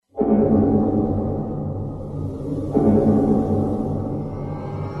Hey,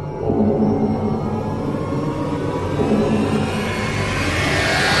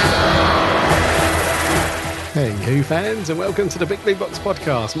 Who fans, and welcome to the Big Blue Box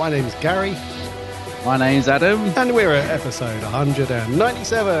Podcast. My name's Gary. My name's Adam. And we're at episode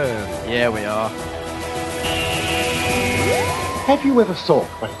 197. Yeah, we are. Have you ever thought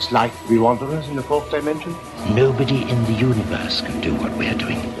what it's like to be wanderers in the fourth dimension? Nobody in the universe can do what we're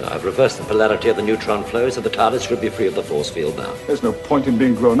doing. I've reversed the polarity of the neutron flow, so the TARDIS should be free of the force field now. There's no point in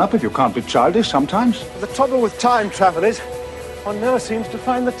being grown up if you can't be childish sometimes. The trouble with time travel is one never seems to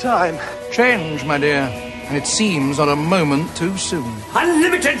find the time. Change, my dear. And it seems not a moment too soon.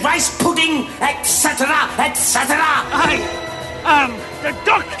 Unlimited rice pudding, etc., etc. I am the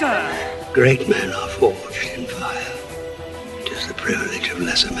Doctor! Great men are forged in fire. It is the privilege of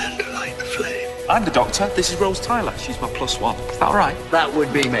lesser men to light the flame. I'm the Doctor. This is Rose Tyler. She's my +1. Is that all right? That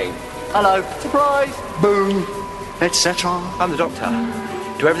would be me. Hello. Surprise. Boom. Etc. I'm the Doctor.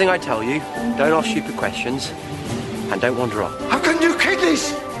 Do everything I tell you. Don't ask stupid questions. And don't wander off. How can you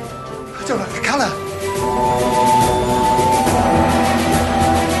kidneys? I don't like the colour.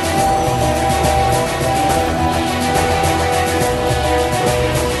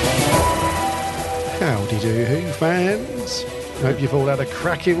 Howdy do, Who fans. Hope you've all had a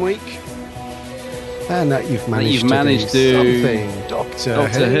cracking week. And that you've managed to do something. Doctor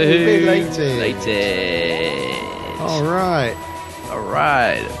Who. Latest. All right.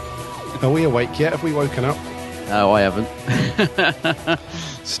 Are we awake yet? Have we woken up? No, I haven't.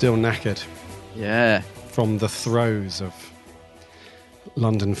 Still knackered. Yeah. From the throes of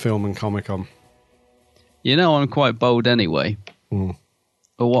London Film and Comic Con. You know, I'm quite bold anyway. Mm.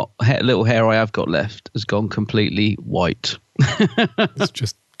 But what little hair I have got left has gone completely white. It's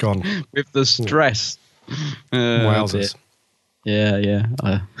just gone. With the stress. Wowzers.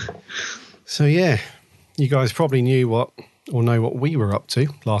 Yeah. So, yeah, you guys probably know what we were up to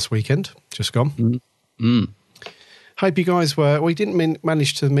last weekend, just gone. Hope you guys we didn't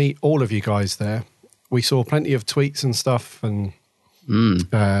manage to meet all of you guys there. We saw plenty of tweets and stuff and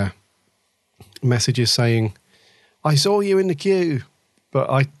messages saying, I saw you in the queue,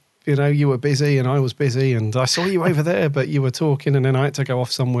 but you were busy and I was busy, and I saw you over there, but you were talking and then I had to go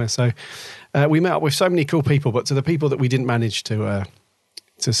off somewhere. So we met up with so many cool people, but to the people that we didn't manage to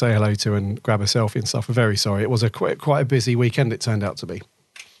say hello to and grab a selfie and stuff, we're very sorry. It was quite a busy weekend, it turned out to be.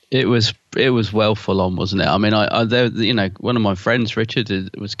 It was well full on, wasn't it? I mean, one of my friends, Richard,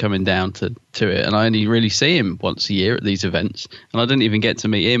 was coming down to it, and I only really see him once a year at these events, and I didn't even get to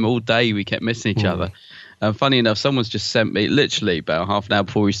meet him all day. We kept missing each other. And funny enough, someone's just sent me, literally about half an hour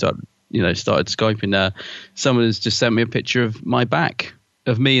before we started Skyping. Someone has just sent me a picture of my back,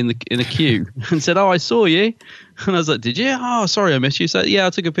 of me in a queue, and said, "Oh, I saw you." And I was like, "Did you? Oh, sorry, I missed you." So yeah,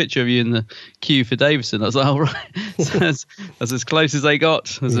 I took a picture of you in the queue for Davison. I was like, "Oh, right." So that's as close as they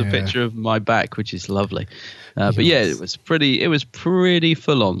got. There's a picture of my back, which is lovely. But yeah, it was pretty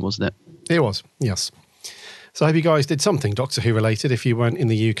full on, wasn't it? It was, yes. So I hope you guys did something Doctor Who related if you weren't in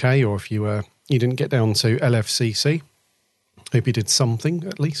the UK, or if you didn't get down to LFCC. Hope you did something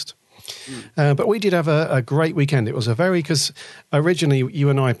at least. But we did have a great weekend. It was because originally you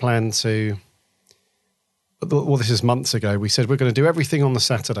and I planned to, well, this is months ago, we said we're going to do everything on the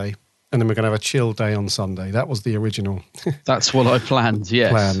Saturday and then we're going to have a chill day on Sunday. That was the original That's what I planned,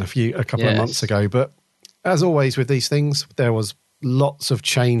 yes. plan a couple of months ago. But as always with these things, there was lots of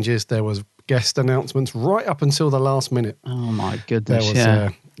changes. There was guest announcements right up until the last minute. Oh my goodness, there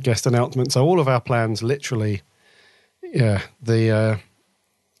was guest announcements. So all of our plans literally, it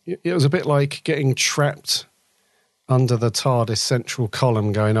was a bit like getting trapped under the TARDIS central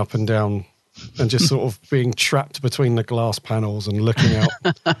column going up and down and just sort of being trapped between the glass panels and looking out.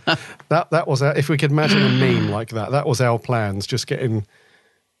 That was if we could imagine a meme like that was our plans, just getting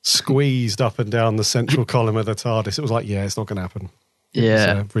squeezed up and down the central column of the TARDIS. It was like, it's not going to happen.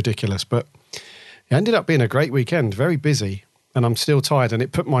 It was ridiculous. But it ended up being a great weekend, very busy. And I'm still tired, and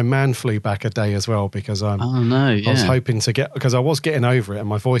it put my man flu back a day as well because I was hoping to because I was getting over it, and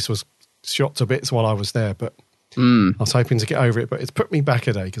my voice was shot to bits while I was there, but I was hoping to get over it, but it's put me back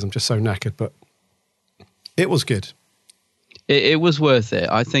a day because I'm just so knackered. But it was good. It was worth it.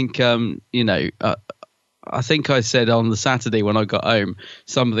 I think I think I said on the Saturday when I got home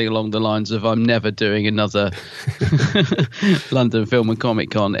something along the lines of I'm never doing another London Film and Comic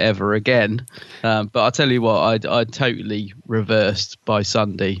Con ever again. But I'll tell you what, I totally reversed by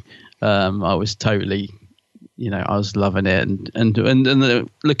Sunday. I was totally, I was loving it. And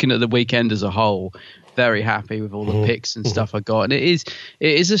looking at the weekend as a whole, very happy with all the picks and stuff I got. And it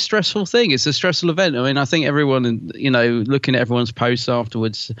is a stressful thing. It's a stressful event. I mean, I think everyone, looking at everyone's posts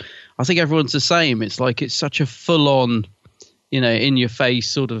afterwards, I think everyone's the same. It's like it's such a full on, in your face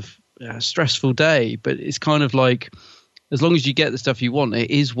sort of stressful day. But it's kind of like, as long as you get the stuff you want, it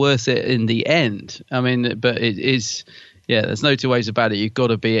is worth it in the end. I mean, but it is, there's no two ways about it. You've got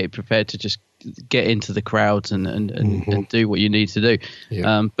to be prepared to just get into the crowds and do what you need to do.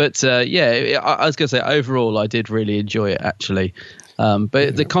 Yeah. I was going to say, overall, I did really enjoy it, actually.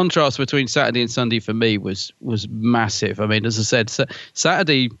 But the contrast between Saturday and Sunday for me was massive. I mean, as I said,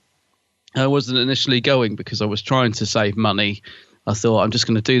 Saturday I wasn't initially going because I was trying to save money. I thought I'm just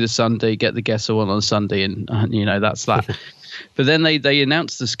going to do the Sunday, get the guests on Sunday, and that's that. But then they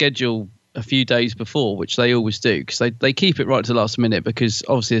announced the schedule a few days before, which they always do, because they keep it right to the last minute, because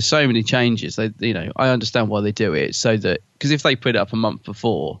obviously there's so many changes. I understand why they do it, so that, because if they put it up a month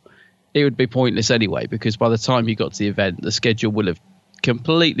before, it would be pointless anyway, because by the time you got to the event, the schedule will have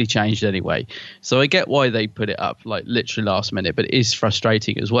completely changed anyway. So I get why they put it up like literally last minute, but it is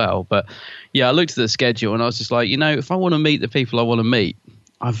frustrating as well. But yeah, I looked at the schedule and I was just like, if I want to meet the people I want to meet,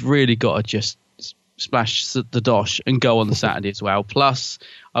 I've really got to just splash the dosh and go on the Saturday as well. Plus,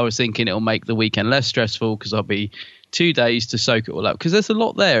 I was thinking it'll make the weekend less stressful because I'll be 2 days to soak it all up. Because there's a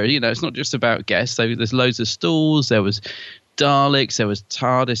lot there, it's not just about guests. There's loads of stalls. There was Daleks. There was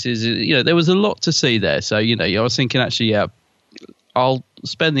TARDISes. There was a lot to see there. So, I was thinking actually, I'll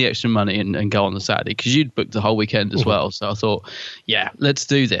spend the extra money and go on the Saturday, because you'd booked the whole weekend as well. So I thought, let's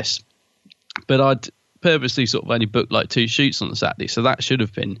do this. But I'd purposely sort of only booked like 2 shoots on the Saturday. So that should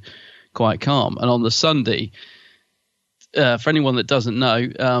have been quite calm. And on the Sunday, for anyone that doesn't know,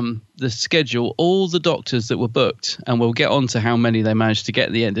 the schedule, all the doctors that were booked, and we'll get on to how many they managed to get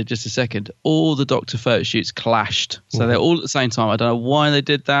at the end in just a second, all the doctor photo shoots clashed. So they're all at the same time. I don't know why they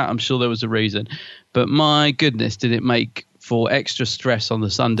did that. I'm sure there was a reason. But my goodness, did it make for extra stress on the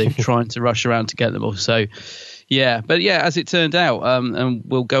Sunday trying to rush around to get them all. So, as it turned out, and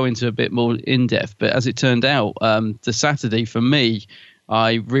we'll go into a bit more in depth, but as it turned out, the Saturday for me,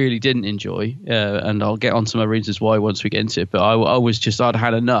 I really didn't enjoy, and I'll get on to my reasons why once we get into it. But I'd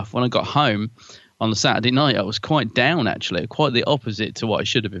had enough. When I got home on the Saturday night, I was quite down, actually, quite the opposite to what I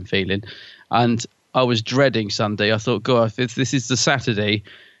should have been feeling. And I was dreading Sunday. I thought, God, if this is the Saturday,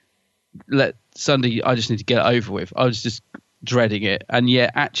 Sunday, I just need to get it over with. I was just dreading it. And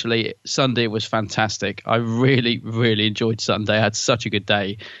actually, Sunday was fantastic. I really, really enjoyed Sunday. I had such a good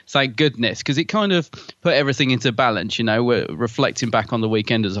day. Thank goodness, because it kind of put everything into balance. We're reflecting back on the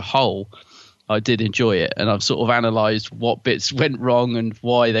weekend as a whole. I did enjoy it, and I've sort of analysed what bits went wrong and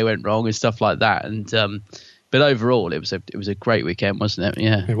why they went wrong and stuff like that. And but overall, it was a great weekend, wasn't it?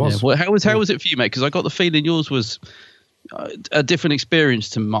 Yeah, it was. Yeah. Well, how was it for you, mate? Because I got the feeling yours was a different experience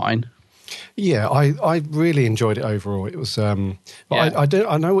to mine. Yeah, I really enjoyed it overall. It was, I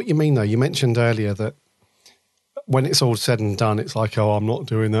know what you mean though. You mentioned earlier that when it's all said and done, it's like, oh, I'm not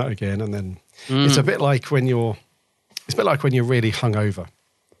doing that again. And then it's a bit like when you're really hungover.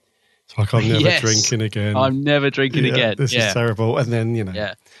 It's like, I'm never drinking again. I'm never drinking again. This is terrible. And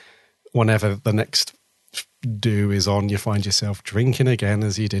then, whenever the next do is on, you find yourself drinking again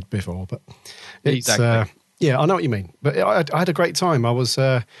as you did before. But it's, exactly. I know what you mean. But I had a great time. I was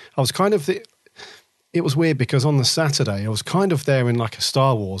kind of it was weird because on the Saturday I was kind of there in like a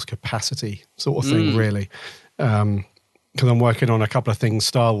Star Wars capacity sort of thing, really. Because I'm working on a couple of things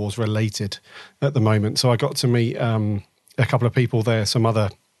Star Wars related at the moment. So I got to meet a couple of people there, some other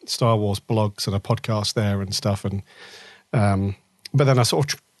Star Wars blogs and a podcast there and stuff. And but then I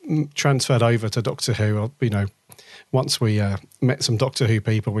sort of transferred over to Doctor Who, once we met some Doctor Who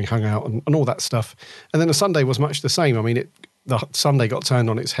people, we hung out and all that stuff. And then the Sunday was much the same. I mean, the Sunday got turned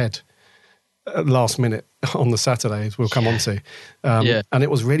on its head at last minute on the Saturday, as we'll come on to. And it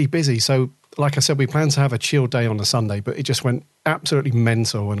was really busy. So, like I said, we planned to have a chill day on the Sunday, but it just went absolutely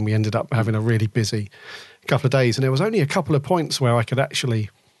mental and we ended up having a really busy couple of days. And there was only a couple of points where I could actually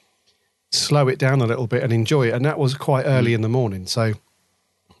slow it down a little bit and enjoy it. And that was quite early in the morning. So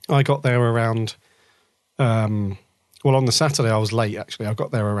I got there around... on the Saturday I was late, actually. I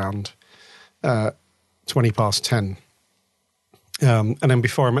got there around 20 past 10. And then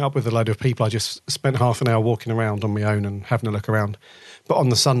before I met up with a load of people, I just spent half an hour walking around on my own and having a look around. But on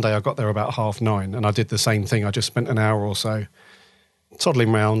the Sunday, I got there about 9:30, and I did the same thing. I just spent an hour or so toddling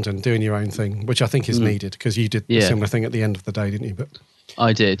around and doing your own thing, which I think is needed, because you did a similar thing at the end of the day, didn't you? But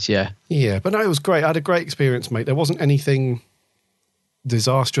I did, yeah. Yeah, but no, it was great. I had a great experience, mate. There wasn't anything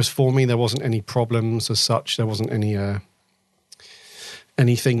disastrous for me. There wasn't any problems as such. There wasn't any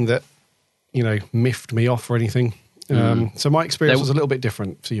anything that miffed me off or anything. So my experience was a little bit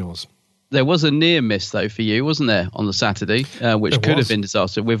different to yours. There was a near miss though for you, wasn't there, on the Saturday, which could have been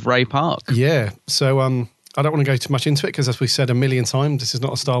disaster with Ray Park. Yeah. So I don't want to go too much into it because, as we said a million times, this is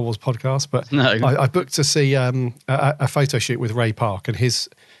not a Star Wars podcast. But no. I booked to see a photo shoot with Ray Park and his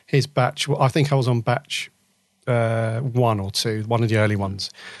batch. Well, I think I was on batch 1 or 2, one of the early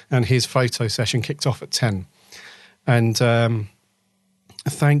ones, and his photo session kicked off at 10. And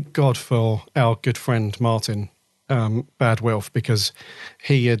thank God for our good friend Martin Bad Wilf, because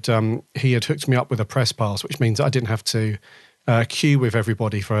he had hooked me up with a press pass, which means I didn't have to queue with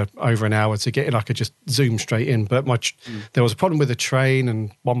everybody for over an hour to get in. I could just zoom straight in. But there was a problem with the train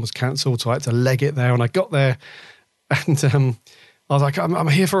and one was cancelled, so I had to leg it there. And I got there and I was like, I'm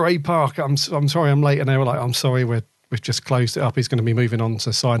here for Ray Park. I'm sorry I'm late. And they were like, I'm sorry, we've just closed it up. He's going to be moving on to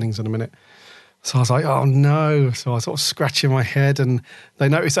signings in a minute. So I was like, oh no. So I was sort of scratching my head and they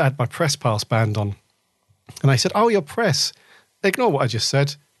noticed I had my press pass band on. And they said, oh, your press. Ignore what I just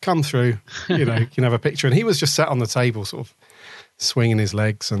said. Come through. You can have a picture. And he was just sat on the table sort of swinging his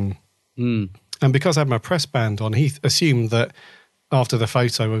legs. And because I had my press band on, he assumed that after the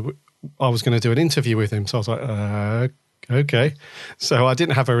photo, I was going to do an interview with him. So I was like, okay. So I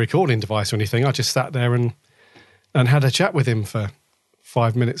didn't have a recording device or anything. I just sat there and had a chat with him for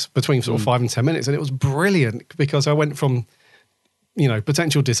 5 minutes, between sort of 5 and 10 minutes. And it was brilliant because I went from,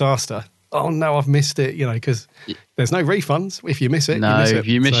 potential disaster. Oh no, I've missed it, because there's no refunds. If you miss it, no, you miss it. If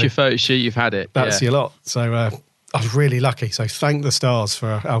you miss your photo shoot, you've had it. That's your lot. So I was really lucky. So thank the stars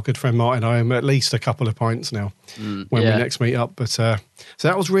for our good friend Martin. I am at least a couple of points now when we next meet up. But so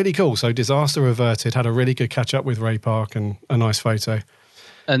that was really cool. So disaster averted. Had a really good catch up with Ray Park and a nice photo.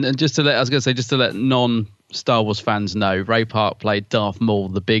 And just to let non-Star Wars fans know, Ray Park played Darth Maul,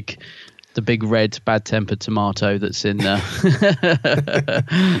 the big red bad-tempered tomato that's in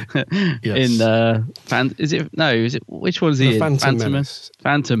which one is he in? Phantom Menace.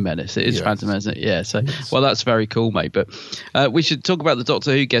 Phantom Menace. It is Phantom Menace. Yeah. So well, that's very cool, mate. But we should talk about the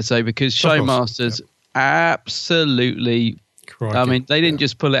Doctor Who guest though, because Showmasters absolutely. Crikey. I mean, they didn't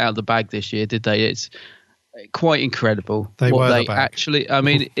just pull it out of the bag this year, did they? It's quite incredible. Actually, I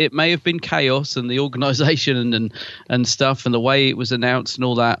mean, it may have been chaos and the organisation and stuff and the way it was announced and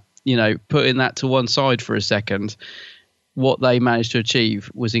all that. Putting that to one side for a second, what they managed to achieve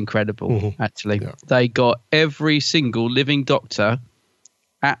was incredible, actually. Yeah. They got every single living Doctor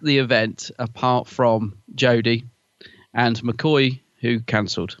at the event, apart from Jodie and McCoy, who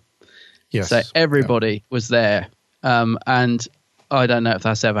cancelled. Yes. So everybody was there. And I don't know if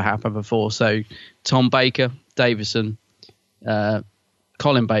that's ever happened before. So Tom Baker, Davison,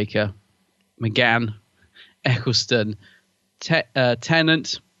 Colin Baker, McGann, Eccleston,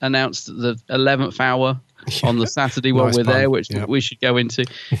 Tennant, announced the 11th hour on the Saturday while we're there, which we should go into.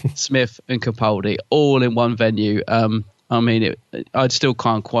 Smith and Capaldi, all in one venue. I mean, I still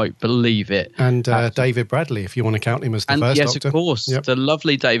can't quite believe it. And David Bradley, if you want to count him as the first Doctor. Yes, of course. Yep. The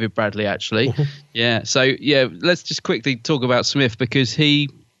lovely David Bradley, actually. Yeah. So, let's just quickly talk about Smith because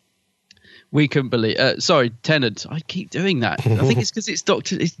we couldn't believe... Tennant. I keep doing that. I think it's because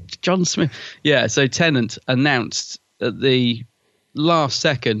it's John Smith. Yeah, so Tennant announced at the last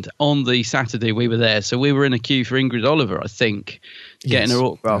second on the Saturday we were there. So we were in a queue for Ingrid Oliver, I think, getting her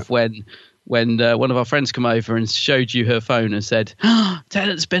autograph when one of our friends come over and showed you her phone and said,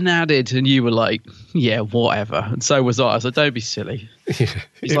 Tennant's been added. And you were like, yeah, whatever. And so was I. I was like, don't be silly.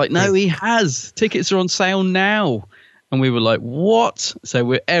 He's like, no, he has. Tickets are on sale now. And we were like, what?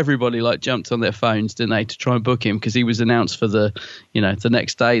 So everybody jumped on their phones, didn't they, to try and book him because he was announced for the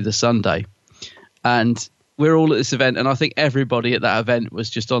next day, the Sunday. And we're all at this event, and I think everybody at that event was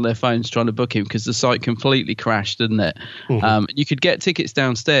just on their phones trying to book him because the site completely crashed, didn't it? You could get tickets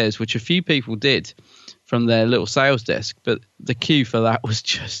downstairs, which a few people did from their little sales desk, but the queue for that was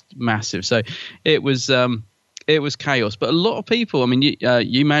just massive. So it was chaos. But a lot of people, I mean,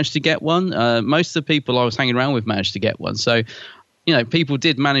 you managed to get one. Most of the people I was hanging around with managed to get one. So, people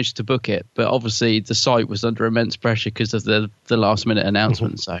did manage to book it, but obviously the site was under immense pressure because of the last minute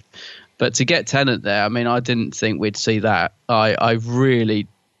announcement. So. But to get Tennant there, I mean, I didn't think we'd see that. I really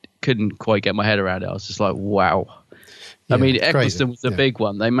couldn't quite get my head around it. I was just like, wow. Yeah, I mean, Eccleston was the big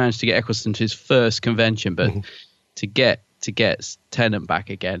one. They managed to get Eccleston to his first convention, but to get Tennant back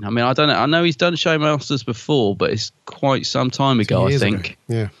again. I mean, I don't know. I know he's done Showmasters before, but it's quite some time ago, I think.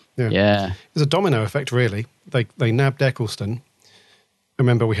 Yeah. There's a domino effect, really. They nabbed Eccleston.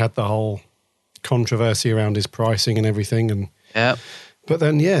 Remember, we had the whole controversy around his pricing and everything, and But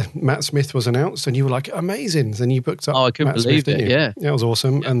then, Matt Smith was announced, and you were like, amazing. Then you booked up. I couldn't believe it. Yeah, it was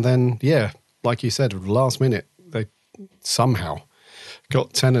awesome. And then, like you said, last minute, they somehow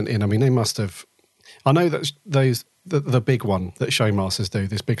got Tennant in. I mean, they must have. I know that the big one that Showmasters do,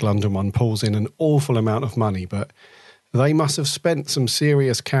 this big London one, pulls in an awful amount of money, but they must have spent some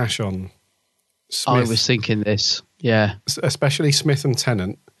serious cash on Smith. I was thinking this, yeah. Especially Smith and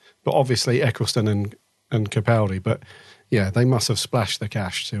Tennant, but obviously Eccleston and Capaldi. But yeah, they must have splashed the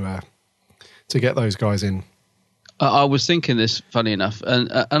cash to get those guys in. I was thinking this, funny enough,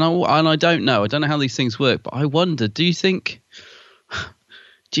 and I don't know how these things work, but I wonder, do you think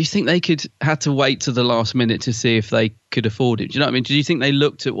they had to wait to the last minute to see if they could afford it? Do you know what I mean? Do you think they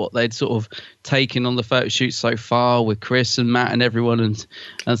looked at what they'd sort of taken on the photo shoot so far with Chris and Matt and everyone and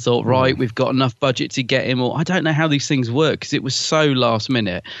thought, right, we've got enough budget to get him? Or I don't know how these things work because it was so last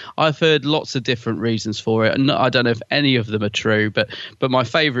minute. I've heard lots of different reasons for it, and I don't know if any of them are true. But my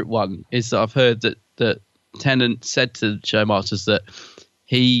favourite one is that I've heard that Tennant said to Showmasters that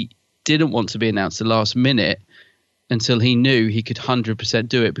he didn't want to be announced the last minute until he knew he could 100%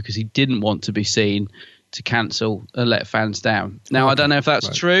 do it because he didn't want to be seen to cancel and let fans down. Now, I don't know if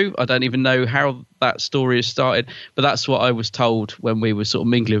that's true. I don't even know how that story has started, but that's what I was told when we were sort of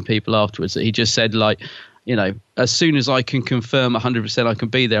mingling with people afterwards, that he just said, like, you know, as soon as I can confirm 100% I can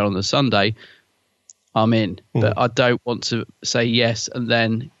be there on the Sunday, I'm in. But I don't want to say yes and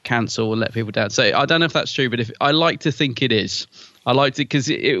then cancel and let people down. So I don't know if that's true, but I like to think it is. I liked it because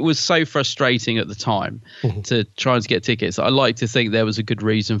it was so frustrating at the time to try and get tickets. I like to think there was a good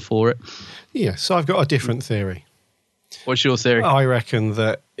reason for it. Yeah, so I've got a different theory. What's your theory? I reckon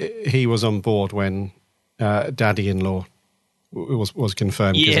that he was on board when Daddy-in-law was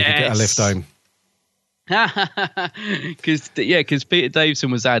confirmed because he could get a lift home. Because Peter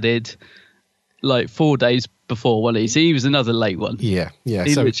Davison was added like 4 days before, wasn't he? So he was another late one. Yeah. He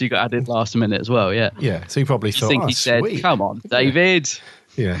literally got added last minute as well, yeah. Yeah, so he probably thought, he said, sweet. Come on, David.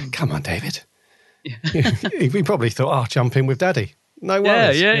 Yeah, come on, David. Yeah. He probably thought, I'll jump in with Daddy. No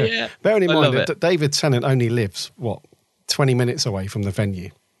worries. Yeah. Bearing in mind that David Tennant only lives, 20 minutes away from the venue.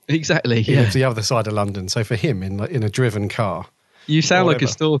 Exactly, He lives the other side of London. So for him, in a driven car... You sound like a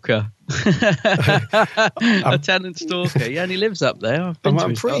stalker. A Tennant stalker. He only lives up there.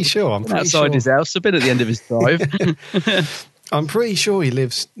 I'm pretty sure. I'm outside his house. I've been at the end of his drive. I'm pretty sure he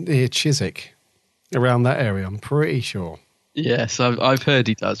lives near Chiswick, around that area. I'm pretty sure. Yes, I've heard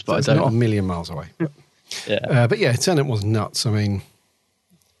he does, but so I don't. Not a million miles away. But, but yeah, Tennant was nuts. I mean,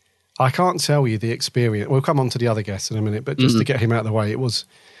 I can't tell you the experience. We'll come on to the other guests in a minute, but just to get him out of the way,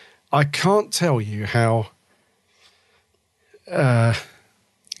 I can't tell you how...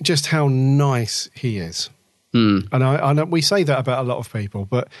 just how nice he is. And I know we say that about a lot of people,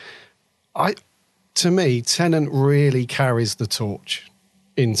 but to me, Tennant really carries the torch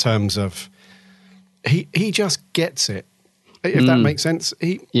in terms of he just gets it. If that makes sense.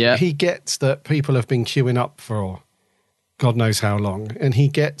 He gets that people have been queuing up for God knows how long, and he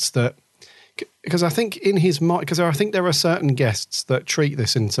gets that because I think in his mind, because I think there are certain guests that treat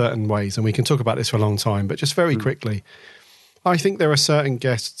this in certain ways, and we can talk about this for a long time, but just very quickly, I think there are certain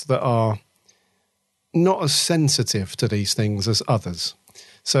guests that are not as sensitive to these things as others.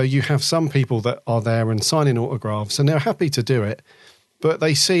 So you have some people that are there and signing autographs, and they're happy to do it, but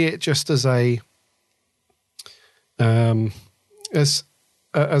they see it just as a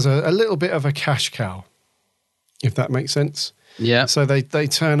little bit of a cash cow, if that makes sense. Yeah. So they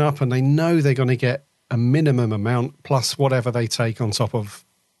turn up and they know they're going to get a minimum amount plus whatever they take on top of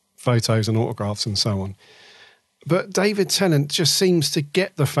photos and autographs and so on. But David Tennant just seems to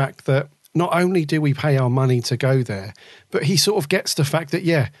get the fact that not only do we pay our money to go there, but he sort of gets the fact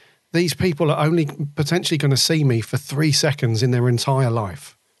that, these people are only potentially going to see me for 3 seconds in their entire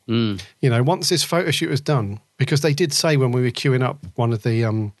life. You know, once this photo shoot is done, because they did say when we were queuing up, one of the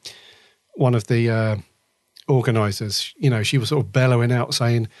organisers, you know, she was sort of bellowing out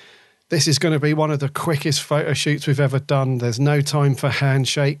saying, this is going to be one of the quickest photo shoots we've ever done. There's no time for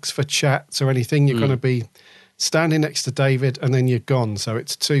handshakes, for chats or anything. You're going to be standing next to David and then you're gone. So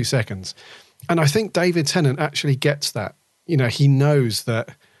it's 2 seconds. And I think David Tennant actually gets that. You know, he knows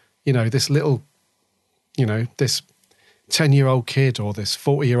that, you know, this little, you know, this 10-year-old kid or this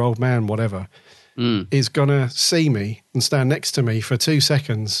 40-year-old man, whatever, is going to see me and stand next to me for 2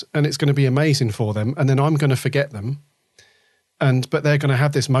 seconds and it's going to be amazing for them. And then I'm going to forget them. But they're going to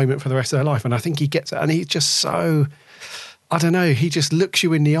have this moment for the rest of their life. And I think he gets it. And he's just so... I don't know, he just looks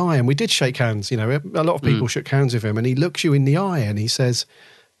you in the eye. And we did shake hands, you know, a lot of people shook hands with him and he looks you in the eye and he says,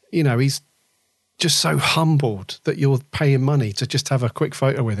 you know, he's just so humbled that you're paying money to just have a quick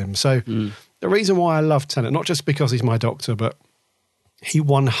photo with him. So the reason why I love Tennant, not just because he's my doctor, but he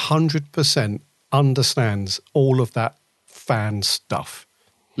 100% understands all of that fan stuff.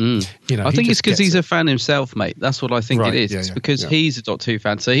 You know, I think it's because he's it. a fan himself, mate. That's what I think it is. It's because he's a Doctor Who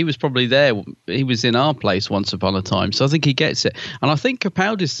fan. So he was probably there. He was in our place once upon a time. So I think he gets it. And I think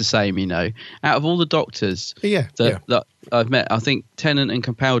Capaldi's the same, you know. Out of all the Doctors that I've met, I think Tennant and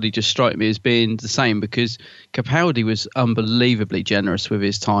Capaldi just strike me as being the same, because Capaldi was unbelievably generous with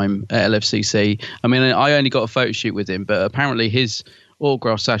his time at LFCC. I mean, I only got a photo shoot with him, but apparently his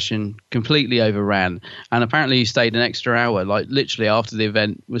autograph session completely overran, and apparently he stayed an extra hour, like literally after the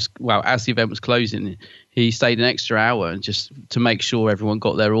event was, as the event was closing, he stayed an extra hour and just to make sure everyone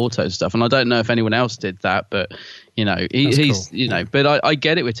got their auto stuff. And I don't know if anyone else did that, but you know, he's cool. You know, but I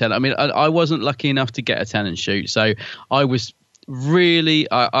get it with Tennant. I mean, I wasn't lucky enough to get a Tennant shoot, so I was really,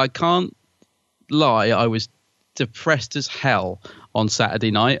 I can't lie, I was depressed as hell on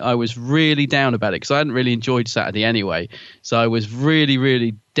Saturday night. I was really down about it because I hadn't really enjoyed Saturday anyway. So I was really,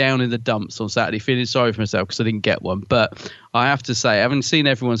 really down in the dumps on Saturday, feeling sorry for myself because I didn't get one. But I have to say, having seen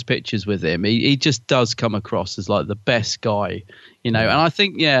everyone's pictures with him, he just does come across as like the best guy, you know. And I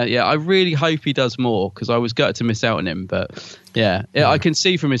think, I really hope he does more, because I was gutted to miss out on him. But I can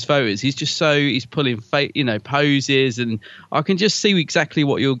see from his photos, he's pulling poses, and I can just see exactly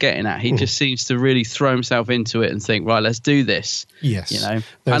what you're getting at. He just seems to really throw himself into it and think, right, let's do this. Yes. You know,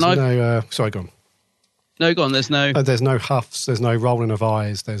 there's sorry, go on. No, go on. There's no huffs. There's no rolling of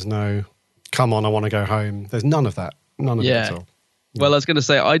eyes. There's no, come on, I want to go home. There's none of that. None of it at all. Well, I was going to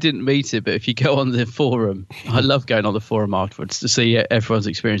say, I didn't meet it, but if you go on the forum, I love going on the forum afterwards to see everyone's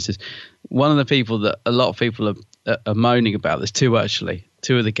experiences. One of the people that a lot of people are moaning about, there's two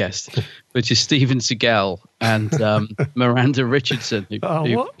of the guests, which is Steven Seagal and Miranda Richardson, who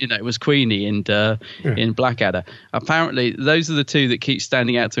you know, was Queenie in Blackadder. Apparently, those are the two that keep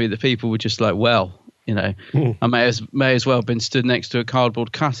standing out to me. The people were just like, well, you know, I may as well have been stood next to a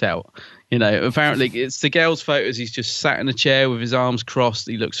cardboard cutout. You know, apparently it's the girl's photos. He's just sat in a chair with his arms crossed.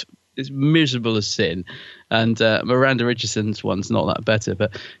 He looks as miserable as sin. And Miranda Richardson's one's not that better.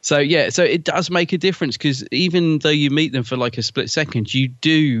 But so it does make a difference, because even though you meet them for like a split second,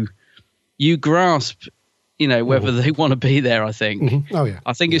 you grasp, you know, whether they want to be there, I think. Mm-hmm. Oh, yeah.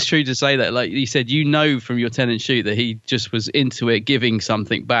 I think it's true to say that. Like you said, you know, from your Tennant shoot that he just was into it, giving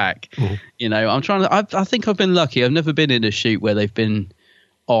something back. Mm-hmm. You know, I think I've been lucky. I've never been in a shoot where they've been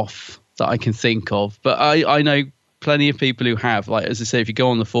off that I can think of. But I know plenty of people who have. Like, as I say, if you go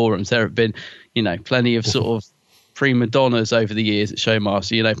on the forums, there have been, you know, plenty of sort of prima donnas over the years at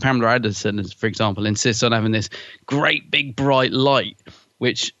Showmaster. You know, Pamela Anderson, for example, insists on having this great big bright light,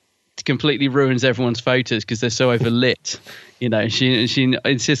 which completely ruins everyone's photos because they're so overlit. You know, she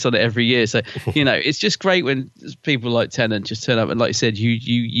insists on it every year. So, you know, it's just great when people like Tennant just turn up, and like I said,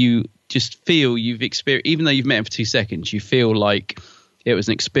 you just feel you've experienced, even though you've met him for 2 seconds, you feel like it was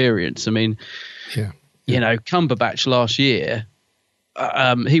an experience. I mean, you know, Cumberbatch last year,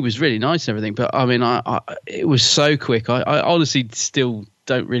 he was really nice and everything, but I mean, it was so quick. I honestly still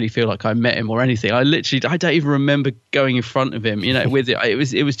don't really feel like I met him or anything. I don't even remember going in front of him, you know, with it.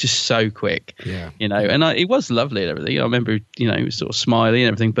 It was just so quick, you know, and it was lovely and everything. I remember, you know, he was sort of smiling and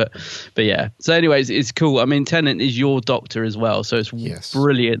everything, but yeah. So anyways, it's cool. I mean, Tennant is your Doctor as well, so it's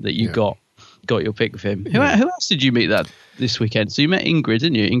brilliant that you got your pick of him. Who else did you meet this weekend? So you met Ingrid,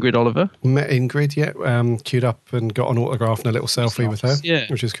 didn't you? Ingrid Oliver? Met Ingrid, queued up and got an autograph and a little selfie with her,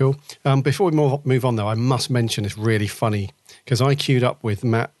 which is cool. Before we move on, though, I must mention it's really funny, because I queued up with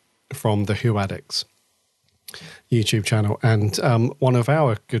Matt from the Who Addicts YouTube channel and one of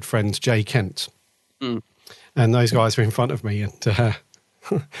our good friends, Jay Kent. And those guys were in front of me, and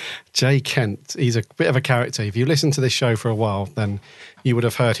Jay Kent, he's a bit of a character. If you listen to this show for a while, then you would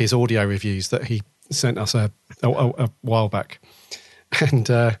have heard his audio reviews that he sent us a while back.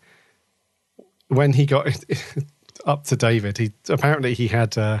 And when he got up to David, he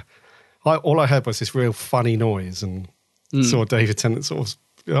had all I heard was this real funny noise, and saw David Tennant sort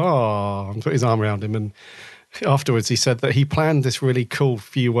of and put his arm around him, and afterwards he said that he planned this really cool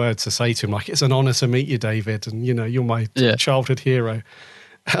few words to say to him, like, it's an honour to meet you, David, and you know, you're my childhood hero.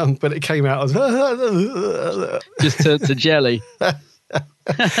 But it came out as just turned to jelly.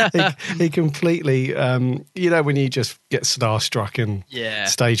 he completely, you know, when you just get starstruck and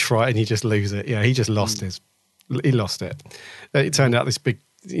stage fright and you just lose it. Yeah, he just lost he lost it. It turned out this big,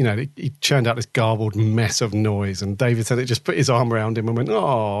 you know, he churned out this garbled mess of noise, and David said it just put his arm around him and went,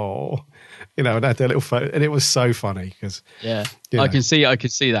 oh, you know, and had their little photo, and it was so funny because I could see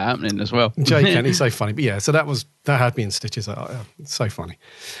that happening as well. Jay Kenny's so funny, but so that had me in stitches. It's so funny.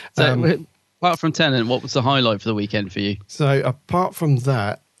 So apart from Tennant, what was the highlight for the weekend for you? So apart from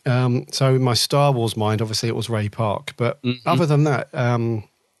that, so in my Star Wars mind, obviously it was Ray Park, but other than that, I'm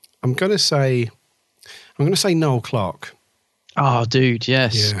going to say Noel Clarke. Oh, dude,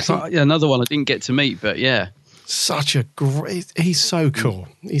 yes. Yeah. Another one I didn't get to meet, but yeah. He's so cool.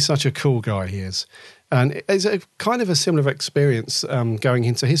 He's such a cool guy, he is. And it's a kind of a similar experience going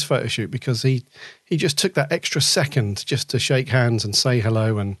into his photo shoot, because he just took that extra second just to shake hands and say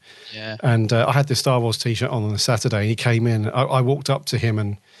hello. And I had the Star Wars T-shirt on a Saturday, and he came in. I walked up to him,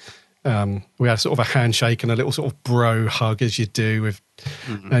 and we had sort of a handshake and a little sort of bro hug, as you do.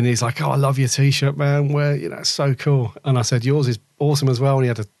 And he's like, "Oh, I love your T-shirt, man. It's so cool." And I said, "Yours is awesome as well." And he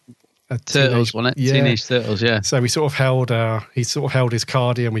had a Turtles, wasn't it? Yeah. Teenage Turtles, yeah. So we sort of held his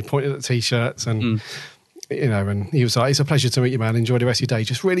cardie, and we pointed at T-shirts, and and he was like, "It's a pleasure to meet you, man. Enjoy the rest of your day."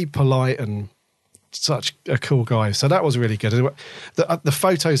 Just really polite and such a cool guy. So that was really good. The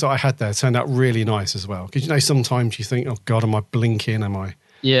photos that I had there turned out really nice as well, because sometimes you think, "Oh God, am I blinking? Am I?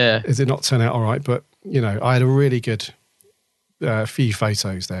 Yeah, is it not turn out all right?" But I had a really good few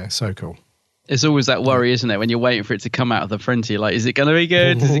photos there. So cool. It's always that worry, isn't it, when you're waiting for it to come out of the printer? You're like, is it going to be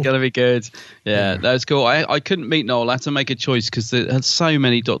good? Is it going to be good? Yeah, that's cool. I couldn't meet Noel. I had to make a choice because there had so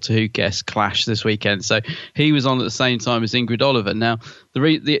many Doctor Who guests clash this weekend. So he was on at the same time as Ingrid Oliver. Now, the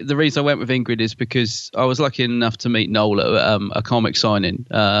reason I went with Ingrid is because I was lucky enough to meet Noel at a comic signing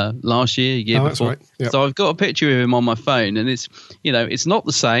last year, year before. Right. Yep. So I've got a picture of him on my phone, and it's not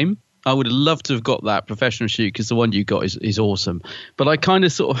the same. I would have loved to have got that professional shoot, because the one you got is awesome. But I kind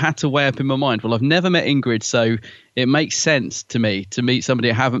of sort of had to weigh up in my mind, well, I've never met Ingrid, so it makes sense to me to meet somebody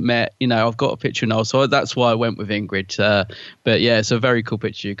I haven't met. I've got a picture of Noel, so that's why I went with Ingrid. But yeah, it's a very cool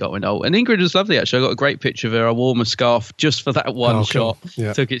picture you got with Noel. And Ingrid was lovely, actually. I got a great picture of her. I wore my scarf just for that one shot. Cool.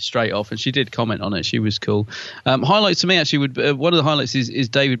 Yeah. Took it straight off, and she did comment on it. She was cool. Highlights to me, actually, one of the highlights is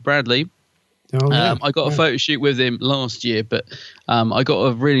David Bradley. Oh, yeah. I got a photo shoot with him last year, but I got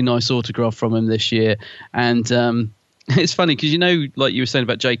a really nice autograph from him this year. And it's funny because, like you were saying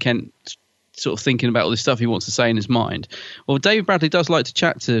about Jay Kent sort of thinking about all this stuff he wants to say in his mind. Well, David Bradley does like to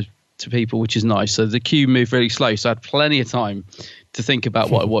chat to people, which is nice. So the queue moved really slow, so I had plenty of time to think about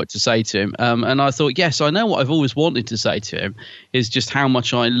what I wanted to say to him. And I thought, yes, I know what I've always wanted to say to him is just how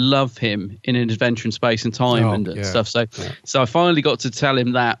much I love him in an adventure in space and time and stuff. So I finally got to tell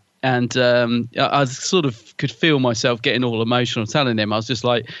him that. And I sort of could feel myself getting all emotional telling him. I was just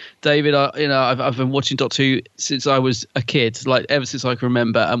like, David, I've been watching Doctor Who since I was a kid, like ever since I can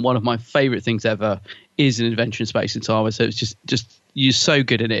remember. And one of my favourite things ever is an adventure in space and time. So it's just you're so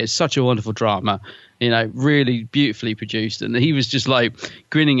good in it. It's such a wonderful drama, really beautifully produced. And he was just like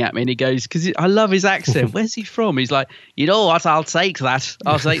grinning at me, and he goes, because I love his accent. Where's he from? He's like, you know what? I'll take that.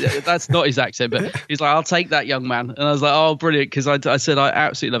 I'll take that. That's not his accent, but he's like, I'll take that, young man. And I was like, oh, brilliant. Because I said, I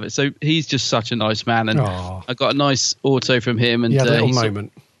absolutely love it. So he's just such a nice man. And I got a nice auto from him. And had a little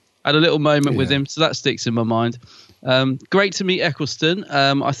moment. Had a little moment with him. So that sticks in my mind. Great to meet Eccleston.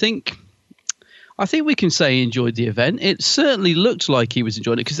 I think we can say he enjoyed the event. It certainly looked like he was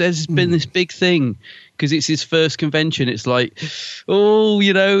enjoying it, because there's been this big thing, because it's his first convention. It's like,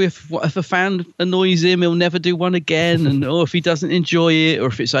 if a fan annoys him, he'll never do one again. And if he doesn't enjoy it, or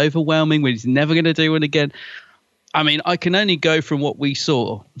if it's overwhelming, when he's never going to do one again. I mean, I can only go from what we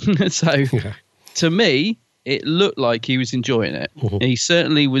saw. So to me, it looked like he was enjoying it. He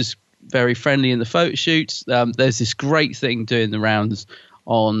certainly was very friendly in the photo shoots. There's this great thing doing the rounds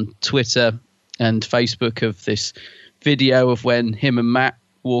on Twitter and Facebook of this video of when him and Matt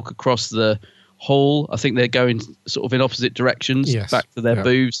walk across the hall. I think they're going sort of in opposite directions, back to their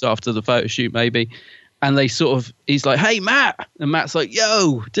booths after the photo shoot maybe. And they he's like, hey, Matt. And Matt's like,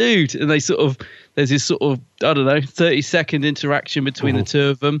 yo, dude. And there's this sort of, 30-second interaction between the two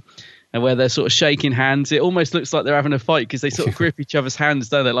of them. And where they're sort of shaking hands. It almost looks like they're having a fight, because they sort of grip each other's hands,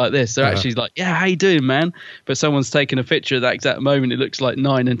 don't they, like this. They're actually like, yeah, how you doing, man? But someone's taken a picture at that exact moment. It looks like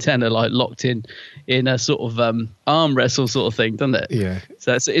 9 and 10 are like locked in a sort of arm wrestle sort of thing, doesn't it? Yeah.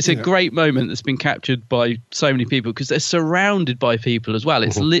 So it's a great moment that's been captured by so many people, because they're surrounded by people as well.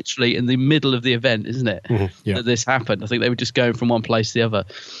 It's literally in the middle of the event, isn't it, that this happened. I think they were just going from one place to the other.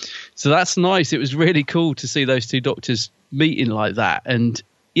 So that's nice. It was really cool to see those two doctors meeting like that. And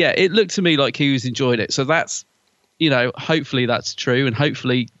yeah, it looked to me like he was enjoying it. So that's, hopefully that's true, and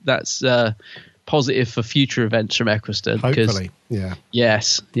hopefully that's positive for future events from Eccleston. Hopefully, yeah.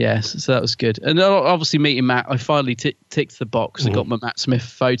 Yes. So that was good. And obviously meeting Matt, I finally ticked the box. I got my Matt Smith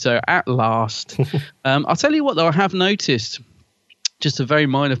photo at last. I'll tell you what, though, I have noticed just a very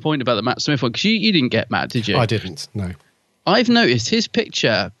minor point about the Matt Smith one, because you didn't get Matt, did you? I didn't, no. I've noticed his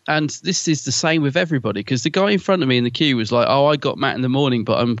picture, and this is the same with everybody, because the guy in front of me in the queue was like, oh, I got Matt in the morning,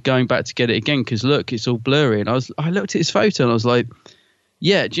 but I'm going back to get it again because, look, it's all blurry. And I looked at his photo and I was like,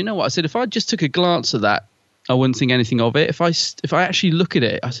 yeah, do you know what? I said, if I just took a glance at that, I wouldn't think anything of it. If I actually look at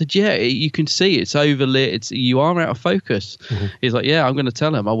it, I said, yeah, you can see it's overlit. You are out of focus. He's like, yeah, I'm going to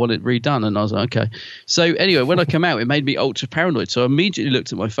tell him I want it redone. And I was like, okay. So anyway, when I come out, it made me ultra paranoid. So I immediately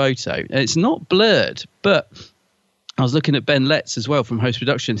looked at my photo, and it's not blurred, but I was looking at Ben Letts as well from Host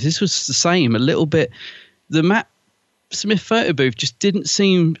Productions. This was the same, a little bit. The Matt Smith photo booth just didn't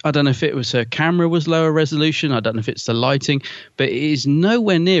seem, I don't know if it was her camera was lower resolution, I don't know if it's the lighting, but it is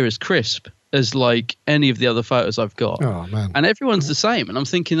nowhere near as crisp as like any of the other photos I've got. Oh man! And everyone's the same, and I'm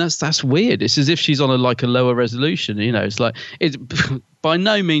thinking that's weird. It's as if she's on a lower resolution. You know, it's like it's by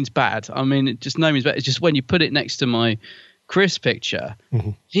no means bad. I mean, it just no means bad. It's just when you put it next to my Chris picture,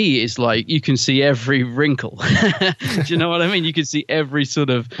 he is like, you can see every wrinkle. Do you know what I mean? You can see every sort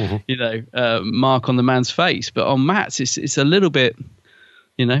of mark on the man's face. But on Matt's, it's a little bit.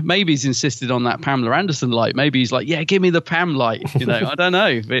 You know, maybe he's insisted on that Pamela Anderson light. Maybe he's like, yeah, give me the Pam light. You know, I don't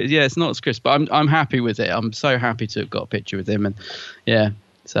know. But yeah, it's not as crisp. But I'm happy with it. I'm so happy to have got a picture with him. And yeah,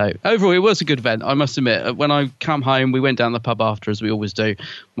 so overall, it was a good event. I must admit, when I come home, we went down the pub after, as we always do.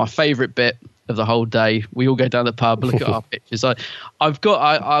 My favourite bit of the whole day, we all go down the pub, look at our pictures. I've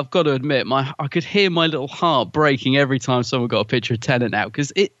got to admit, I could hear my little heart breaking every time someone got a picture of Tennant out,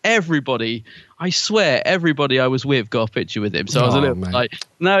 because everybody, I swear, everybody I was with got a picture with him. So I was a little like,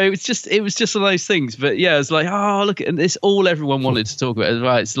 no, it was just one of those things. But yeah, it's like, oh, look at this. All everyone wanted to talk about.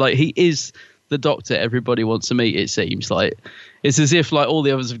 Right? It's like he is the Doctor everybody wants to meet. It seems like it's as if like all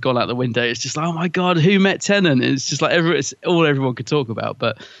the others have gone out the window. It's just like, oh my god, who met Tennant? It's just like it's all everyone could talk about.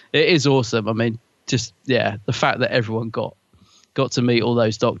 But it is awesome. I mean, just the fact that everyone got to meet all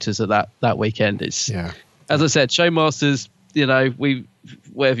those Doctors at that weekend. It's as I said, Showmasters. You know,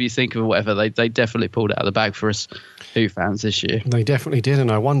 whatever you think of it, whatever, they definitely pulled it out of the bag for us Who fans this year. They definitely did, and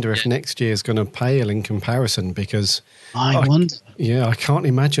I wonder if next year is going to pale in comparison, because I wonder. Yeah, I can't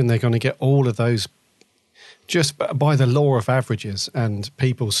imagine they're going to get all of those just by the law of averages and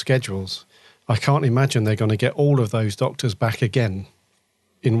people's schedules. I can't imagine they're going to get all of those Doctors back again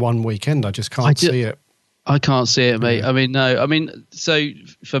in one weekend. I just can't see it. I can't see it, mate. I mean, no. I mean, so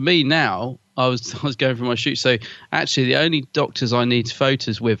for me now, I was going for my shoot. So actually, the only Doctors I need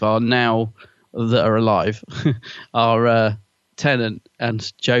photos with are now that are alive are Tennant and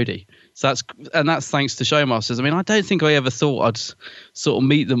Jodie. So that's thanks to Showmasters. I mean, I don't think I ever thought I'd sort of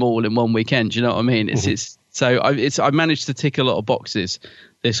meet them all in one weekend. Do you know what I mean? I managed to tick a lot of boxes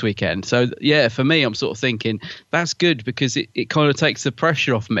this weekend. So yeah, for me, I'm sort of thinking that's good, because it kind of takes the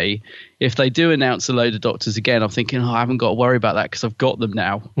pressure off me. If they do announce a load of Doctors again, I'm thinking, I haven't got to worry about that because I've got them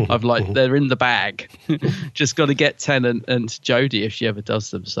now. They're in the bag. Just got to get Tennant and Jodie if she ever does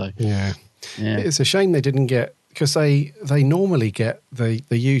them. So yeah. It's a shame they didn't get, because they normally get the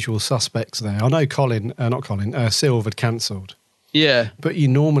usual suspects there. I know Sylve had cancelled. Yeah, but you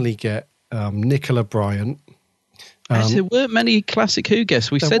normally get Nicola Bryant. There weren't many classic Who guests.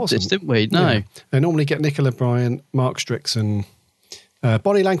 We said this, didn't we? No. Yeah. They normally get Nicola Bryant, Mark Strickson.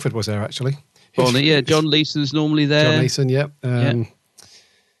 Bonnie Langford was there, actually. Bonnie, John Leeson's normally there. John Leeson, yep.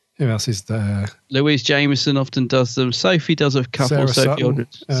 Who else is there? Louise Jameson often does them. Sophie does a couple. Sophie Aldred.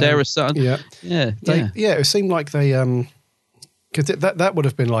 Sarah Sutton. Yeah. It seemed like they... because that would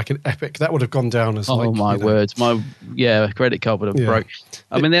have been like an epic. That would have gone down as words. My credit card would have broke.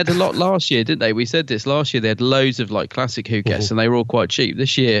 I mean, they had a lot last year, didn't they? We said this last year. They had loads of like classic Who guests, and they were all quite cheap.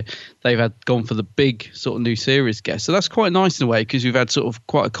 This year, they've gone for the big sort of new series guests. So that's quite nice in a way, because we've had sort of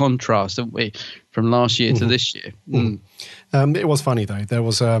quite a contrast, haven't we, from last year to this year. It was funny though. There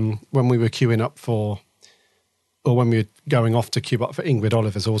was when we were queuing up when we were going off to queue up for Ingrid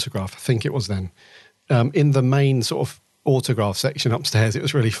Oliver's autograph. I think it was then in the main sort of autograph section upstairs. It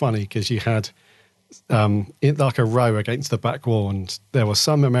was really funny because you had like a row against the back wall, and there was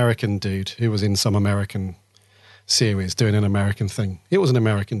some American dude who was in some American series doing an American thing. It was an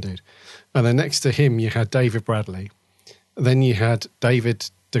American dude. And then next to him you had David Bradley. Then you had David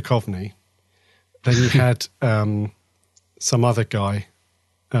Duchovny. Then you had some other guy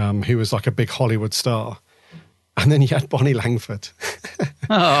who was like a big Hollywood star. And then you had Bonnie Langford.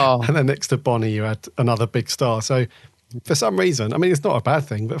 And then next to Bonnie you had another big star. So for some reason, I mean, it's not a bad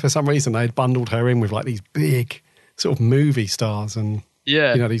thing, but for some reason they had bundled her in with like these big sort of movie stars and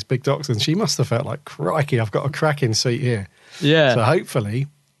these big Doctors. And she must have felt like, crikey, I've got a cracking seat here. Yeah. So hopefully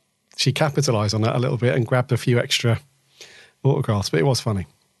she capitalised on that a little bit and grabbed a few extra autographs. But it was funny.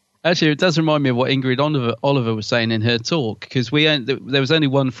 Actually, it does remind me of what Ingrid Oliver was saying in her talk, because there was only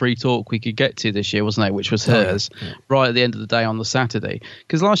one free talk we could get to this year, wasn't there, which was hers, right at the end of the day on the Saturday.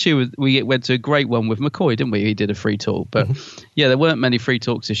 Because last year we went to a great one with McCoy, didn't we? He did a free talk. But there weren't many free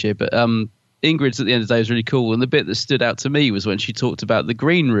talks this year. But Ingrid's at the end of the day was really cool. And the bit that stood out to me was when she talked about the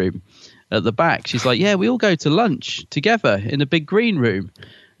green room at the back. She's like, yeah, we all go to lunch together in a big green room.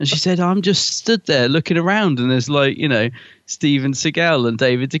 And she said, I'm just stood there looking around, and there's like, Steven Seagal and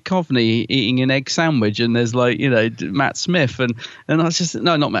David Duchovny eating an egg sandwich, and there's like, Matt Smith, and I was just,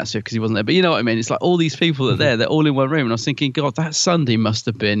 no, not Matt Smith because he wasn't there, but you know what I mean? It's like all these people are there, they're all in one room, and I was thinking, God, that Sunday must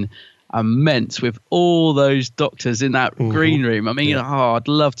have been immense with all those doctors in that green room. I mean, I'd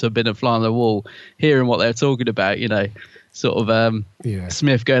love to have been a fly on the wall hearing what they were talking about, sort of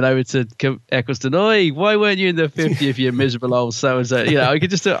Smith going over to Eccleston, oi, why weren't you in the 50th, you miserable old so-and-so? I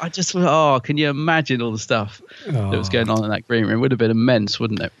just can you imagine all the stuff that was going on in that green room? It would have been immense,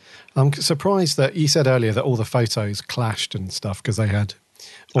 wouldn't it? I'm surprised that you said earlier that all the photos clashed and stuff because they had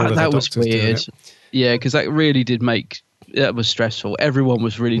all of the that doctors was weird. doing it. Yeah, because that really did that was stressful. Everyone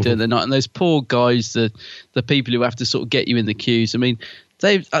was really doing their night, and those poor guys, the people who have to sort of get you in the queues. I mean,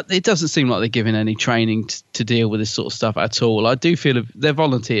 it doesn't seem like they're given any training to deal with this sort of stuff at all. I do feel they're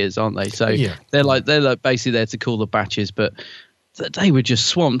volunteers, aren't they? So they're like basically there to call the batches, but they were just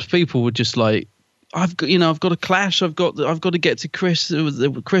swamped. People were just like, I've got a clash. I've got to get to Chris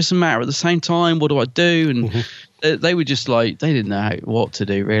and Matt are at the same time. What do I do? And they were just like, they didn't know what to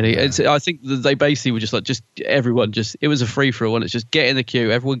do really. I think they basically were just like, it was a free for all, and it's just get in the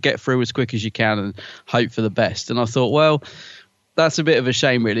queue. Everyone get through as quick as you can and hope for the best. And I thought, well, that's a bit of a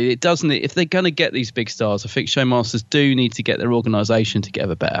shame, really. If they're going to get these big stars, I think Showmasters do need to get their organisation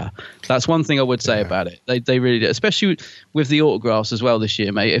together better. That's one thing I would say about it. They really do, especially with the autographs as well this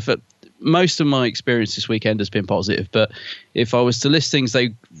year, mate. Most of my experience this weekend has been positive, but if I was to list things,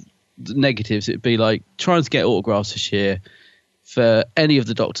 negatives, it'd be like trying to get autographs this year for any of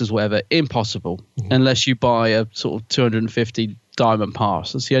the doctors, whatever, impossible unless you buy a sort of 250 diamond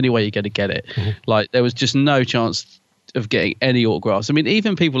pass. That's the only way you're going to get it. Like there was just no chance of getting any autographs. I mean,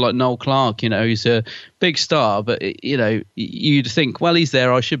 even people like Noel Clark, who's a big star, but you'd think, well, he's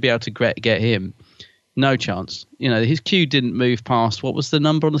there, I should be able to get him. No chance. His queue didn't move past, what was the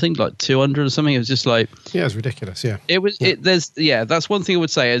number on the thing, like 200 or something? It was just like, it was ridiculous. It was. That's one thing I would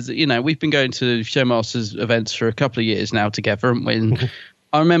say is, we've been going to Showmasters events for a couple of years now together, haven't we? And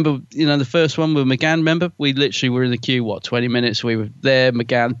I remember, the first one with McGann, remember? We literally were in the queue, 20 minutes? We were there,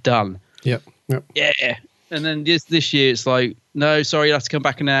 McGann, done. Yep. Yeah. And then this year it's like, no, sorry, you'll have to come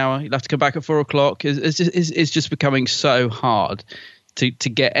back an hour. You'll have to come back at 4 o'clock. It's just becoming so hard to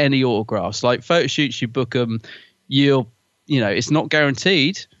get any autographs. Like photo shoots, you book them, it's not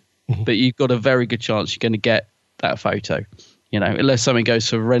guaranteed, but you've got a very good chance you're going to get that photo. Unless something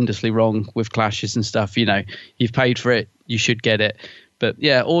goes horrendously wrong with clashes and stuff, you've paid for it, you should get it. But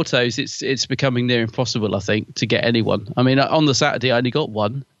yeah, autos, it's becoming near impossible, I think, to get anyone. I mean, on the Saturday, I only got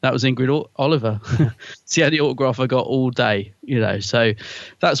one. That was Ingrid Oliver. It's the only autograph I got all day, So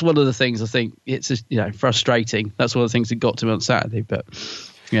that's one of the things I think it's frustrating. That's one of the things that got to me on Saturday. But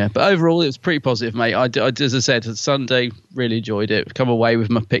yeah, but overall, it was pretty positive, mate. I as I said, Sunday, really enjoyed it. Come away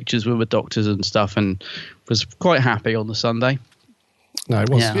with my pictures with my doctors and stuff, and was quite happy on the Sunday. No, it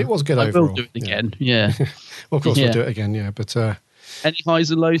was good overall. I will do it again, yeah. Well, of course, we'll do it again, yeah. But any highs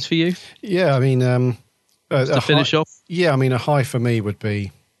and lows for you? Yeah, I mean, to finish off. Yeah, I mean, a high for me would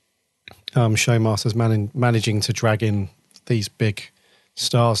be Showmasters managing to drag in these big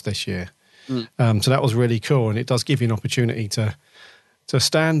stars this year. So that was really cool, and it does give you an opportunity to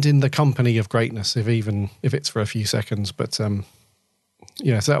stand in the company of greatness, if it's for a few seconds. But so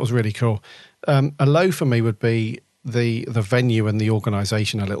that was really cool. A low for me would be the venue and the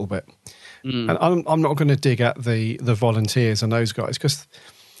organisation a little bit. And I'm not going to dig at the volunteers and those guys because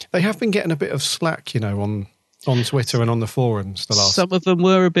they have been getting a bit of slack, on Twitter and on the forums. Some of them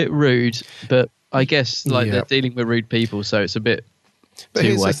were a bit rude, but I guess they're dealing with rude people, so it's a bit. But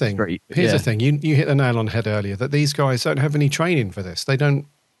here's the thing. Here's the thing. You hit the nail on the head earlier that these guys don't have any training for this. They don't.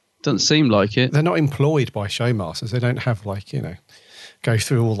 Doesn't seem like it. They're not employed by Showmasters. They don't have go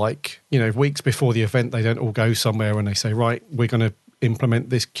through all weeks before the event. They don't all go somewhere and they say, right, we're going to implement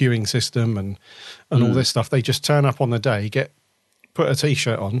this queuing system and all this stuff. They just turn up on the day, put a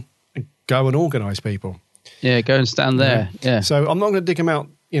t-shirt on and go and organise people. Yeah, go and stand there. Yeah. So I'm not going to dig them out,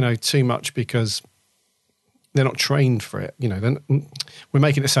 too much because they're not trained for it. We're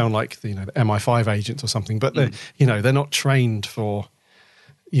making it sound like the MI5 agents or something, but they're not trained for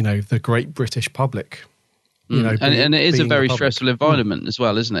the great British public. And it is a very stressful environment as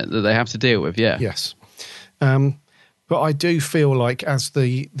well, isn't it, that they have to deal with? Yeah. Yes. But I do feel like as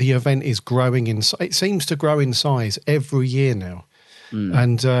the event is growing it seems to grow in size every year now.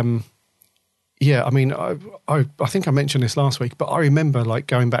 And I mean, I think I mentioned this last week, but I remember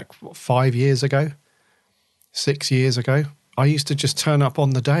going back 5 years ago, 6 years ago, I used to just turn up on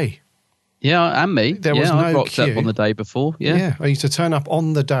the day Yeah, and me. There was no I rocked queue. up on the day before. Yeah. I used to turn up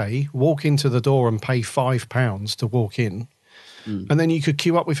on the day, walk into the door and pay £5 to walk in. And then you could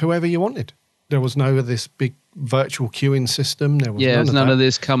queue up with whoever you wanted. There was no of this big virtual queuing system. There was none of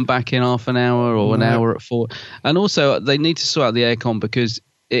this come back in half an hour or an hour at 4. And also, they need to sort out the aircon because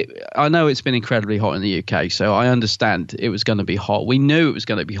I know it's been incredibly hot in the UK, so I understand it was going to be hot. We knew it was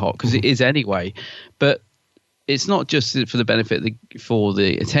going to be hot because it is anyway. But it's not just for the benefit for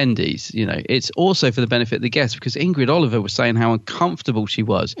the attendees, it's also for the benefit of the guests, because Ingrid Oliver was saying how uncomfortable she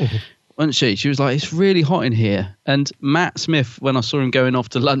was. Wasn't she? She was like, it's really hot in here. And Matt Smith, when I saw him going off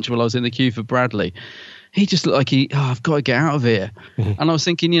to lunch while I was in the queue for Bradley, he just looked like I've got to get out of here. And I was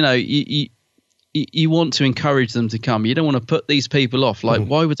thinking, you want to encourage them to come. You don't want to put these people off. Like,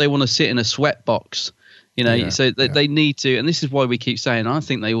 why would they want to sit in a sweat box? They need to. And this is why we keep saying, I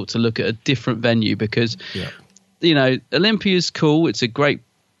think they ought to look at a different venue because, Olympia's cool. It's a great,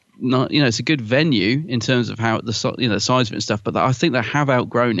 it's a good venue in terms of how the size of it and stuff. But I think they have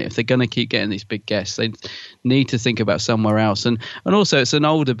outgrown it. If they're going to keep getting these big guests, they need to think about somewhere else. And also, it's an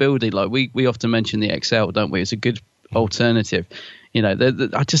older building. Like we often mention the XL, don't we? It's a good alternative.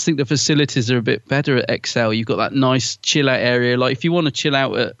 I just think the facilities are a bit better at XL. You've got that nice chill out area. Like if you want to chill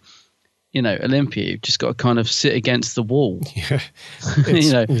out at, Olympia, you've just got to kind of sit against the wall.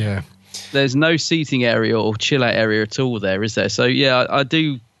 Yeah. There's no seating area or chill out area at all there, is there? So, I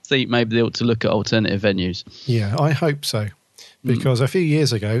do think maybe they ought to look at alternative venues. Yeah, I hope so. Because a few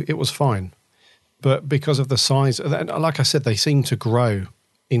years ago, it was fine. But because of the size, like I said, they seem to grow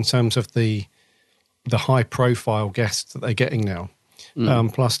in terms of the high-profile guests that they're getting now.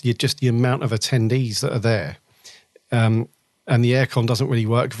 Plus, just the amount of attendees that are there. And the aircon doesn't really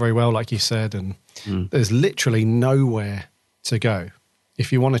work very well, like you said. And there's literally nowhere to go.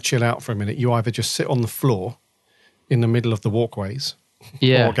 If you want to chill out for a minute, you either just sit on the floor in the middle of the walkways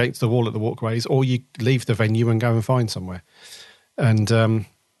or against the wall at the walkways, or you leave the venue and go and find somewhere. And and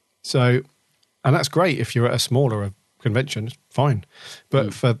that's great if you're at a smaller convention, it's fine.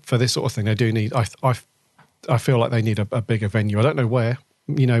 But for this sort of thing, they do need, I feel like they need a bigger venue. I don't know where.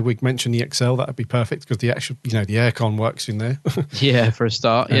 We mentioned the XL, that would be perfect because the actual, the aircon works in there. For a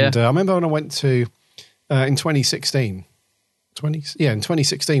start, And I remember when I went to, in 2016, in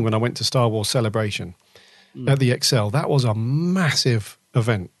 2016 when I went to Star Wars Celebration at the XL, that was a massive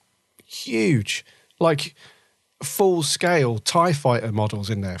event. Huge. Like full-scale TIE fighter models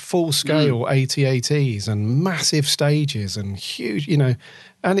in there, full-scale AT-ATs and massive stages and huge,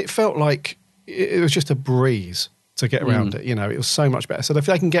 and it felt like it was just a breeze to get around it. It was so much better. So if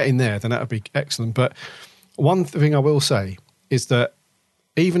they can get in there, then that would be excellent. But one thing I will say is that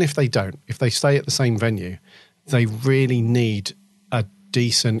even if they stay at the same venue, they really need a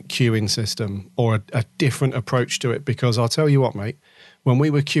decent queuing system or a different approach to it. Because I'll tell you what, mate, when we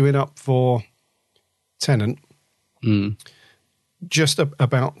were queuing up for Tennant, just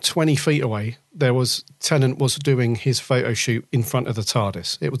about 20 feet away, Tennant was doing his photo shoot in front of the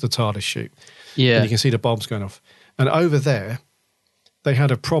TARDIS. It was the TARDIS shoot. Yeah. And you can see the bulbs going off. And over there, they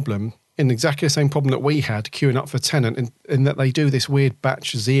had a problem, in exactly the same problem that we had queuing up for Tennant, in that they do this weird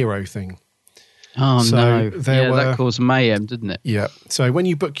batch zero thing. Oh, no. That caused mayhem, didn't it? Yeah. So when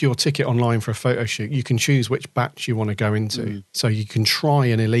you book your ticket online for a photo shoot, you can choose which batch you want to go into. So you can try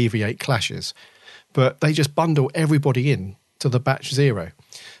and alleviate clashes. But they just bundle everybody in to the batch zero.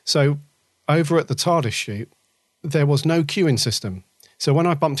 So over at the TARDIS shoot, there was no queuing system. So when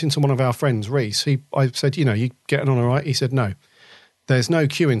I bumped into one of our friends, Reese, I said, you getting on all right? He said, no, there's no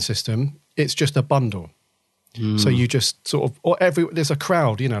queuing system. It's just a bundle. So you just sort of, there's a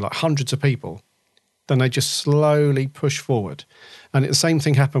crowd, like hundreds of people. Then they just slowly push forward. And the same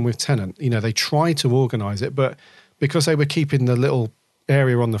thing happened with Tennant. They tried to organise it, but because they were keeping the little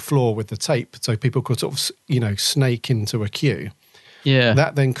area on the floor with the tape so people could sort of, snake into a queue,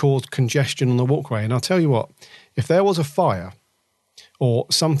 that then caused congestion on the walkway. And I'll tell you what, if there was a fire or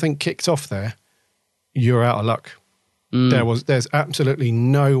something kicked off there, you're out of luck. There's absolutely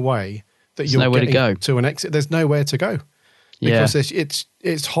no way that you're getting to an exit. There's nowhere to go. Because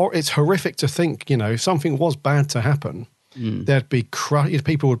it's horrific to think, if something was bad to happen, there'd be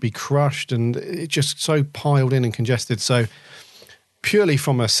people would be crushed, and it's just so piled in and congested. So purely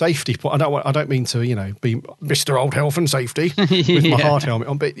from a safety point, I don't mean to be Mr. Old Health and Safety with my hard helmet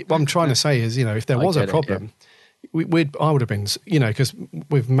on, but what I'm trying to say is, if there was a problem, I would have been, because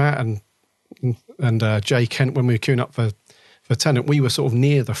with Matt and Jay Kent, when we were queuing up for Tennant, we were sort of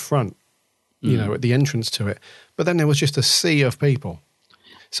near the front. At the entrance to it. But then there was just a sea of people.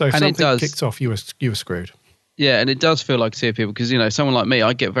 So if something kicked off, you were screwed. Yeah, and it does feel like seeing people because, you know, someone like me,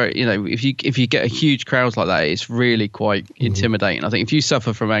 I get very, you know, if you get a huge crowd like that, it's really quite intimidating. I think if you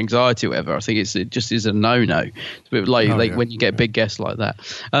suffer from anxiety or whatever, I think it just is a no-no. It's a bit like when you get big guests like that.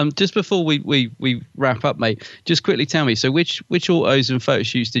 Just before we wrap up, mate, just quickly tell me, so which autos and photo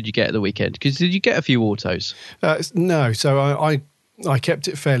shoots did you get at the weekend? Because did you get a few autos? No, so I kept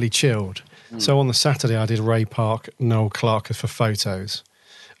it fairly chilled. So on the Saturday, I did Ray Park, Noel Clarke for photos.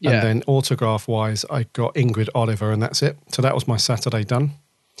 Yeah. And then autograph-wise, I got Ingrid Oliver, and that's it. So that was my Saturday done.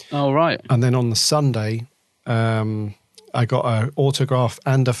 Oh, right. And then on the Sunday, I got an autograph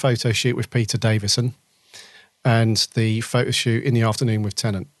and a photo shoot with Peter Davison, and the photo shoot in the afternoon with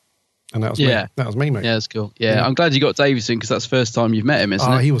Tennant. And that was me. That was me, mate. Yeah, that's cool. Yeah, I'm glad you got Davison because that's the first time you've met him,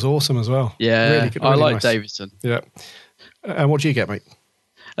 isn't it? He was awesome as well. Yeah, really I like nice. Davison. Yeah. And what did you get, mate?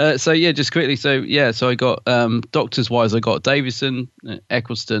 Just quickly. So I got doctors wise, I got Davison,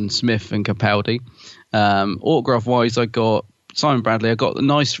 Eccleston, Smith, and Capaldi. Autograph wise, I got Simon Bradley. I got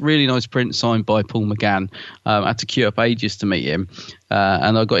a really nice print signed by Paul McGann. I had to queue up ages to meet him,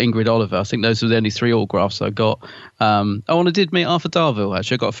 and I got Ingrid Oliver. I think those were the only 3 autographs I got. And I did meet Arthur Darvill.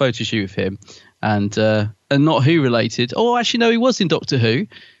 Actually, I got a photo shoot with him, and not Who related. Oh, actually, no, he was in Doctor Who.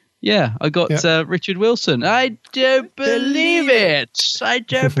 Yeah, I got Richard Wilson. I don't believe it. I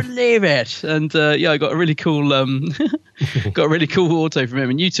don't believe it. And I got a really cool auto from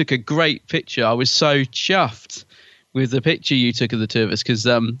him. And you took a great picture. I was so chuffed with the picture you took of the two of us because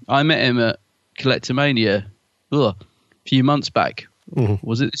I met him at Collectomania a few months back. Mm-hmm.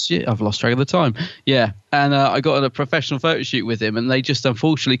 Was it this year? I've lost track of the time. Yeah, and I got a professional photo shoot with him, and they just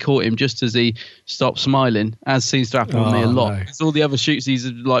unfortunately caught him just as he stopped smiling, as seems to happen with me a lot. No. All the other shoots,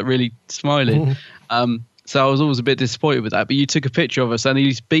 he's like really smiling. So I was always a bit disappointed with that. But you took a picture of us, and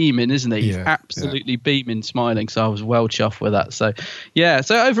he's beaming, isn't he? He's absolutely beaming, smiling. So I was well chuffed with that. So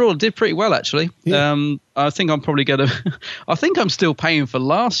so overall, did pretty well actually. Yeah. I think I'm probably going to. I think I'm still paying for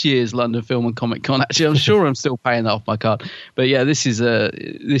last year's London Film and Comic Con. Actually, I'm sure I'm still paying that off my card. But yeah, this year's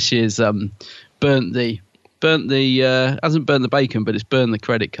hasn't burnt the bacon, but it's burned the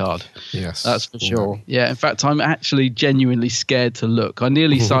credit card. Yes, that's for sure. Yeah, in fact, I'm actually genuinely scared to look. I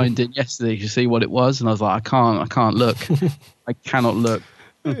nearly signed in yesterday to see what it was, and I was like, I can't look. I cannot look.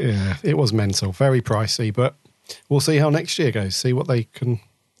 Yeah, it was mental, very pricey, but we'll see how next year goes. See what they can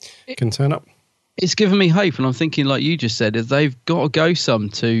turn up. It's given me hope, and I'm thinking, like you just said, is they've got to go some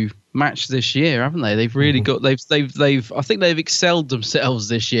to match this year, haven't they? They've really got. They've. I think they've excelled themselves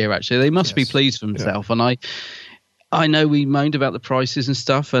this year. Actually, they must be pleased with themselves. Yeah. And I know we moaned about the prices and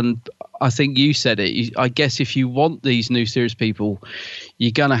stuff, and I think you said it. I guess if you want these new series people,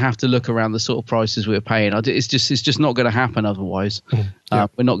 you're gonna have to look around the sort of prices we're paying. It's just not going to happen otherwise. We're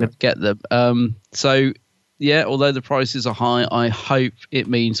not going to get them. So. Yeah, although the prices are high, I hope it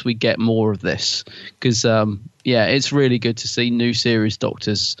means we get more of this because, it's really good to see new series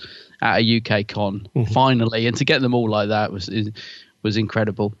doctors at a UK con finally, and to get them all like that was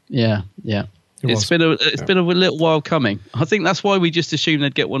incredible. Yeah. It's been a little while coming. I think that's why we just assumed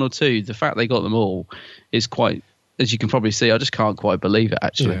they'd get 1 or 2. The fact they got them all is quite, as you can probably see, I just can't quite believe it.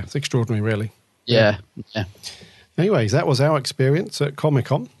 Actually, it's extraordinary, really. Yeah. Anyways, that was our experience at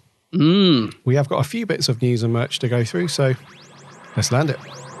Comic-Con. We have got a few bits of news and merch to go through, so let's land it.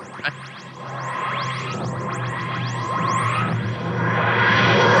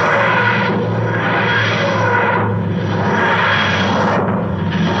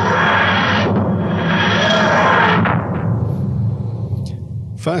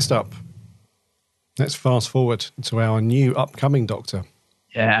 First up, let's fast forward to our new upcoming Doctor.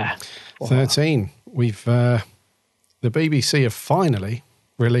 Yeah. 13. We've the BBC have finally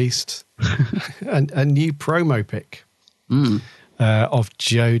released a new promo pic of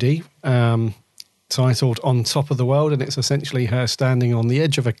Jodie titled On Top of the World, and it's essentially her standing on the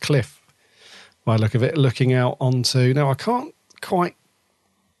edge of a cliff by the look of it, looking out onto... Now, I can't quite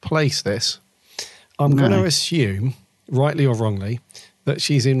place this. I'm going to assume, rightly or wrongly, that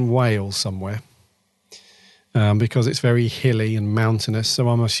she's in Wales somewhere because it's very hilly and mountainous, so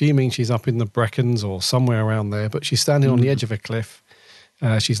I'm assuming she's up in the Brecons or somewhere around there, but she's standing on the edge of a cliff.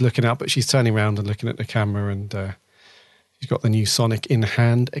 She's looking out, but she's turning around and looking at the camera, and she's got the new Sonic in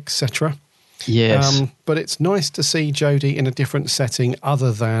hand, etc. Yes. But it's nice to see Jodie in a different setting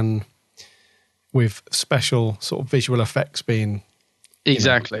other than with special sort of visual effects being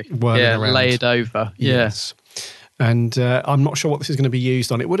around. Laid over. Yes. And I'm not sure what this is going to be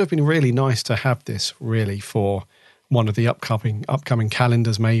used on. It would have been really nice to have this really for one of the upcoming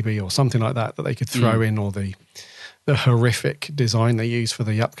calendars maybe, or something like that they could throw in, or the horrific design they use for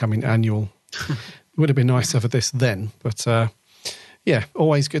the upcoming annual. It would have been nice to have this then. But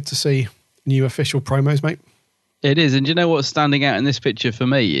always good to see new official promos, mate. It is, and do you know what's standing out in this picture for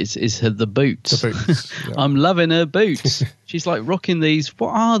me is the boots. The boots. Yeah. I'm loving her boots. She's like rocking these.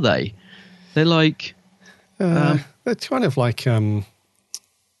 What are they? They're like... they're kind of like...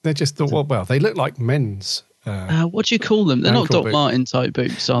 they're just... Well, they look like men's... what do you call them? They're not Doc boots. Martin type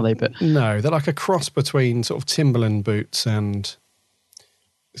boots, are they? But no, they're like a cross between sort of Timberland boots and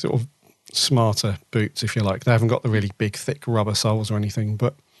sort of smarter boots, if you like. They haven't got the really big, thick rubber soles or anything,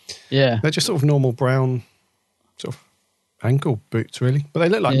 but yeah, they're just sort of normal brown sort of ankle boots, really. But they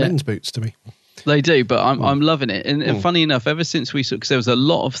look like men's boots to me. They do, but I'm loving it. And funny enough, ever since because there was a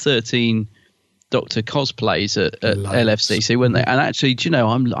lot of 13 Doctor cosplays at LFCC, weren't they? And actually, do you know,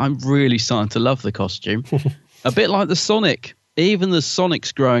 I'm really starting to love the costume. A bit like the Sonic. Even the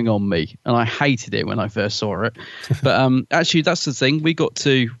Sonic's growing on me, and I hated it when I first saw it. But actually, that's the thing. We got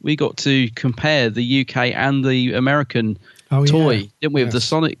to compare the UK and the American toy, didn't we? Yes. Of the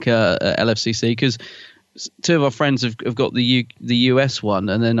Sonic LFCC, because two of our friends have got the US one,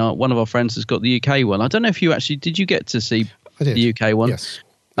 and then one of our friends has got the UK one. I don't know if did you get to see the UK one? Yes.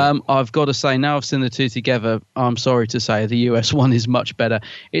 I've got to say, now I've seen the two together, I'm sorry to say the US one is much better.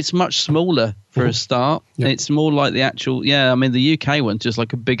 It's much smaller for a start. Yep. It's more like the actual, the UK one's just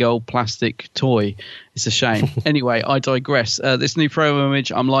like a big old plastic toy. It's a shame. Anyway, I digress. This new promo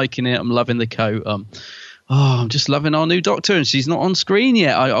image, I'm liking it. I'm loving the coat. I'm just loving our new Doctor, and she's not on screen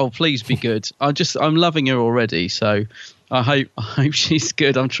yet. Please be good. I'm loving her already, so I hope she's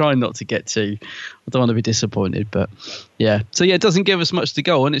good. I'm trying not to get too. I don't want to be disappointed, but yeah. So yeah, it doesn't give us much to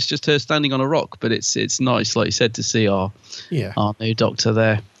go on. It's just her standing on a rock, but it's nice, like you said, to see our new Doctor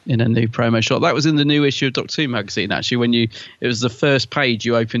there in a new promo shot. That was in the new issue of Doctor Who magazine. Actually, it was the first page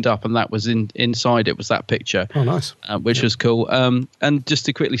you opened up, and that was inside it was that picture. Oh, nice. Which was cool. And just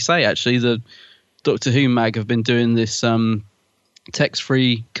to quickly say, actually, the Doctor Who mag have been doing this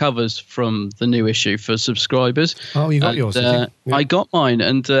text-free covers from the new issue for subscribers. Oh, you got yours? Yeah. I got mine,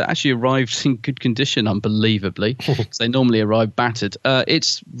 and actually arrived in good condition, unbelievably, because they normally arrive battered.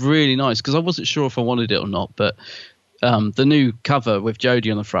 It's really nice, because I wasn't sure if I wanted it or not, but the new cover with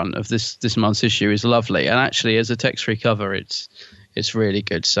Jodie on the front of this month's issue is lovely, and actually as a text-free cover, it's really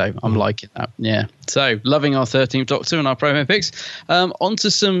good, so I'm liking that. Yeah, so loving our 13th Doctor and our promo picks. On to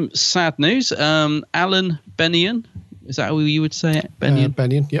some sad news. Alan Bennion, is that how you would say it?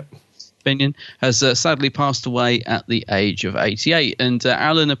 Bennion, yep. Bennion has sadly passed away at the age of 88. And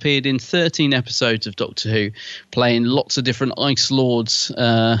Alan appeared in 13 episodes of Doctor Who, playing lots of different Ice Lords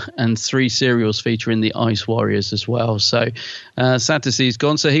and 3 serials featuring the Ice Warriors as well. So sad to see he's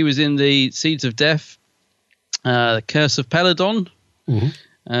gone. So he was in the Seeds of Death, Curse of Peladon,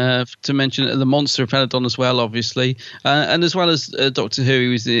 to mention the Monster of Peladon as well, obviously, and as well as Doctor Who, he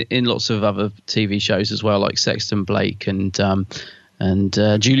was in lots of other TV shows as well, like Sexton Blake and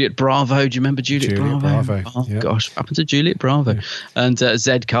Juliet Bravo. Do you remember Juliet Bravo? Oh gosh, what happened to Juliet Bravo? Yeah. And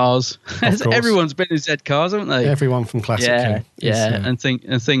Z Cars. Everyone's been in Z Cars, haven't they? Everyone from Classic. And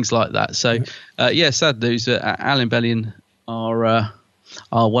things like that. So sad news. Alan Bennion, our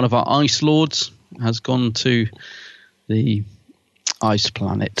one of our Ice Lords, has gone to the ice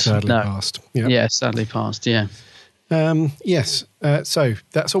planet. Sadly passed. Yep. Yeah, sadly passed. Yeah. Yes. So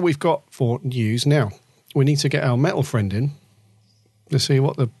that's all we've got for news. Now we need to get our metal friend in to see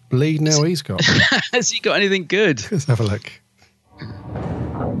what the bleed now he's got. Has he got anything good? Let's have a look.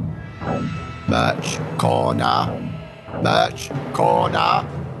 Merch corner. Merch corner.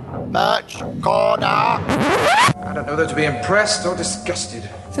 Merch corner. I don't know whether to be impressed or disgusted.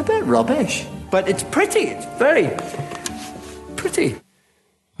 It's a bit rubbish, but it's pretty. It's very pretty.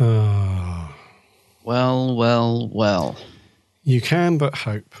 Well. You can but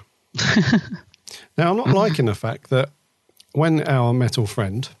hope. Now, I'm not liking the fact that when our metal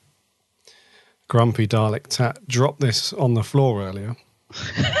friend, Grumpy Dalek Tat, dropped this on the floor earlier,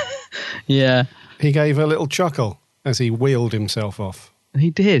 he gave a little chuckle as he wheeled himself off. He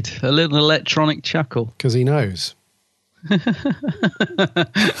did. A little electronic chuckle. Because he knows.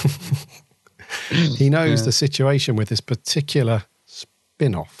 He knows the situation with this particular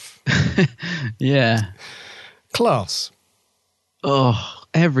spin-off. Yeah. Class. Oh,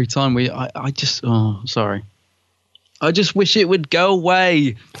 every time I just wish it would go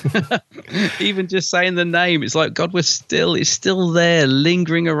away. Even just saying the name, it's like, God, it's still there,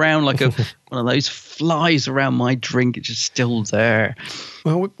 lingering around like one of those flies around my drink. It's just still there.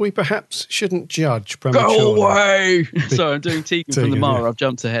 Well, we perhaps shouldn't judge prematurely. Go away! Sorry, I'm doing Tegan from the Mara. I've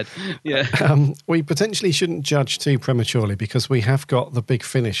jumped ahead. Yeah. We potentially shouldn't judge too prematurely because we have got the Big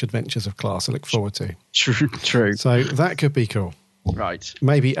Finish Adventures of Class to look forward to. True. So that could be cool. Right.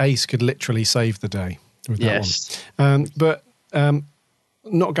 Maybe Ace could literally save the day with that one. But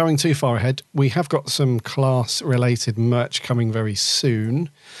not going too far ahead, we have got some Class-related merch coming very soon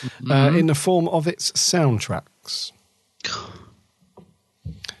in the form of its soundtracks.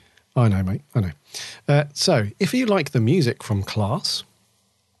 I know, mate. I know. So, if you like the music from Class,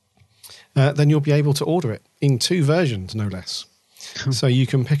 then you'll be able to order it in 2 versions, no less. So you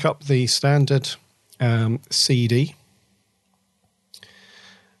can pick up the standard CD,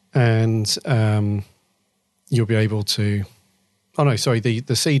 and you'll be able to... Oh, no, sorry,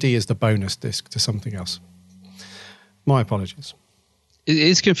 the CD is the bonus disc to something else. My apologies.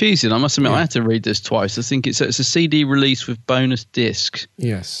 It's confusing. I must admit, I had to read this twice. I think it's a CD release with bonus disc.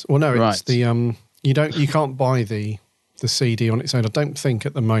 Yes. Well, no, it's the you can't buy the CD on its own. I don't think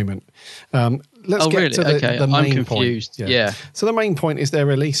at the moment. Let's get to the main I'm confused. point. Yeah. So the main point is they're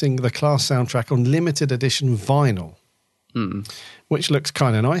releasing the Class soundtrack on limited edition vinyl, which looks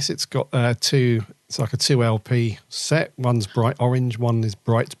kind of nice. It's got it's like a 2 LP set. One's bright orange, one is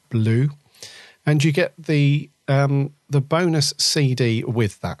bright blue, and you get the bonus CD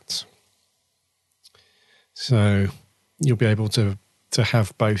with that. So you'll be able to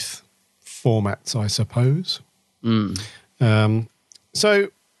have both formats, I suppose. So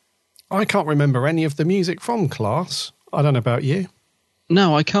I can't remember any of the music from Class. I don't know about you.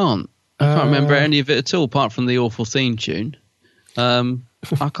 No, I can't. I can't remember any of it at all, apart from the awful theme tune. I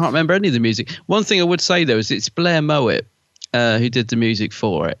can't remember any of the music. One thing I would say, though, is it's Blair Mowat who did the music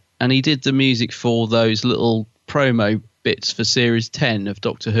for it. And he did the music for those little promo bits for Series 10 of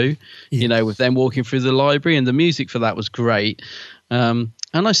Doctor Who, you know, with them walking through the library. And the music for that was great. And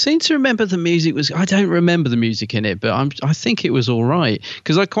I seem to remember the music was... I don't remember the music in it, but I think it was all right.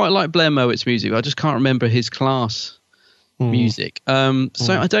 Because I quite like Blair Mowat's music. I just can't remember his Class music. So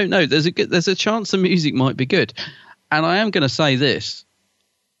I don't know. There's a chance the music might be good. And I am going to say this.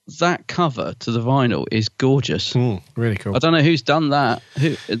 That cover to the vinyl is gorgeous. Really cool. I don't know who's done that.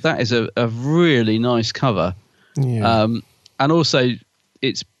 That is a really nice cover. Yeah. And also,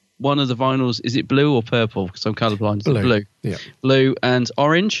 it's one of the vinyls. Is it blue or purple? Because I'm colourblind. Blue. Yeah. Blue and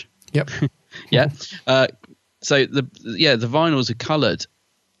orange. Yep. Yeah. So the vinyls are coloured.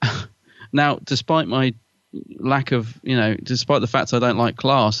 Now, despite my lack of, despite the fact I don't like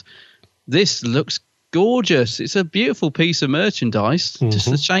Class, this looks gorgeous. It's a beautiful piece of merchandise. Just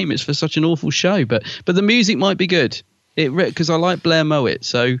a shame it's for such an awful show, but the music might be good. Because I like Blair Mowat.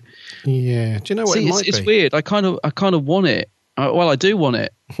 So yeah, do you know what it might be? It's weird. I kind of want it. I do want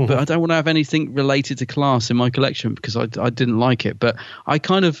it, but I don't want to have anything related to Class in my collection because I didn't like it. But I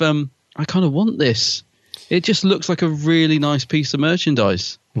kind of want this. It just looks like a really nice piece of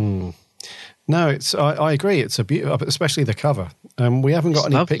merchandise. No, I agree. It's a beautiful, especially the cover. We haven't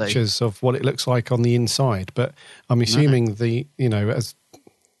got any pictures of what it looks like on the inside, but I'm assuming as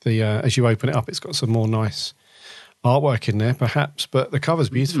you open it up, it's got some more nice artwork in there, perhaps. But the cover's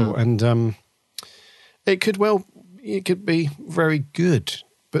beautiful, and it could be very good.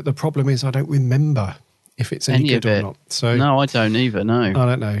 But the problem is, I don't remember if it's any good or not. So no, I don't either. No, I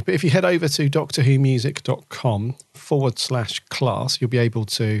don't know. But if you head over to doctorwhomusic.com/class, you'll be able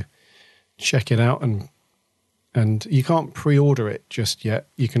to check it out, and you can't pre-order it just yet.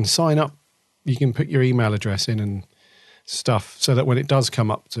 You can sign up, you can put your email address in and stuff, so that when it does come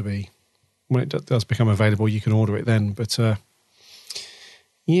up to be, when it does become available, you can order it then. But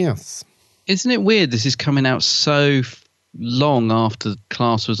yes, isn't it weird? This is coming out so long after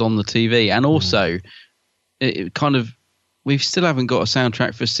Class was on the TV, and also it kind of, we still haven't got a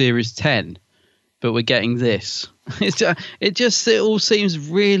soundtrack for Series 10. But we're getting this. It all seems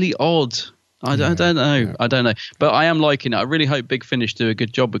really odd. I don't know. Yeah. I don't know. But I am liking it. I really hope Big Finish do a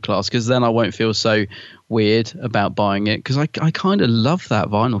good job with Class, because then I won't feel so weird about buying it, because I kind of love that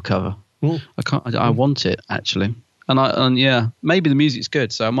vinyl cover. I want it, actually. And maybe the music's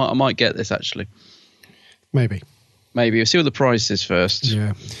good, so I might get this, actually. Maybe. We'll see what the price is first.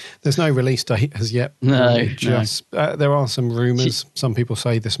 Yeah. There's no release date as yet. No. There are some rumours. Some people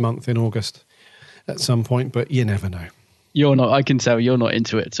say this month in August at some point, but you never know. You're not. I can tell you're not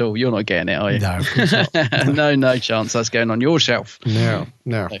into it at all. You're not getting it, are you? No, of course not. No chance that's going on your shelf. No.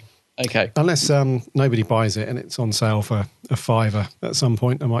 Okay. Unless nobody buys it and it's on sale for a £5 at some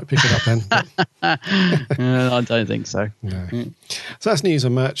point, I might pick it up then. I don't think so. No. So that's news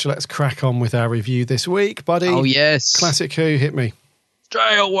and merch. Let's crack on with our review this week, buddy. Oh, yes. Classic Who, hit me.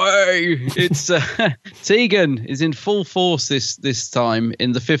 Stay away. It's Tegan is in full force this time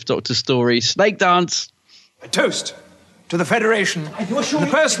in the Fifth Doctor story, Snake Dance. A toast to the Federation, in the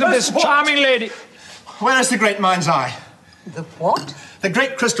person of this charming lady. Where is the great mind's eye? The what? The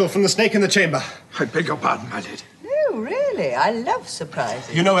great crystal from the snake in the chamber. I beg your pardon, my lady. Oh, really? Naturally, I love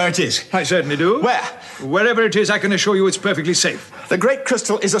surprises. You know where it is? I certainly do. Where? Wherever it is, I can assure you it's perfectly safe. The Great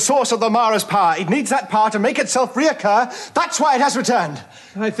Crystal is the source of the Mara's power. It needs that power to make itself reoccur. That's why it has returned.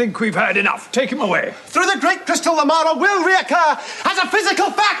 I think we've had enough. Take him away. Through the Great Crystal, the Mara will reoccur as a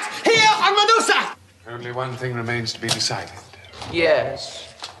physical fact here on Medusa. Only one thing remains to be decided.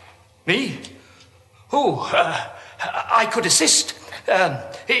 Yes. Me? I could assist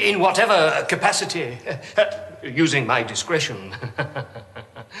in whatever capacity, using my discretion.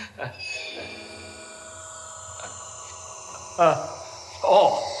 I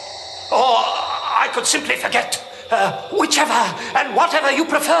could simply forget. Whichever and whatever you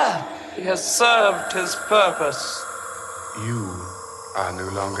prefer. He has served his purpose. You are no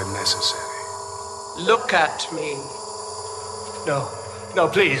longer necessary. Look at me. No,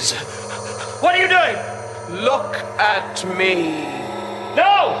 please. What are you doing? Look at me.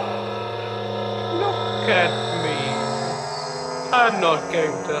 No! Look at me. I'm not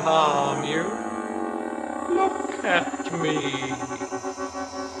going to harm you. Look at me.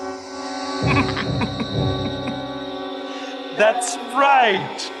 That's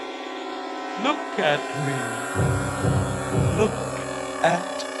right. Look at me. Look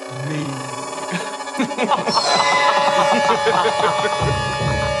at me.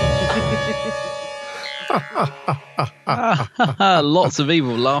 Lots of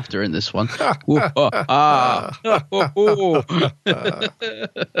evil laughter in this one.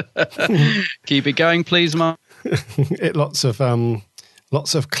 Keep it going, please, Mark. Lots of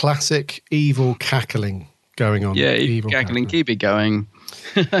classic evil cackling going on. Yeah, evil cackling. Keep it going.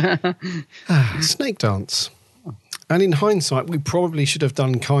 Snake dance. And in hindsight, we probably should have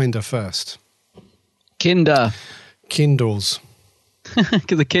done Kinder first. Kindles.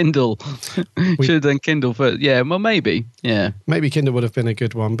 The Kindle. Should have done Kindle first. Yeah, well, maybe. Yeah. Maybe Kindle would have been a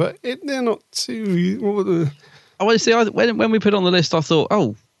good one, but they're not too... I want to say, when we put it on the list, I thought,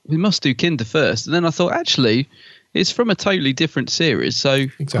 we must do Kinder first. And then I thought, actually, it's from a totally different series. So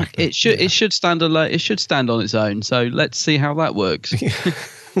exactly. it should stand alone. It should stand on its own. So let's see how that works.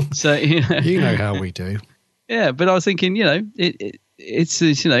 So you know how we do. Yeah, but I was thinking, it's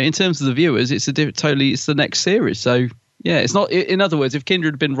in terms of the viewers, it's it's the next series. So yeah, it's not. In other words, if Kinder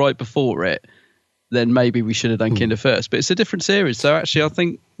had been right before it, then maybe we should have done Kinder first. But it's a different series, so actually, I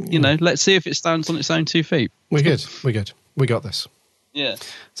think let's see if it stands on its own 2 feet. We're good. We got this. Yeah.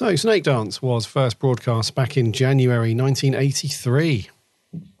 So Snake Dance was first broadcast back in January 1983.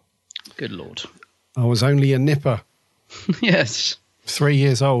 Good Lord. I was only a nipper. Yes. 3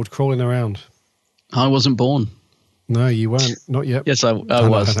 years old, crawling around. I wasn't born. No, you weren't. Not yet. Yes, I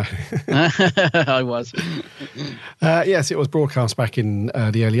was. I was. Yes, it was broadcast back in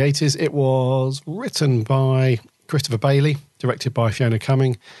the early 80s. It was written by Christopher Bailey, directed by Fiona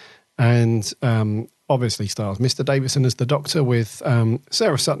Cumming, and obviously stars Mr. Davidson as the Doctor with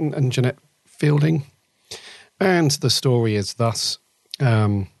Sarah Sutton and Jeanette Fielding. And the story is thus...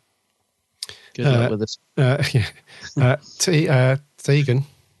 Good luck with this.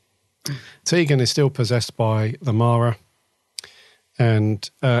 Tegan is still possessed by the Mara, and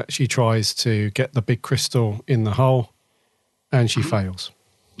she tries to get the big crystal in the hole, and she fails.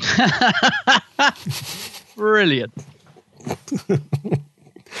 Brilliant.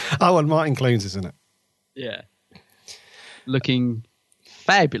 Oh, and Martin Clunes is in it. Yeah. Looking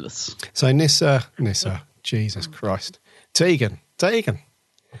fabulous. So Nissa, Jesus Christ. Tegan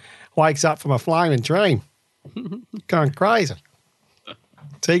wakes up from a flying dream. Going crazy.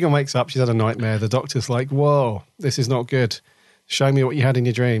 Tegan wakes up, she's had a nightmare. The Doctor's like, whoa, this is not good. Show me what you had in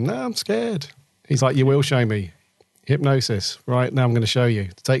your dream. No, I'm scared. He's like, you will show me. Hypnosis. Right, now I'm going to show you.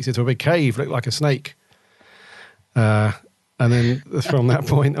 Takes her to a big cave, looked like a snake. And then from that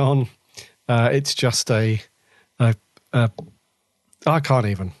point on, it's just I can't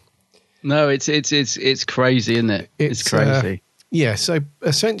even. No, it's crazy, isn't it? It's crazy. So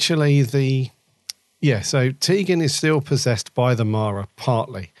essentially so Tegan is still possessed by the Mara,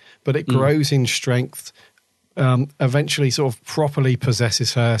 partly, but it grows in strength, eventually sort of properly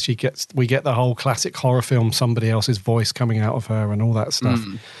possesses her. We get the whole classic horror film, somebody else's voice coming out of her and all that stuff.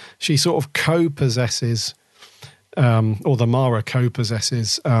 She sort of co-possesses, or the Mara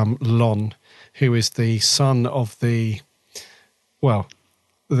co-possesses Lon, who is the son of the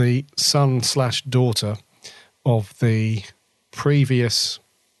son/daughter of the previous...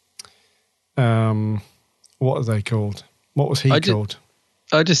 what are they called? What was he called?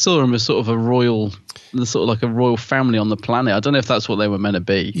 I just saw him as sort of a royal family on the planet. I don't know if that's what they were meant to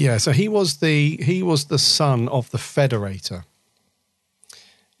be. Yeah, so he was the son of the Federator.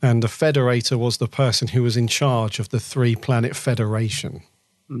 And the Federator was the person who was in charge of the 3-planet Federation.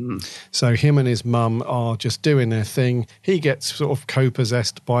 So him and his mum are just doing their thing. He gets sort of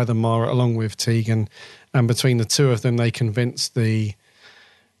co-possessed by the Mara along with Tegan, and between the two of them, they convince the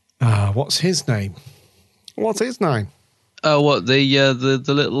what's his name? Oh, what the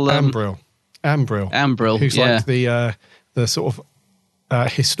little Ambril, Ambril, who's like the sort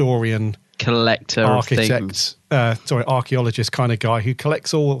of historian, collector, architect, archaeologist kind of guy who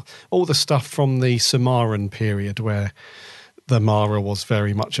collects all the stuff from the Samaran period where the Mara was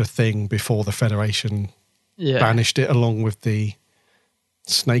very much a thing before the Federation banished it, along with the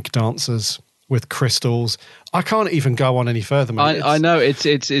snake dancers with crystals. I can't even go on any further, mate. I know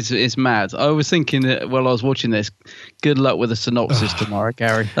it's mad. I was thinking that while I was watching this, good luck with the synopsis tomorrow,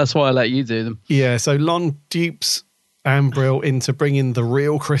 Gary. That's why I let you do them. Yeah, so Lon dupes Ambril into bringing the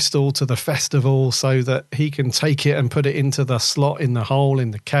real crystal to the festival so that he can take it and put it into the slot in the hole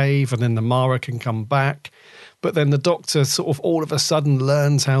in the cave, and then the Mara can come back. But then the Doctor sort of all of a sudden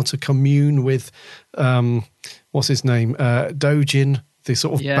learns how to commune with, what's his name? Dojin, the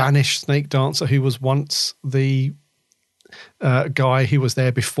sort of banished snake dancer who was once the guy who was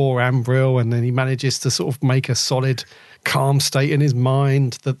there before Ambril, and then he manages to sort of make a solid, calm state in his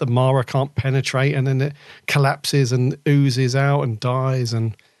mind that the Mara can't penetrate, and then it collapses and oozes out and dies,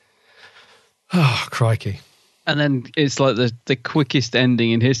 and crikey. And then it's like the quickest ending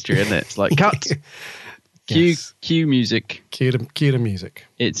in history, isn't it? It's like, cut. Cue music. Cue the music.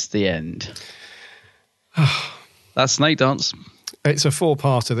 It's the end. That's Snake Dance. It's a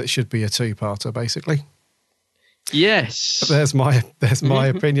 4-parter that should be a 2-parter, basically. Yes. There's my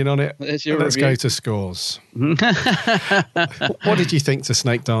opinion on it. Let's go to scores. What did you think to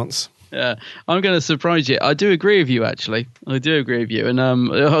Snake Dance? Yeah, I'm going to surprise you. I do agree with you, actually. I do agree with you. And I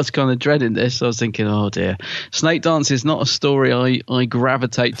was kind of dreading this. I was thinking, oh dear. Snake Dance is not a story I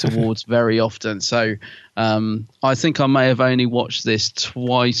gravitate towards very often. So I think I may have only watched this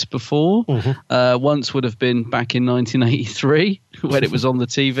twice before. Mm-hmm. Once would have been back in 1983 when it was on the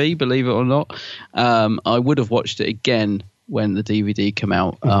TV, believe it or not. I would have watched it again when the DVD came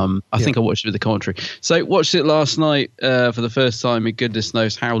out. I think I watched it with the commentary. So watched it last night for the first time in goodness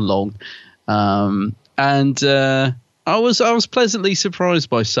knows how long. And I was pleasantly surprised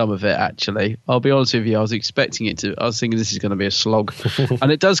by some of it, actually. I'll be honest with you. I was expecting it to. I was thinking this is going to be a slog. And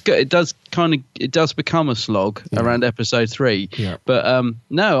it does become a slog around episode 3. Yeah. But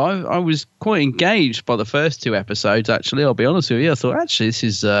no, I was quite engaged by the first 2 episodes, actually. I'll be honest with you. I thought, actually,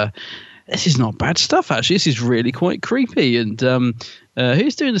 this is not bad stuff, actually. This is really quite creepy. And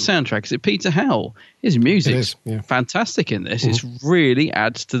who's doing the soundtrack? Is it Peter Howell? His music's fantastic in this. Mm-hmm. It really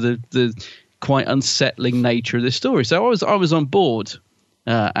adds to the quite unsettling nature of this story. So I was on board,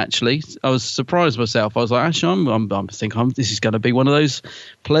 actually. I was surprised myself. I was like, actually, I'm thinking this is going to be one of those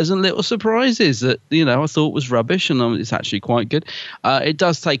pleasant little surprises that, I thought was rubbish, and it's actually quite good. It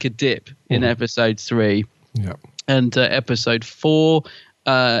does take a dip in episode 3. Yeah. And episode 4...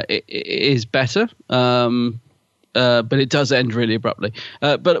 it is better, but it does end really abruptly.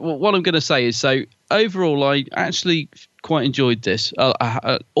 But what I'm going to say is, so overall, I actually quite enjoyed this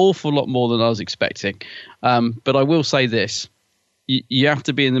an awful lot more than I was expecting. But I will say this: you have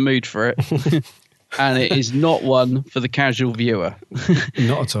to be in the mood for it, and it is not one for the casual viewer.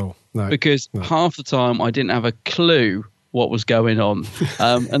 Not at all. No, because half the time I didn't have a clue what was going on,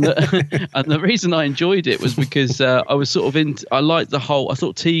 and the reason I enjoyed it was because I was sort of I liked the whole. I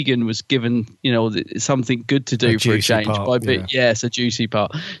thought Tegan was given something good to do for a change part, it's a juicy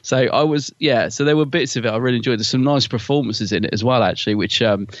part. So I was so there were bits of it I really enjoyed. There's some nice performances in it as well, actually, which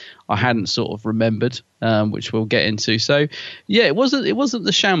I hadn't sort of remembered, which we'll get into. So it wasn't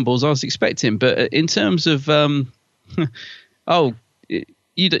the shambles I was expecting, but in terms of I'll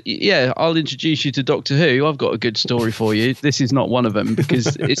introduce you to Doctor Who. I've got a good story for you. This is not one of them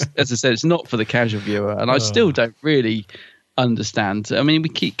because it's, as I said, it's not for the casual viewer, and I still don't really understand. I mean, we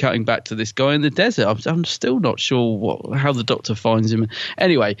keep cutting back to this guy in the desert. I'm still not sure how the Doctor finds him.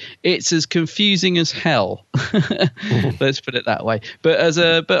 Anyway, it's as confusing as hell. Let's put it that way. But I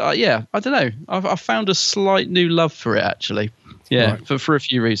don't know. I've found a slight new love for it, actually. Yeah, right. for a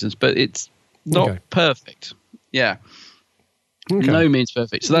few reasons, but it's not perfect. Yeah. Okay. No means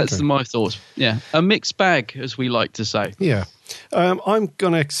perfect. So that's my thoughts. Yeah. A mixed bag, as we like to say. Yeah. I'm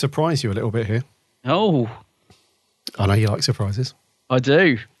going to surprise you a little bit here. Oh. I know you like surprises. I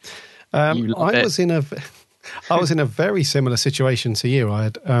do. I was in a very similar situation to you.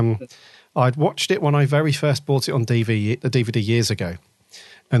 I'd watched it when I very first bought it on DVD years ago,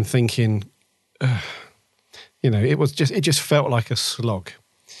 and thinking, it just felt like a slog.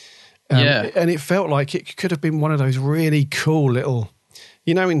 And it felt like it could have been one of those really cool little,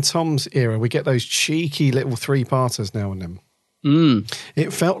 in Tom's era, we get those cheeky little 3-parters now and then.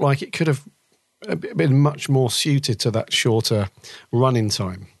 It felt like it could have been much more suited to that shorter running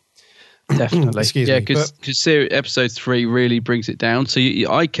time. Definitely. Excuse me. Because episode 3 really brings it down. So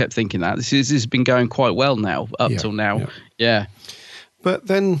I kept thinking that. This has been going quite well now, till now. Yeah. But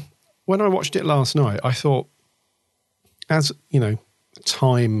then when I watched it last night, I thought, as,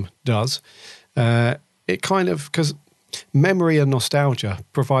 time does, it kind of, because memory and nostalgia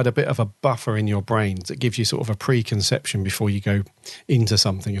provide a bit of a buffer in your brain that gives you sort of a preconception before you go into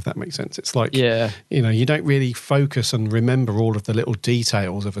something, if that makes sense. It's like, you don't really focus and remember all of the little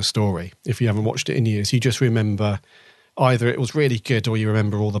details of a story. If you haven't watched it in years, you just remember either it was really good or you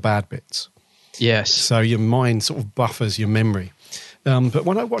remember all the bad bits. Yes. So your mind sort of buffers your memory. But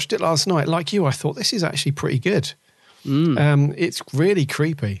when I watched it last night, like you, I thought this is actually pretty good. It's really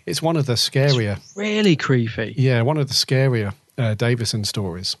creepy. It's one of the scarier. It's really creepy. Yeah, one of the scarier Davison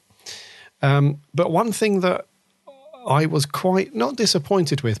stories. But one thing that I was quite not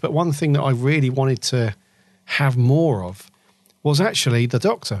disappointed with, but one thing that I really wanted to have more of was actually the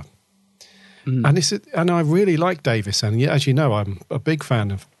Doctor. And I really like Davison. Yeah, as you know, I'm a big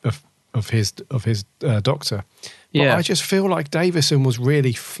fan of his Doctor. But I just feel like Davison was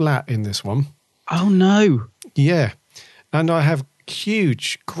really flat in this one. Oh no! Yeah. And I have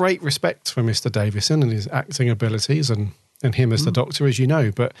great respect for Mr. Davison and his acting abilities and him as the Doctor, as you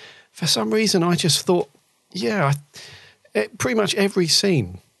know. But for some reason, I just thought, pretty much every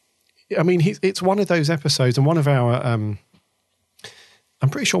scene. I mean, it's one of those episodes, and one of our, I'm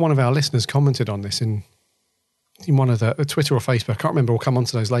pretty sure one of our listeners commented on this in one of the Twitter or Facebook. I can't remember. We'll come on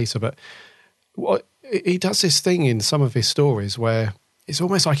to those later. But he does this thing in some of his stories where it's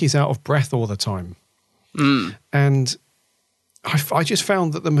almost like he's out of breath all the time. And I just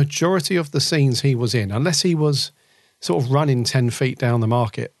found that the majority of the scenes he was in, unless he was sort of running 10 feet down the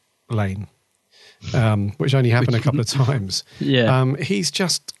market lane, which only happened a couple of times, he's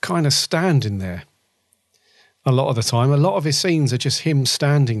just kind of standing there a lot of the time. A lot of his scenes are just him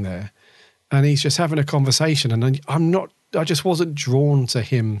standing there and he's just having a conversation. And I just wasn't drawn to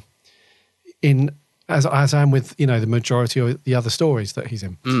him as I am with, the majority of the other stories that he's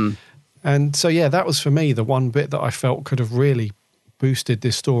in. And so, that was for me the one bit that I felt could have really boosted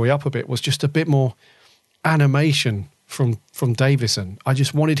this story up a bit, was just a bit more animation from Davison. I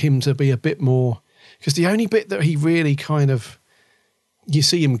just wanted him to be a bit more, because the only bit that he really kind of, you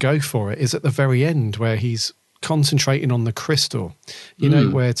see him go for it is at the very end where he's concentrating on the crystal,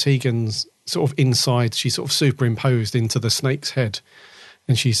 where Tegan's sort of inside, she's sort of superimposed into the snake's head.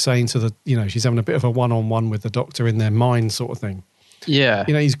 And she's saying to she's having a bit of a one-on-one with the Doctor in their mind sort of thing. Yeah.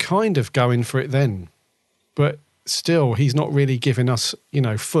 He's kind of going for it then, but still he's not really giving us,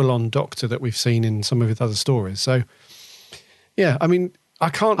 full-on Doctor that we've seen in some of his other stories. So, I mean, I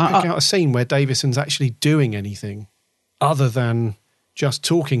can't pick out a scene where Davison's actually doing anything other than just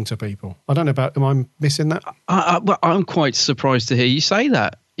talking to people. I don't know am I missing that? I'm quite surprised to hear you say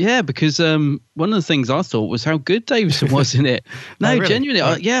that. Yeah, because one of the things I thought was how good Davison was in it. No, really? Genuinely,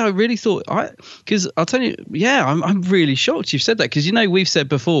 I really thought, because I'll tell you, I'm really shocked you've said that, because we've said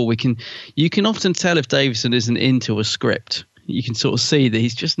before you can often tell if Davison isn't into a script. You can sort of see that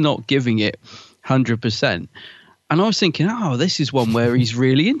he's just not giving it 100%. And I was thinking, this is one where he's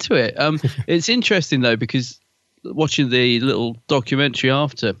really into it. It's interesting though, because watching the little documentary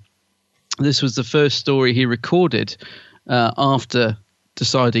after, this was the first story he recorded after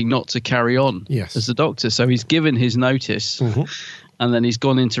deciding not to carry on as the Doctor. So he's given his notice and then he's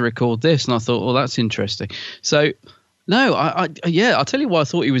gone in to record this. And I thought, well, that's interesting. So, no, I'll tell you why I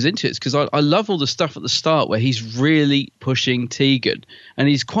thought he was into it. It's because I love all the stuff at the start where he's really pushing Tegan and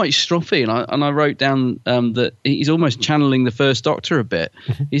he's quite stroppy. And I wrote down that he's almost channeling the First Doctor a bit.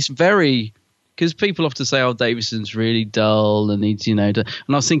 He's very... Because people often say, Davison's really dull and needs, and I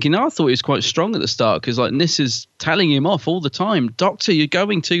was thinking, I thought he was quite strong at the start because Nis is telling him off all the time. Doctor, you're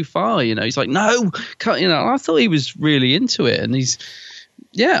going too far, He's like, no, cut, I thought he was really into it. And he's,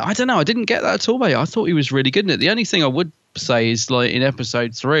 I don't know. I didn't get that at all, mate. I thought he was really good in it. The only thing I would say is in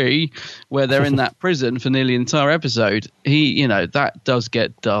episode 3 where they're in that prison for nearly the entire episode, he that does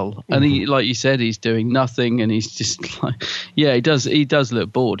get dull and he, like you said, he's doing nothing and he's just he does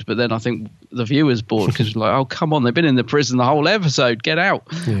look bored, but then I think the viewer's bored because oh come on, they've been in the prison the whole episode, get out.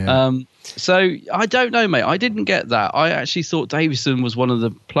 So I don't know, mate, I didn't get that. I actually thought Davison was one of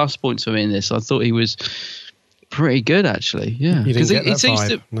the plus points for me in this. I thought he was pretty good, actually. Yeah, because he seems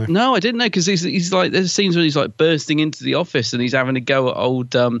to. No, I didn't know, because he's like, there's scenes where he's like bursting into the office and he's having a go at old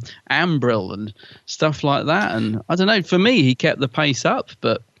Ambril and stuff like that. And I don't know. For me, he kept the pace up,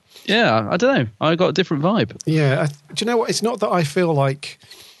 but I don't know. I got a different vibe. Yeah, do you know what? It's not that I feel like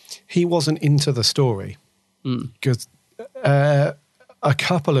he wasn't into the story, because a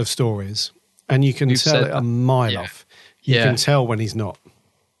couple of stories, and you can tell it a mile off. You can tell when he's not.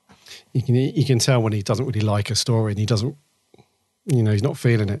 You can tell when he doesn't really like a story and he doesn't, he's not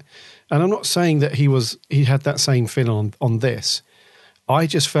feeling it. And I'm not saying that he had that same feeling on this. I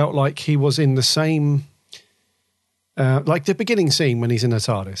just felt like he was in the same, like the beginning scene when he's in the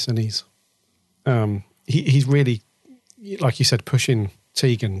TARDIS and he's really, like you said, pushing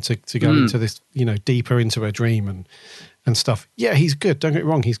Tegan to go into this, deeper into a dream and stuff. Yeah, he's good. Don't get me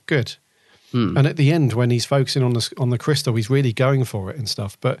wrong, he's good. And at the end, when he's focusing on the crystal, he's really going for it and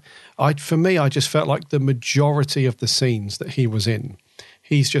stuff. But for me, I just felt like the majority of the scenes that he was in,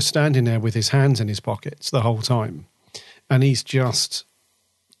 he's just standing there with his hands in his pockets the whole time, and he's just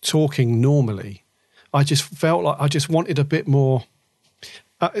talking normally. I just felt like I just wanted a bit more.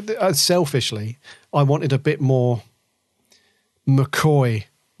 Selfishly, I wanted a bit more McCoy,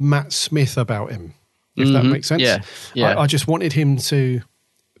 Matt Smith about him, if that makes sense. Yeah. I just wanted him to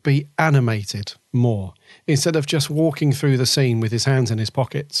be animated more instead of just walking through the scene with his hands in his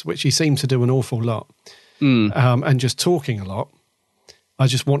pockets, which he seemed to do an awful lot, and just talking a lot. I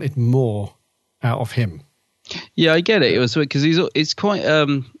just wanted more out of him. Yeah, I get it. It was because it's quite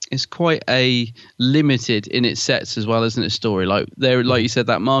a limited in its sets as well, isn't it? Story like you said,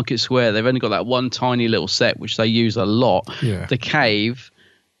 that Market Square. They've only got that one tiny little set which they use a lot. Yeah. The cave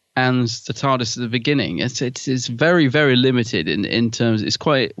and the TARDIS at the begining. It's very, very limited in terms. It's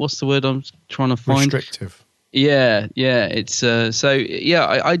quite, what's the word I'm trying to find? Restrictive. Yeah. It's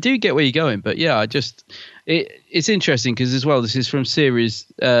I do get where you're going, but yeah, it's interesting because as well, this is from series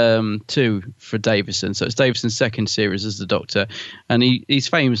 2 for Davison, so it's Davison's second series as the Doctor, and he's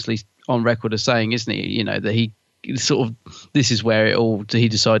famously on record as saying, isn't he, that he sort of, this is where he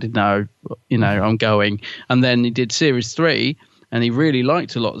decided, no, I'm going, and then he did series 3. And he really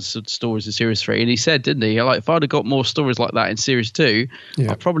liked a lot of the stories in Series 3. And he said, didn't he? Like, if I'd have got more stories like that in Series 2,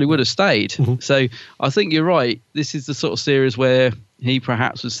 I probably would have stayed. Mm-hmm. So I think you're right. This is the sort of series where he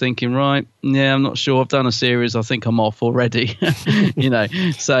perhaps was thinking, right, yeah, I'm not sure. I've done a series. I think I'm off already.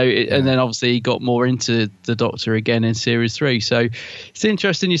 So, and then obviously he got more into the Doctor again in Series 3. So it's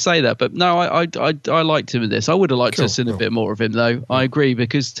interesting you say that. But no, I liked him in this. I would have liked to have seen a bit more of him, though. Yeah. I agree,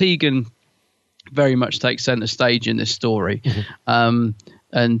 because Tegan very much takes center stage in this story, and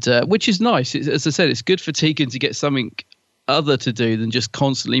which is nice. As I said, it's good for Tegan to get something other to do than just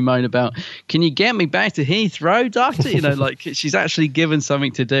constantly moan about, can you get me back to Heathrow, Doctor? Like, she's actually given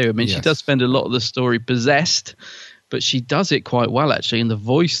something to do. I mean, she does spend a lot of the story possessed, but she does it quite well, actually, and the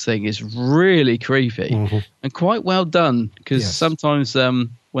voice thing is really creepy and quite well done, because sometimes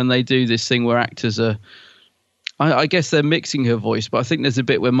when they do this thing where actors are, I guess they're mixing her voice, but I think there's a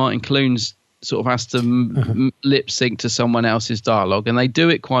bit where Martin Clunes sort of has to lip sync to someone else's dialogue, and they do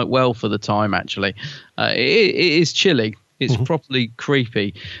it quite well for the time, actually. It is chilling. It's properly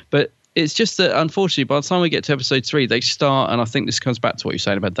creepy, but it's just that, unfortunately, by the time we get to episode 3, they start, and I think this comes back to what you're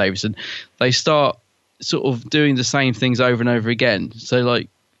saying about Davison, they start sort of doing the same things over and over again. So, like,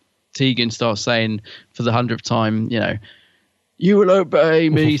 Tegan starts saying for the 100th time, you will obey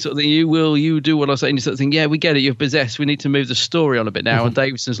me, sort of thing. You do what I say, and you sort of think, yeah, we get it, you're possessed. We need to move the story on a bit now. And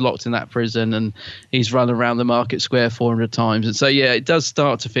Davison's locked in that prison, and he's run around the Market Square 400 times. And so, yeah, it does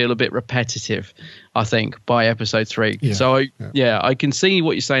start to feel a bit repetitive, I think, by episode 3. Yeah. So, I can see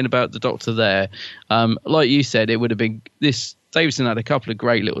what you're saying about the Doctor there. Like you said, it would have been this. Davison had a couple of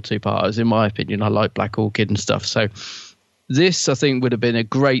great little 2-parters, in my opinion. I like Black Orchid and stuff. So this, I think, would have been a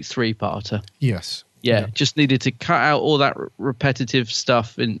great 3-parter. Yes. Yeah, just needed to cut out all that repetitive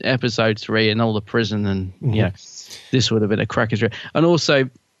stuff in episode 3 and all the prison, and this would have been a cracker. And also,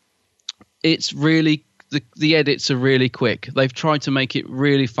 it's really the edits are really quick. They've tried to make it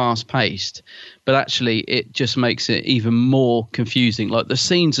really fast paced, but actually, it just makes it even more confusing. Like, the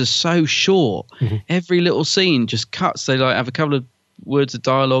scenes are so short. Every little scene just cuts. They have a couple of words of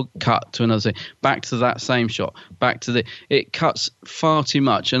dialogue, cut to another thing, back to that same shot, back to it cuts far too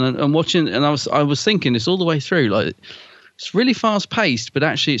much. And I'm watching, and I was thinking this all the way through, like, it's really fast paced, but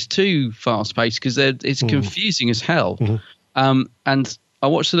actually it's too fast paced because it's confusing as hell. And I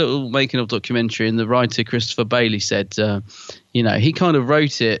watched a little making of documentary, and the writer Christopher Bailey said, he kind of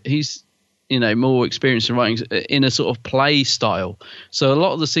wrote it. He's more experienced in writing in a sort of play style. So a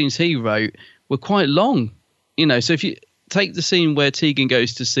lot of the scenes he wrote were quite long. So if you take the scene where Tegan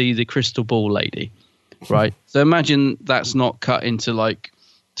goes to see the crystal ball lady, right? So imagine that's not cut into like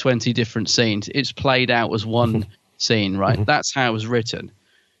 20 different scenes. It's played out as one scene, right? That's how it was written.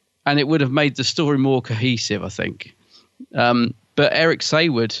 And it would have made the story more cohesive, I think. But Eric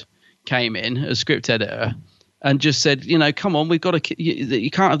Sayward came in as script editor and just said, come on, we've got to, you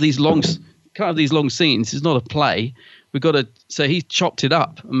can't have these long scenes. It's not a play. So he chopped it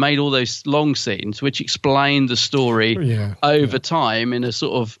up and made all those long scenes, which explained the story over time in a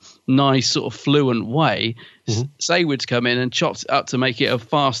sort of nice, sort of fluent way. Saywood's come in and chopped it up to make it a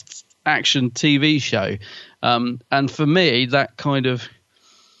fast action TV show. And for me, that kind of,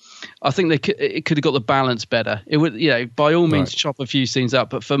 I think it could have got the balance better. It would, by all means, chop a few scenes up.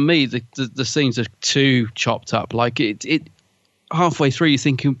 But for me, the scenes are too chopped up. Like it halfway through, you're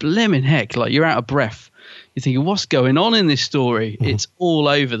thinking, blimmin' heck, like you're out of breath. You're thinking, what's going on in this story? It's all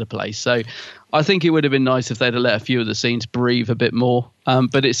over the place. So I think it would have been nice if they'd have let a few of the scenes breathe a bit more.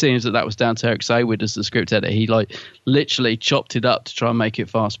 But it seems that was down to Eric Saywood as the script editor. He literally chopped it up to try and make it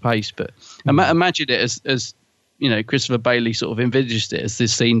fast paced. But imagine it as Christopher Bailey sort of envisaged it as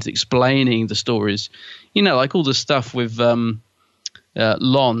this scene's explaining the stories, like all the stuff with Lon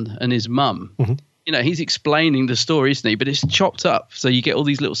and his mum. He's explaining the story, isn't he? But it's chopped up, so you get all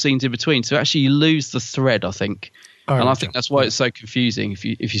these little scenes in between. So actually, you lose the thread, I think, and I think that's why it's so confusing. If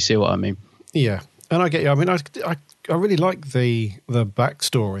you see what I mean. Yeah, and I get you. I mean, I really like the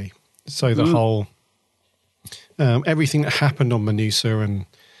backstory. So the whole everything that happened on Menusa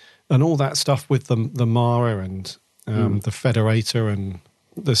and all that stuff with the Mara and the Federator and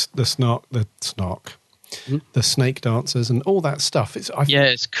the Snark. The snake dancers and all that stuff.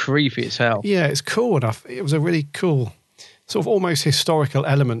 It's creepy as hell. Yeah, it's cool enough. It was a really cool sort of almost historical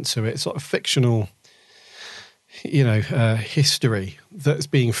element to it. Sort of fictional, history that's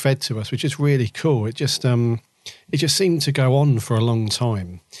being fed to us, which is really cool. It just seemed to go on for a long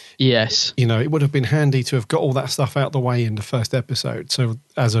time. Yes. It would have been handy to have got all that stuff out the way in the first episode. So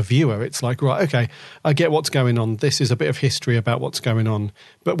as a viewer, it's like, right, okay, I get what's going on. This is a bit of history about what's going on,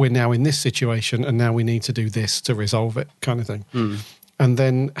 but we're now in this situation and now we need to do this to resolve it, kind of thing. And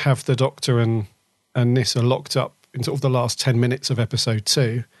then have the Doctor and Nyssa locked up in sort of the last 10 minutes of episode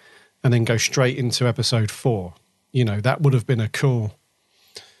 2 and then go straight into episode 4. That would have been a cool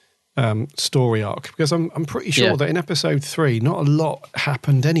story arc, because I'm pretty sure that in episode 3 not a lot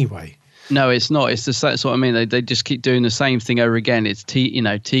happened anyway. No, it's not. It's that's what I mean. They just keep doing the same thing over again. It's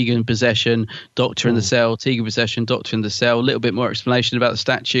Tegan possession, Doctor in the cell, Tegan possession, Doctor in the cell. A little bit more explanation about the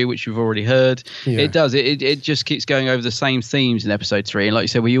statue, which we've already heard. It does. It just keeps going over the same themes in episode 3. And like you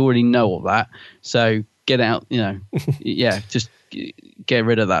said, we already know all that. So get out. Just get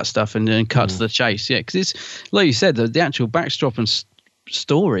rid of that stuff and cut to the chase. Yeah, because it's like you said, the actual backdrop and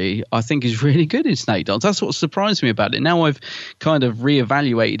story I think is really good in Snake Dance. That's what surprised me about it. Now I've kind of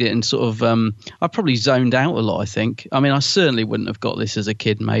reevaluated it and sort of I probably zoned out a lot, I think. I mean, I certainly wouldn't have got this as a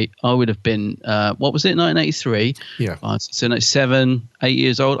kid, mate. I would have been what was it, 1983? Yeah. So 7, 8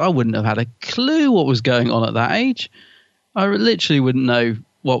 years old. I wouldn't have had a clue what was going on at that age. I literally wouldn't know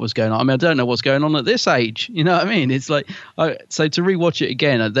what was going on. I mean, I don't know what's going on at this age. You know what I mean? It's like, so to rewatch it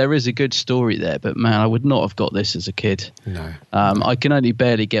again, there is a good story there, but man, I would not have got this as a kid. No. I can only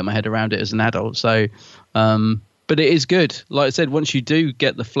barely get my head around it as an adult. So, but it is good. Like I said, once you do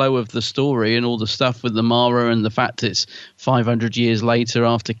get the flow of the story and all the stuff with the Mara and the fact it's 500 years later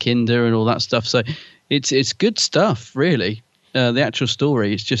after Kinder and all that stuff. So it's good stuff, really. The actual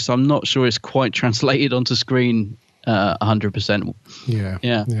story, it's just, I'm not sure it's quite translated onto screen 100%. Yeah.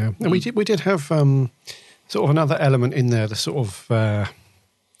 And we did have sort of another element in there, the sort of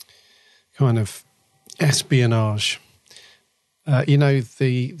kind of espionage.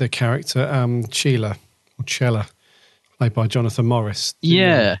 The character Chela, played by Jonathan Morris.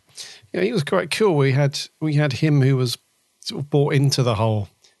 Yeah, he was quite cool. We had him who was sort of bought into the whole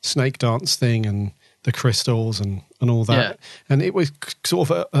snake dance thing and the crystals and all that, and it was sort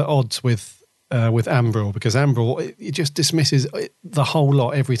of at odds with Ambril, because Ambril, he just dismisses the whole lot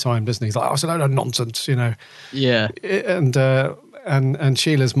every time, doesn't he? He's like, oh, it's a load of nonsense, Yeah. And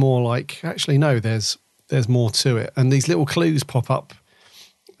Sheila's more like, actually, no, there's more to it. And these little clues pop up.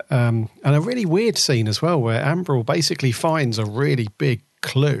 And a really weird scene as well, where Ambril basically finds a really big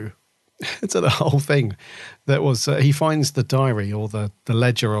clue to the whole thing. That was, he finds the diary or the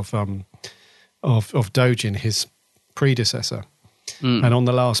ledger of Dojin, his predecessor. And on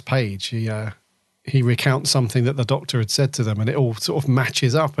the last page, he recounts something that the Doctor had said to them, and it all sort of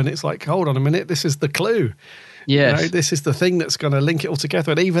matches up. And it's like, hold on a minute, this is the clue. Yes. This is the thing that's going to link it all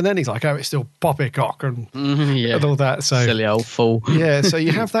together. And even then, he's like, oh, it's still poppycock and all that. So silly old fool. Yeah, so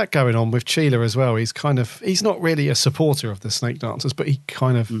you have that going on with Chela as well. He's not really a supporter of the snake dancers, but he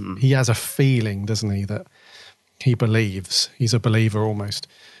kind of he has a feeling, doesn't he, that he believes. He's a believer almost.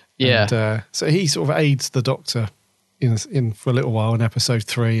 Yeah. And, so he sort of aids the Doctor in for a little while in episode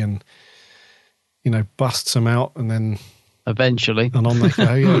 3, and busts them out, and then eventually and on they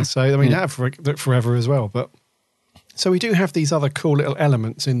go. Yeah. So I mean, that forever as well. But so we do have these other cool little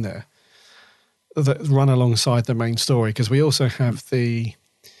elements in there. that run alongside the main story, because we also have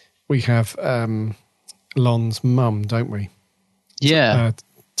Lon's mum, don't we? Yeah.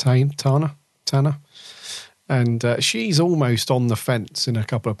 Tana. And she's almost on the fence in a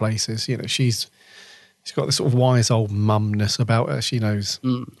couple of places. You know, she's got this sort of wise old mumness about her. She knows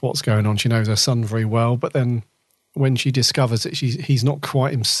what's going on. She knows her son very well. But then when she discovers that he's not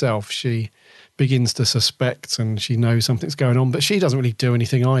quite himself, she begins to suspect, and she knows something's going on. But she doesn't really do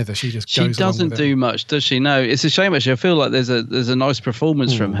anything either. She just goes. She doesn't do much, does she? No, it's a shame actually. I feel like there's a nice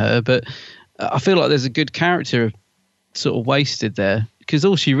performance from her, but I feel like there's a good character sort of wasted there, because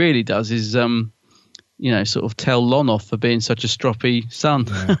all she really does is sort of tell Lon off for being such a stroppy son,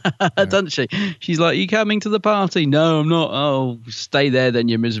 doesn't she? She's like, "You coming to the party?" "No, I'm not." "Oh, stay there then,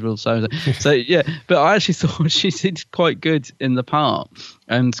 you miserable so." So yeah, but I actually thought she did quite good in the part,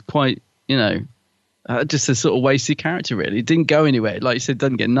 and quite, just a sort of wasted character, really. It didn't go anywhere. Like you said,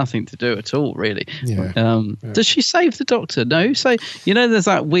 doesn't get nothing to do at all, really. Yeah. Does she save the Doctor? No. So, there's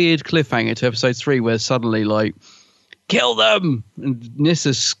that weird cliffhanger to episode 3 where suddenly, like, kill them! And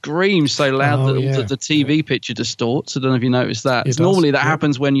Nyssa screams so loud that the TV picture distorts. I don't know if you noticed that. Normally that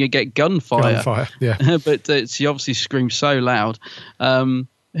happens when you get gunfire. Yeah. But she obviously screams so loud.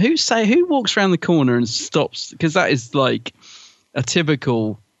 Who walks around the corner and stops? Because that is like a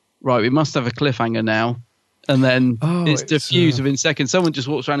typical... Right, we must have a cliffhanger now, and then it's diffused within seconds. Someone just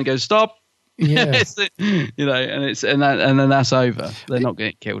walks around and goes, "Stop!" Yeah, and then that's over. They're not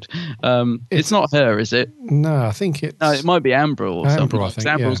getting killed. It's not her, is it? No, I think it's. No, it might be Ambrose or something. I think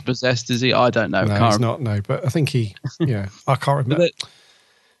Ambrose's possessed, is he? I don't know. No, he's not. No, but I think he. Yeah, I can't remember.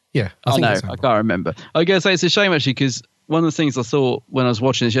 I can't remember. I guess it's a shame actually, because one of the things I thought when I was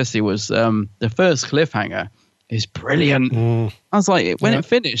watching this yesterday was the first cliffhanger is brilliant. I was like, when it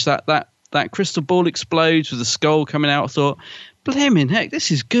finished, that crystal ball explodes with the skull coming out, I thought, blimmin' heck,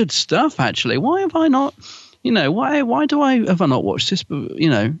 this is good stuff, actually. Why have I not, why have I not watched this? But,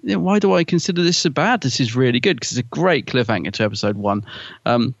 why do I consider this so bad? This is really good, because it's a great cliffhanger to episode 1.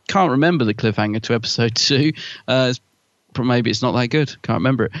 Can't remember the cliffhanger to episode 2. Maybe it's not that good. Can't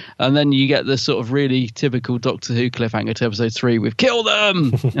remember it. And then you get the sort of really typical Doctor Who cliffhanger to episode 3 with "kill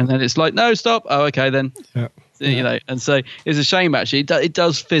them," and then it's like, no, stop. Oh, okay then. Yeah. And so it's a shame actually. It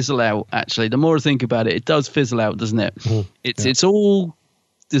does fizzle out. Actually, the more I think about it, it does fizzle out, doesn't it? It's all,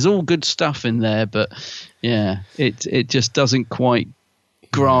 there's all good stuff in there, but it just doesn't quite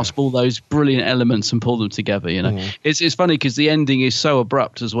grasp all those brilliant elements and pull them together. It's funny because the ending is so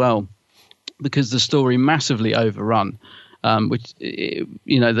abrupt as well, because the story massively overrun. Which they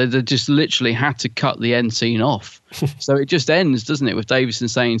just literally had to cut the end scene off, so it just ends, doesn't it, with Davison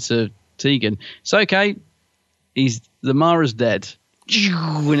saying to Tegan, "It's okay, the Mara's dead."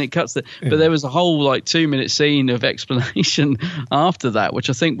 When it cuts but there was a whole 2-minute scene of explanation after that,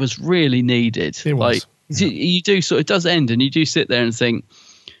 which I think was really needed. It was. You do it does end, and you do sit there and think,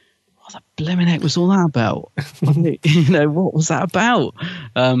 what the blimmin' heck was all that about? What was that about?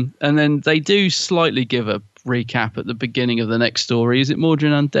 And then they do slightly give a recap at the beginning of the next story. Is it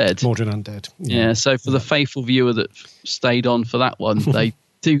Mordrin Undead? Mordrin Undead. Yeah, so for the faithful viewer that stayed on for that one, they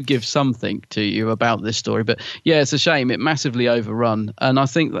do give something to you about this story. But yeah, it's a shame. It massively overrun. And I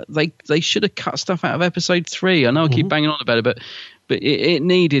think that they should have cut stuff out of episode 3. I know I keep banging on about it, but it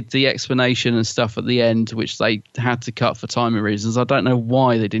needed the explanation and stuff at the end, which they had to cut for timing reasons. I don't know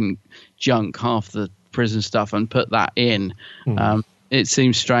why they didn't junk half the prison stuff and put that in. It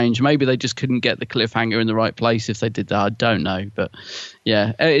seems strange. Maybe they just couldn't get the cliffhanger in the right place if they did that. I don't know. But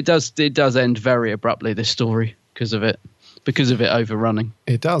yeah, it does end very abruptly, this story, because of it overrunning.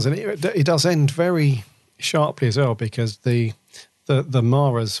 It does. And it does end very sharply as well, because the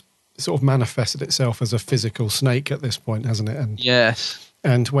Mara's sort of manifested itself as a physical snake at this point, hasn't it? And yes.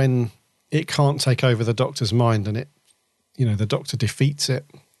 And when it can't take over the Doctor's mind, and the Doctor defeats it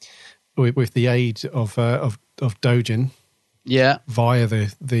with the aid of Dojin. Yeah, via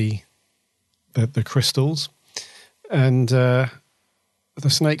the crystals, and the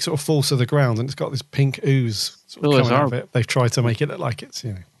snake sort of falls to the ground, and it's got this pink ooze coming out of it. They've tried to make it look like it's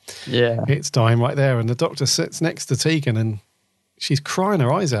it's dying right there, and the Doctor sits next to Tegan, and she's crying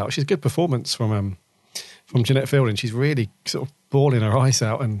her eyes out. She's a good performance from Jeanette Fielding. She's really sort of bawling her eyes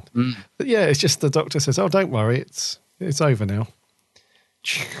out, and but yeah, it's just the Doctor says, "Oh, don't worry, it's over now."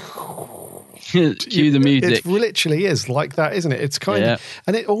 Cue the music. It literally is like that, isn't it? It's kind of,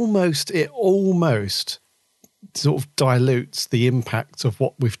 and it almost sort of dilutes the impact of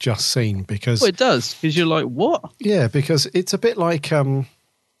what we've just seen, because it does, because you're like, what? Yeah, because it's a bit like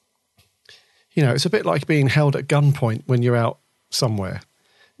it's a bit like being held at gunpoint when you're out somewhere,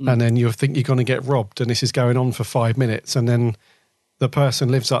 and then you think you're going to get robbed, and this is going on for 5 minutes, and then the person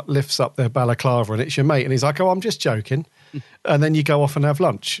lifts up their balaclava and it's your mate, and he's like, "Oh, I'm just joking," and then you go off and have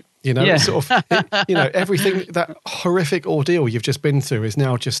lunch. It's sort of, everything, that horrific ordeal you've just been through is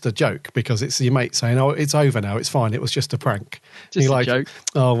now just a joke because it's your mate saying, "Oh, it's over now, it's fine, it was just a prank." Just a like, joke.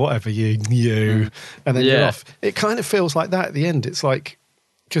 "Oh, whatever, you," and then you're off. It kind of feels like that at the end. It's like,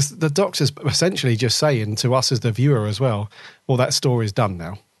 because the Doctor's essentially just saying to us as the viewer as well, "Well, that story's done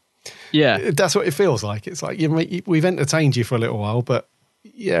now." Yeah, that's what it feels like. It's like we've entertained you for a little while, but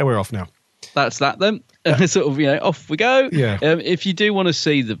yeah, we're off now. That's that then. Sort of, off we go. Yeah. If you do want to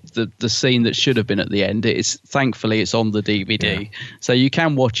see the scene that should have been at the end, thankfully it's on the DVD, so you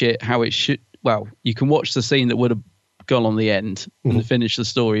can watch it how it should. Well, you can watch the scene that would have gone on the end and finish the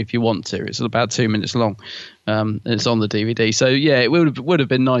story if you want to. It's about 2 minutes long. It's on the DVD, so yeah, it would have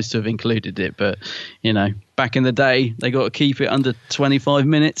been nice to have included it, but back in the day they got to keep it under 25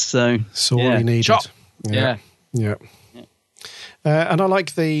 minutes. So sorely needed. Chop. Yeah. And I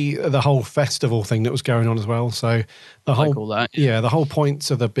like the whole festival thing that was going on as well. So the whole point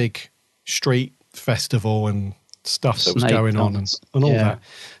of the big street festival and stuff that was going on and all that.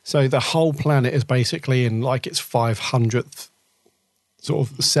 So the whole planet is basically in like its 500th sort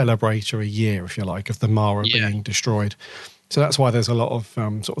of celebratory year, if you like, of the Mara being destroyed. So that's why there's a lot of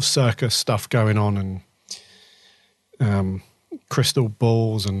sort of circus stuff going on, and crystal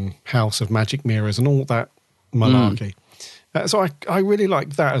balls and House of Magic Mirrors and all that malarkey. So I really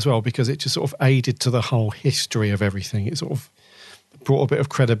liked that as well, because it just sort of aided to the whole history of everything. It sort of brought a bit of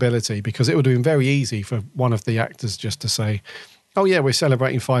credibility, because it would have been very easy for one of the actors just to say, "Oh yeah, we're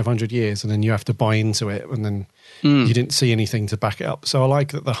celebrating 500 years," and then you have to buy into it, and then you didn't see anything to back it up. So I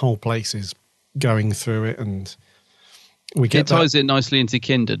like that the whole place is going through it, and we get it ties it nicely into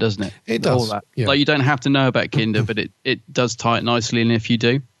Kinder, doesn't it? It does. All that. Yeah. Like, you don't have to know about Kinder, but it does tie it nicely in if you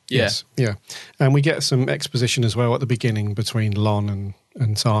do. Yes, yeah. And we get some exposition as well at the beginning between Lon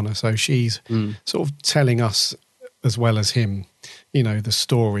and Tana. So she's sort of telling us, as well as him, the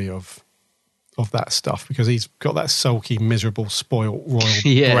story of that stuff, because he's got that sulky, miserable, spoiled royal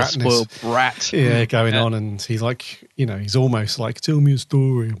bratness. Spoiled brat. Going on, and he's like, he's almost like, "Tell me a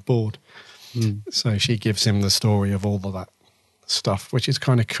story, I'm bored." So she gives him the story of all of that stuff, which is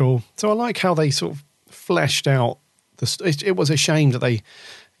kind of cool. So I like how they sort of fleshed out it was a shame that they,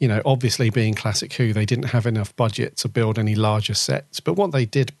 obviously being Classic Who, they didn't have enough budget to build any larger sets. But what they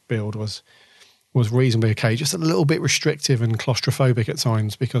did build was reasonably okay, just a little bit restrictive and claustrophobic at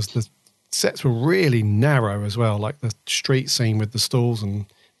times, because the sets were really narrow as well. Like the street scene with the stalls and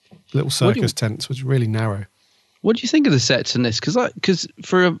little circus tents was really narrow. What do you think of the sets in this? Because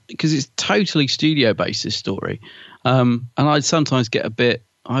it's totally studio based, this story, and I sometimes get a bit.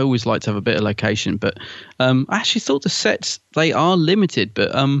 I always like to have a bit of location, but I actually thought the sets, they are limited,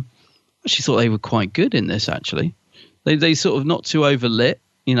 but I actually thought they were quite good in this. Actually, they sort of not too overlit,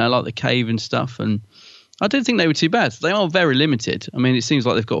 like the cave and stuff, and I didn't think they were too bad. They are very limited. I mean, it seems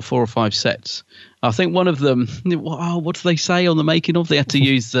like they've got 4 or 5 sets. I think one of them, what do they say on the making of? They had to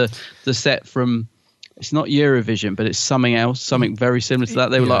use the set from, it's not Eurovision, but it's something else, something very similar to that.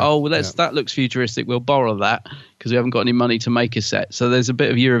 They were that looks futuristic. We'll borrow that because we haven't got any money to make a set. So there's a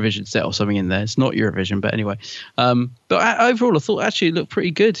bit of Eurovision set or something in there. It's not Eurovision, but anyway. But overall, I thought actually it looked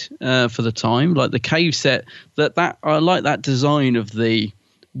pretty good for the time. Like the cave set, that I like that design of the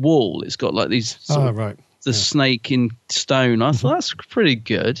wall. It's got like these snake in stone. I thought that's pretty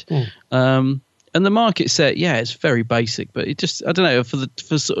good. And the market set, it's very basic, but it just, I don't know,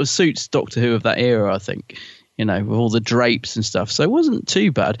 for sort of suits Doctor Who of that era, I think, with all the drapes and stuff. So it wasn't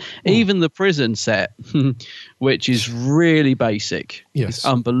too bad. Even the prison set, which is really basic. Yes. It's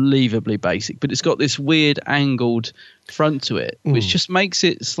unbelievably basic, but it's got this weird angled front to it, which just makes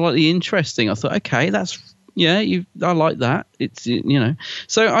it slightly interesting. I thought, okay, that's, I like that. It's,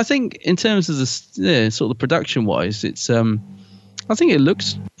 So I think in terms of the sort of the production wise, it's, I think it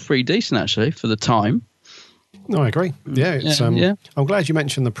looks pretty decent actually for the time. No, I agree. Yeah, it's. I'm glad you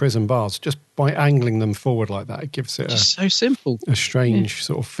mentioned the prison bars. Just by angling them forward like that, it gives it so simple, a strange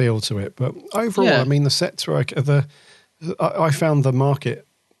sort of feel to it. But overall, I mean, the sets were I found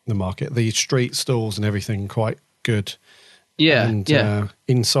the street stalls and everything quite good. Yeah, and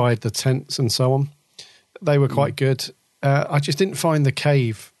inside the tents and so on, they were quite good. I just didn't find the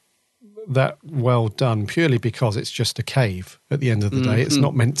cave that well done, purely because it's just a cave at the end of the day. It's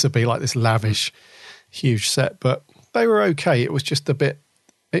not meant to be like this lavish, huge set, but they were okay. It was just a bit,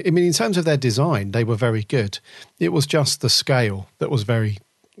 I mean, in terms of their design, they were very good. It was just the scale that was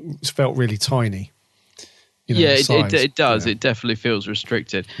felt really tiny. It does. Yeah. It definitely feels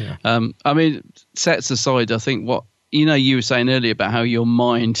restricted. Yeah. I mean, sets aside, I think you were saying earlier about how your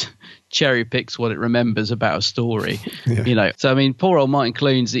mind cherry picks what it remembers about a story. So I mean, poor old Martin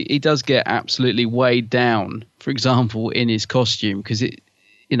Clunes, he does get absolutely weighed down, for example, in his costume, because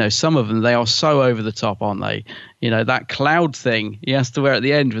some of them, they are so over the top, aren't they? That cloud thing he has to wear at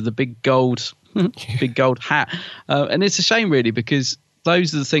the end with the big gold hat, and it's a shame really, because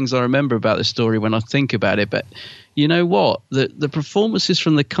those are the things I remember about the story when I think about it. But you know what? The performances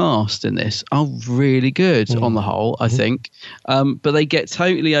from the cast in this are really good on the whole, I think. But they get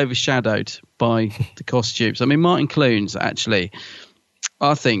totally overshadowed by the costumes. I mean, Martin Clunes, actually,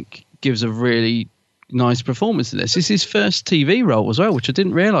 I think, gives a really nice performance in this. It's his first TV role as well, which I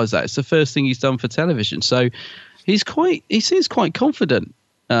didn't realise that. It's the first thing he's done for television. So he seems quite confident,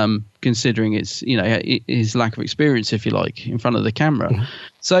 considering it's, his lack of experience, if you like, in front of the camera.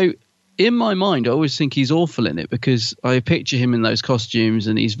 So in my mind, I always think he's awful in it, because I picture him in those costumes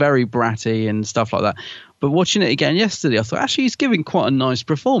and he's very bratty and stuff like that. But watching it again yesterday, I thought actually he's giving quite a nice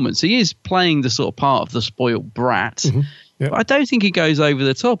performance. He is playing the sort of part of the spoiled brat. But I don't think he goes over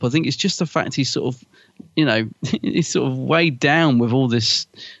the top. I think it's just the fact he's sort of, he's sort of weighed down with all this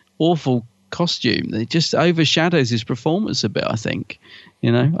awful costume. It just overshadows his performance a bit, I think. I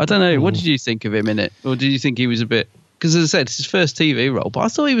don't know. What did you think of him in it? Or did you think he was a bit... Because as I said, it's his first TV role, but I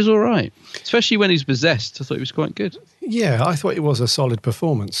thought he was all right. Especially when he's possessed. I thought he was quite good. Yeah, I thought it was a solid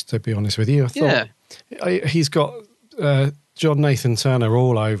performance, to be honest with you. I thought he's got John Nathan Turner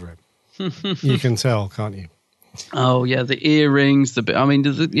all over him. You can tell, can't you? Oh yeah, the earrings, the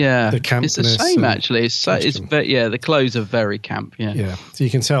campness. It's the same actually. The clothes are very camp. Yeah. So you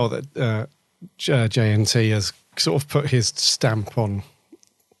can tell that JNT has sort of put his stamp on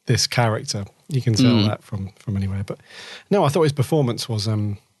this character. You can tell that from anywhere. But no, I thought his performance was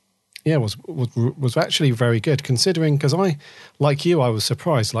was actually very good, considering, because I, like you, I was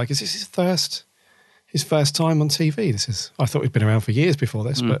surprised. Like, is this his first time on TV? I thought he'd been around for years before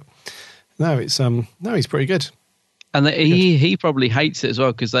this, but no, he's pretty good. And he probably hates it as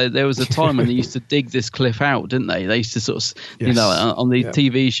well, because there was a time when they used to dig this clip out, didn't they? They used to sort of, on the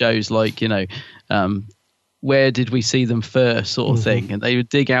TV shows, like, where did we see them first, sort of thing, and they would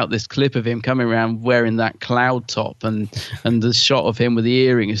dig out this clip of him coming around wearing that cloud top and the shot of him with the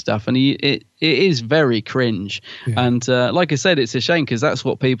earring and stuff, and it is very cringe. And like I said, it's a shame, because that's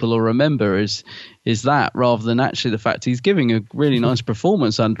what people will remember is that, rather than actually the fact he's giving a really nice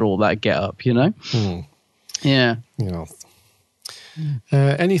performance under all that get up, Yeah.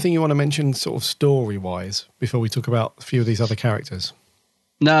 Anything you want to mention sort of story-wise before we talk about a few of these other characters?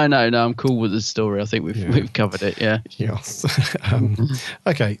 No, I'm cool with the story. I think we've covered it, yeah. Yes.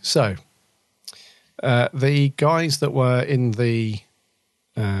 Okay, so the guys that were in the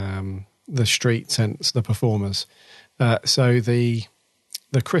street tents, the performers, so the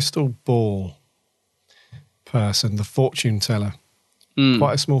crystal ball person, the fortune teller,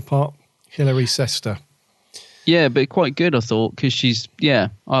 quite a small part, Hilary Sester. Yeah, but quite good, I thought, because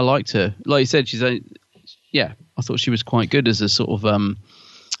I liked her. Like you said, I thought she was quite good as a sort of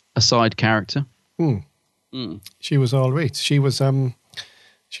a side character. She was all right. She was,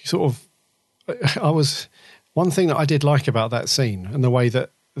 she sort of, one thing that I did like about that scene, and the way that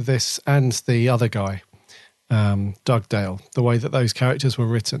this and the other guy, Dugdale, the way that those characters were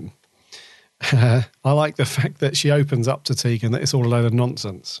written, I like the fact that she opens up to Tegan that it's all a load of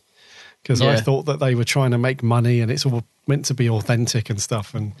nonsense. Because I thought that they were trying to make money and it's all meant to be authentic and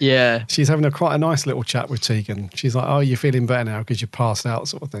stuff. And she's having quite a nice little chat with Tegan. She's like, "Oh, you're feeling better now because you passed out,"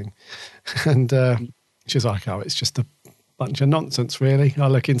 sort of thing. And she's like, "Oh, it's just a bunch of nonsense, really. I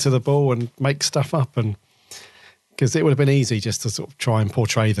look into the ball and make stuff up." And because it would have been easy just to sort of try and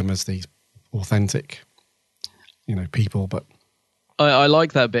portray them as these authentic, people. But I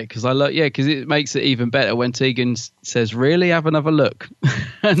like that bit, because because it makes it even better when Tegan says, "Really, have another look,"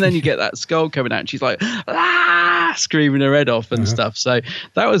 and then you get that skull coming out, and she's like, "Ah!" screaming her head off and stuff. So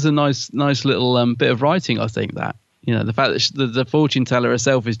that was a nice little bit of writing, I think. That the fact that the fortune teller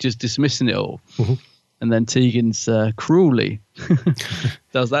herself is just dismissing it all, and then Tegan's cruelly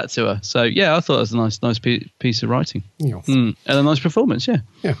does that to her. So I thought it was a nice piece of writing, and a nice performance.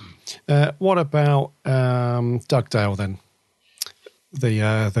 What about Dugdale then?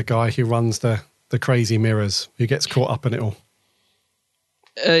 The guy who runs the crazy mirrors, who gets caught up in it all.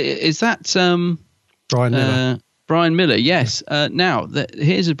 Is that Brian Miller? Brian Miller, yes. Now,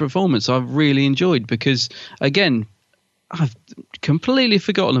 here's a performance I've really enjoyed, because, again, I've completely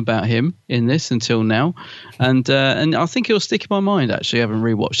forgotten about him in this until now, and I think he'll stick in my mind. Actually, I haven't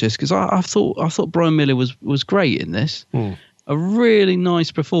rewatched this, because I thought Brian Miller was great in this. A really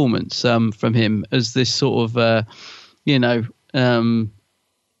nice performance from him as this sort of he's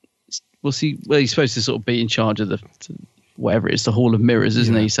supposed to sort of be in charge of whatever it is, the Hall of Mirrors,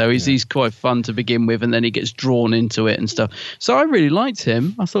 isn't he? So he's quite fun to begin with, and then he gets drawn into it and stuff. So I really liked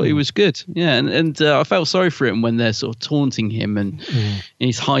him. I thought he was good. Yeah, and I felt sorry for him when they're sort of taunting him and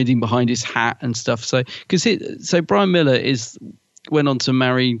he's hiding behind his hat and stuff. So Brian Miller went on to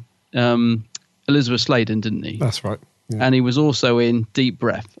marry Elizabeth Sladen, didn't he? That's right. Yeah. And he was also in Deep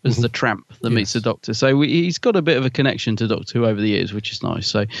Breath as the tramp that meets the Doctor. So he's got a bit of a connection to Doctor Who over the years, which is nice.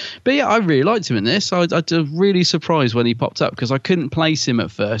 So, but yeah, I really liked him in this. I was really surprised when he popped up because I couldn't place him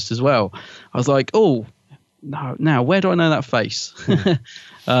at first as well. I was like, oh, no, now where do I know that face?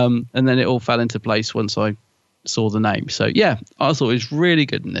 And then it all fell into place once I saw the name. So yeah, I thought he was really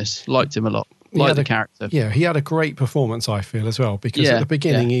good in this. Liked him a lot. Liked the character. Yeah, he had a great performance, I feel, as well, because at the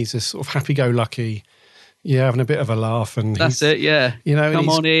beginning he's a sort of happy-go-lucky. Yeah, having a bit of a laugh, and that's it. Yeah, come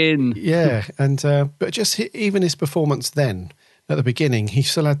on in. Yeah, and but just even his performance then at the beginning, he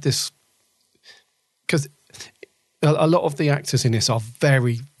still had this, because a lot of the actors in this are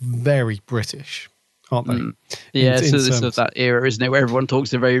very, very British, aren't they? Yeah, so this is that era, isn't it, where everyone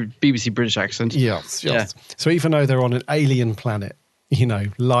talks a very BBC British accent. Yes. So even though they're on an alien planet,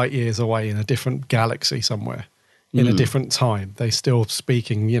 light years away in a different galaxy somewhere, in a different time, they still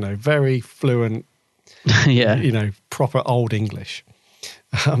speaking, very fluent. Proper old English.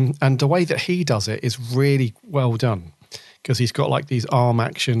 And the way that he does it is really well done, because he's got like these arm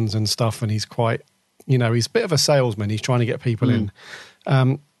actions and stuff, and he's quite, he's a bit of a salesman. He's trying to get people in.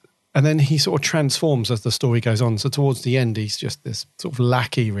 And then he sort of transforms as the story goes on. So towards the end, he's just this sort of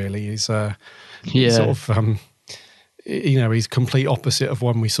lackey, really. He's sort of, he's complete opposite of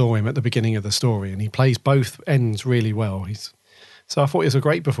when we saw him at the beginning of the story, and he plays both ends really well. So I thought it was a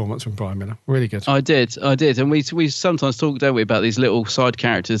great performance from Brian Miller. Really good. I did. And we sometimes talk, don't we, about these little side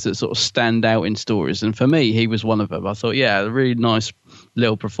characters that sort of stand out in stories. And for me, he was one of them. I thought, a really nice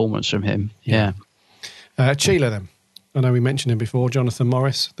little performance from him. Yeah. Sheila, then. I know we mentioned him before, Jonathan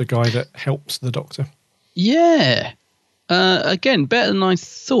Morris, the guy that helps the Doctor. Yeah. Again, better than I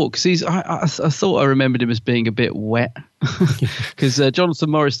thought, because I thought I remembered him as being a bit wet, because Jonathan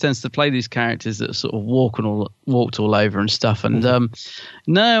Morris tends to play these characters that sort of walked all over and stuff. And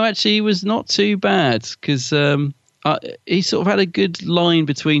no, actually, he was not too bad, because he sort of had a good line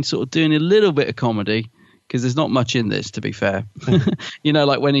between sort of doing a little bit of comedy, because there's not much in this, to be fair.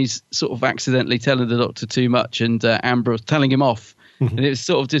 Like when he's sort of accidentally telling the Doctor too much, and Ambrose telling him off. And it was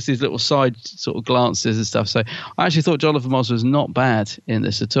sort of just these little side sort of glances and stuff. So I actually thought Jonathan Morris was not bad in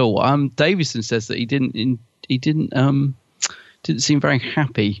this at all. Davison says that he didn't seem very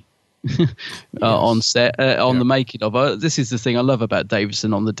happy on set on the making of. This is the thing I love about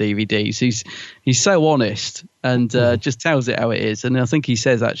Davison on the DVDs. He's so honest and just tells it how it is. And I think he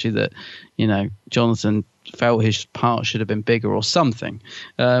says actually that Jonathan felt his part should have been bigger or something.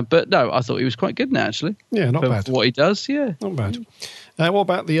 But no, I thought he was quite good now, actually. Yeah, not bad. For what he does, yeah. Not bad. What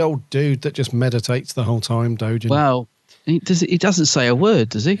about the old dude that just meditates the whole time, Dojin? Well, he doesn't say a word,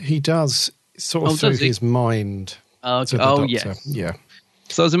 does he? He does, sort of through his mind to the Doctor. Yes. Yeah.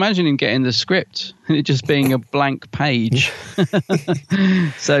 So I was imagining getting the script and it just being a blank page.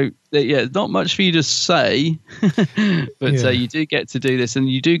 So, not much for you to say, but you do get to do this, and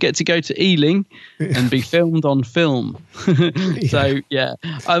you do get to go to Ealing and be filmed on film. So,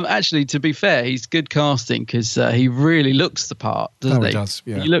 actually, to be fair, he's good casting, because he really looks the part, doesn't he? He does,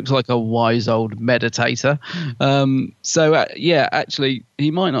 yeah. He looks like a wise old meditator. Actually, he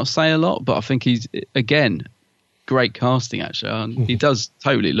might not say a lot, but I think he's, again, great casting, actually. He does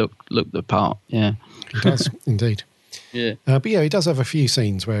totally look the part. Yeah, he does indeed. Yeah, but he does have a few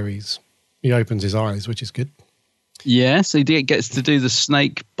scenes where he opens his eyes, which is good. Yeah, so he gets to do the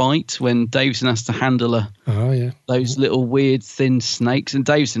snake bite when Davison has to handle those little weird thin snakes, and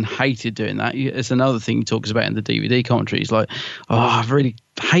Davison hated doing that. It's another thing he talks about in the DVD commentary. He's like, I've really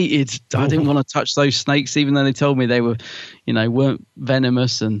hated. I didn't want to touch those snakes, even though they told me they were, weren't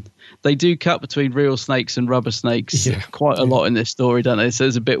venomous. And they do cut between real snakes and rubber snakes quite a lot in this story, don't they? So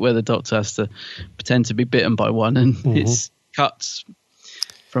there's a bit where the Doctor has to pretend to be bitten by one, and it's cuts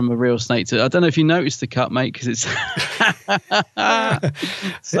from a real snake to. I don't know if you noticed the cut, mate, because it's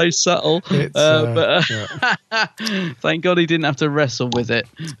so subtle. Thank God he didn't have to wrestle with it.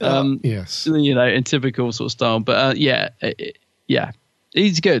 Yes, in typical sort of style. But he's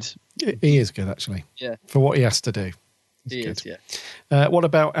good. He is good, actually. Yeah, for what he has to do. He is. Yeah. What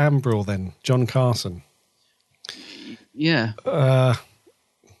about Ambrose then? John Carson. Yeah.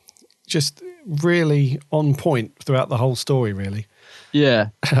 Just really on point throughout the whole story, really. Yeah.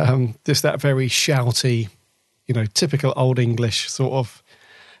 Just that very shouty, typical old English sort of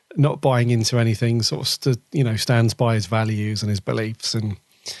not buying into anything, sort of, stands by his values and his beliefs, and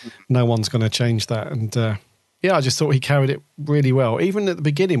no one's going to change that. And I just thought he carried it really well. Even at the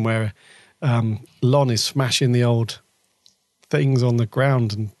beginning where Lon is smashing the old things on the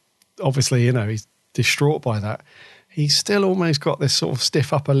ground and obviously, he's distraught by that. He's still almost got this sort of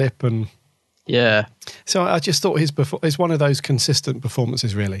stiff upper lip and... Yeah. So I just thought it's one of those consistent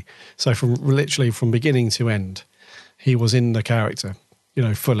performances, really. So from beginning to end, he was in the character,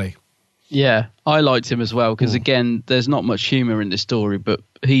 fully. Yeah, I liked him as well because, again, there's not much humour in this story, but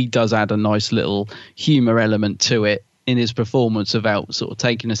he does add a nice little humour element to it in his performance about sort of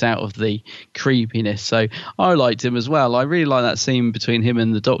taking us out of the creepiness. So I liked him as well. I really like that scene between him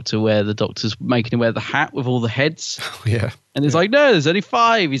and the Doctor where the Doctor's making him wear the hat with all the heads. Oh, yeah. And it's like, no, there's only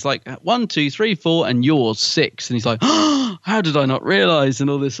 5. He's like, 1, 2, 3, 4, and yours 6. And he's like, oh, how did I not realise? And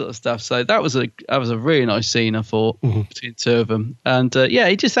all this sort of stuff. So that was a really nice scene, I thought, between two of them. And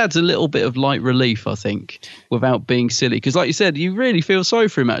he just adds a little bit of light relief, I think, without being silly. Because like you said, you really feel sorry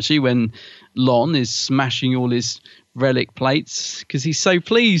for him, actually, when Lon is smashing all his relic plates, because he's so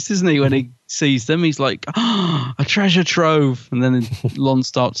pleased, isn't he, when he sees them? He's like, oh, a treasure trove. And then Lon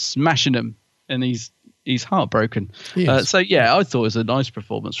starts smashing them, and he's heartbroken. So I thought it was a nice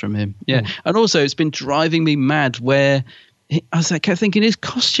performance from him. And also it's been driving me mad where I kept thinking his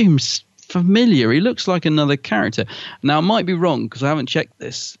costume's familiar. He looks like another character. Now I might be wrong because I haven't checked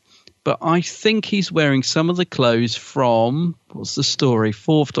this, but I think he's wearing some of the clothes from, what's the story,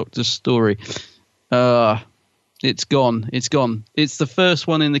 4th Doctor's story. It's gone. It's the first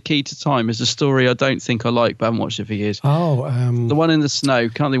one in the Key to Time. It's a story I don't think I like, but I haven't watched it for years. The one in the snow.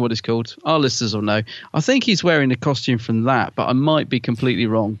 Can't think what it's called. Our listeners will know. I think he's wearing a costume from that, but I might be completely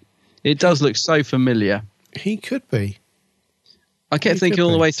wrong. It does look so familiar. He could be. I kept thinking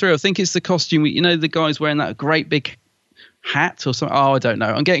all the way through. I think it's the costume. The guy's wearing that great big hat or something. Oh, I don't know.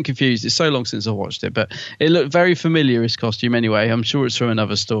 I'm getting confused. It's so long since I watched it, but it looked very familiar, his costume anyway. I'm sure it's from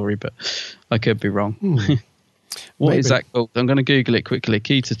another story, but I could be wrong. What is that called? I'm going to Google it quickly.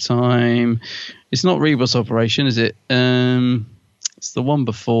 Key to Time. It's not Rebus Operation, is it? It's the one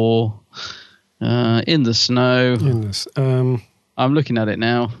before. In the Snow. I'm looking at it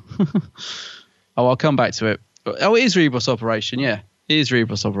now. I'll come back to it. Oh, it is Rebus Operation, yeah. It is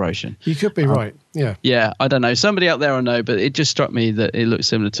Rebus Operation. You could be right, yeah. Yeah, I don't know. Somebody out there will know, but it just struck me that it looks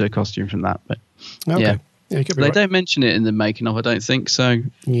similar to a costume from that. But okay. Yeah, you could be they right. don't mention it in the making of, I don't think, so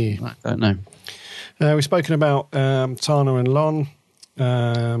I don't know. We've spoken about Tana and Lon.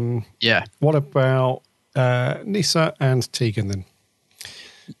 What about Nissa and Tegan then?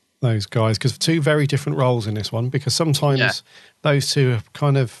 Those guys, because 2 very different roles in this one, because sometimes those 2 are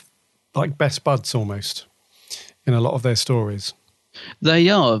kind of like best buds almost in a lot of their stories. They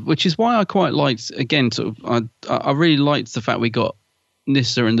are, which is why I quite liked, again, I really liked the fact we got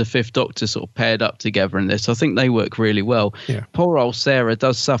Nissa and the 5th Doctor sort of paired up together in this. I think they work really well. Yeah. Poor old Sarah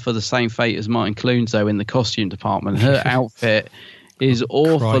does suffer the same fate as Martin Clunes, though, in the costume department. Her outfit is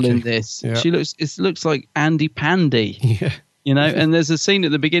awful in this. Yeah. It looks like Andy Pandy. Yeah. And there's a scene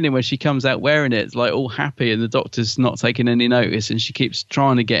at the beginning where she comes out wearing it, like all happy, and the Doctor's not taking any notice, and she keeps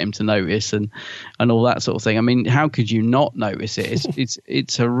trying to get him to notice and all that sort of thing. I mean, how could you not notice it?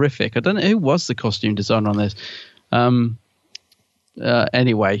 It's horrific. I don't know who was the costume designer on this.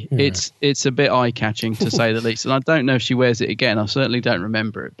 Anyway, it's a bit eye-catching to say the least, and I don't know if she wears it again. I certainly don't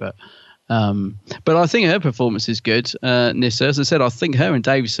remember it, but I think her performance is good. Nissa, as I said, I think her and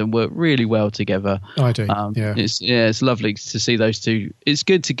Davison work really well together. I do. It's lovely to see those 2. It's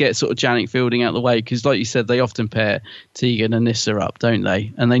good to get sort of Janet Fielding out of the way because, like you said, they often pair Tegan and Nissa up, don't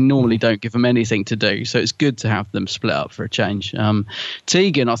they? And they normally don't give them anything to do, so it's good to have them split up for a change.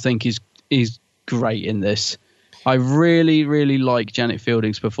 Tegan, I think, is great in this. I really, really like Janet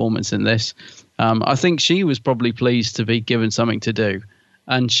Fielding's performance in this. I think she was probably pleased to be given something to do,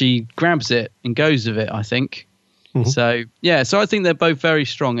 and she grabs it and goes with it, I think. So I think they're both very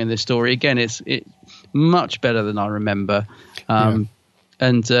strong in this story. Again, it's much better than I remember. And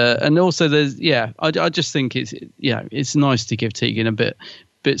also there's I just think it's nice to give Tegan a bit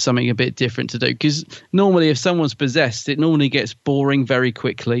something a bit different to do, because normally if someone's possessed, it normally gets boring very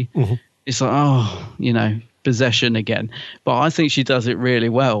quickly. It's like, possession again. But I think she does it really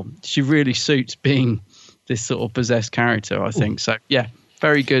well. She really suits being this sort of possessed character, I think. So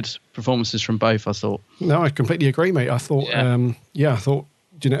very good performances from both, I thought. No, I completely agree, mate. I thought I thought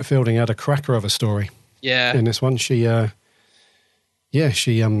Jeanette Fielding had a cracker of a story in this one. She took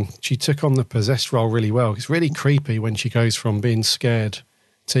on the possessed role really well. It's really creepy when she goes from being scared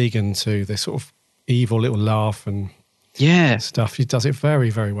Tegan to this sort of evil little laugh and stuff. She does it very,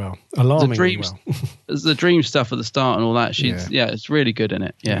 very well. Alarmingly well. There's the dream stuff at the start and all that. It's really good in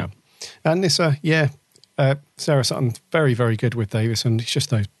it. Yeah. And this, Sarah Sutton, very, very good with Davis, and it's just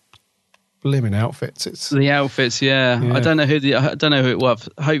those blimmin' outfits. It's the outfits, yeah. I don't know who it was.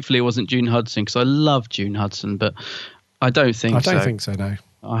 Hopefully it wasn't June Hudson, because I love June Hudson, but I don't think so. I don't think so, no.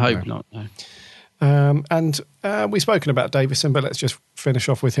 I hope not, no. And we've spoken about Davison, but let's just finish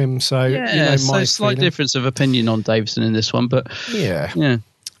off with him. So, so slight difference of opinion on Davison in this one, but yeah.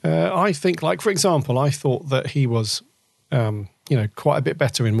 I think, like, for example, I thought that he was, quite a bit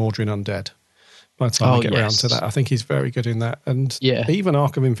better in Mordrin Undead. By the time we get around to that, I think he's very good in that. And even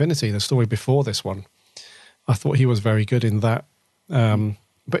Arc of Infinity, the story before this one, I thought he was very good in that.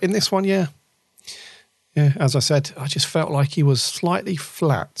 But in this one, as I said, I just felt like he was slightly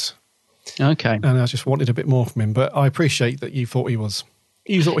flat. Okay. And I just wanted a bit more from him. But I appreciate that you thought he was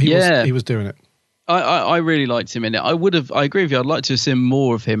doing it. I really liked him in it. I agree with you. I'd like to see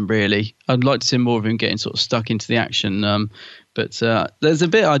more of him, really. I'd like to see more of him getting sort of stuck into the action. But there's a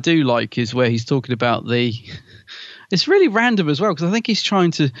bit I do like is where he's talking about it's really random as well, because I think he's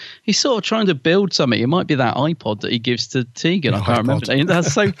sort of trying to build something. It might be that iPod that he gives to Tegan. I can't remember.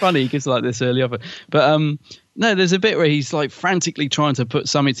 That's so funny. He gives like this early offer. But no, there's a bit where he's like frantically trying to put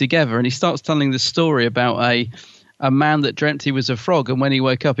something together, and he starts telling the story about a man that dreamt he was a frog, and when he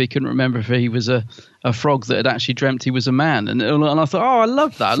woke up he couldn't remember if he was a frog that had actually dreamt he was a man. And I thought, I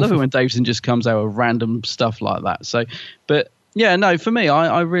love that. I love it when Davison just comes out with random stuff like that. So, but yeah, no, for me,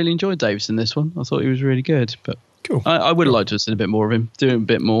 I really enjoyed Davison in this one. I thought he was really good. But cool. I would have liked to have seen a bit more of him, doing a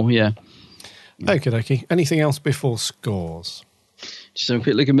bit more, yeah. Okay. Anything else before scores? Just have a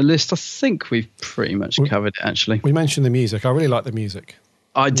quick look at my list. I think we've pretty much covered it, actually. We mentioned the music. I really like the music.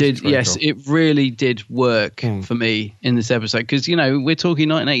 I did, yes. Cool. It really did work for me in this episode because, we're talking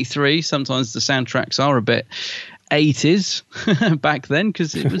 1983. Sometimes the soundtracks are a bit 80s back then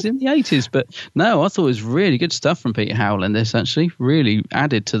because it was in the 80s. But no, I thought it was really good stuff from Peter Howell in this, actually. Really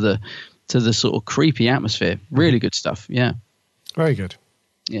added to the sort of creepy atmosphere. Really good stuff, yeah. Very good.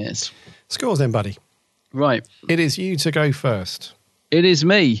 Yes. Scores then, buddy. Right. It is you to go first. It is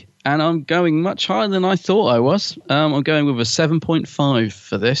me. And I'm going much higher than I thought I was. I'm going with a 7.5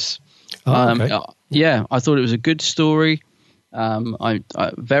 for this. Okay. Yeah, I thought it was a good story. I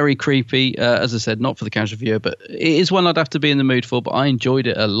very creepy. As I said, not for the casual viewer, but it is one I'd have to be in the mood for. But I enjoyed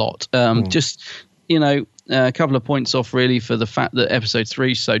it a lot. Just a couple of points off really for the fact that episode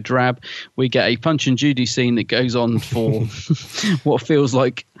 3 is so drab. We get a Punch and Judy scene that goes on for what feels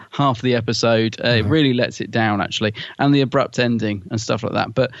like half the episode. It really lets it down, actually, and the abrupt ending and stuff like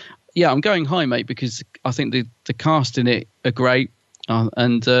that. But yeah, I'm going high, mate, because I think the cast in it are great.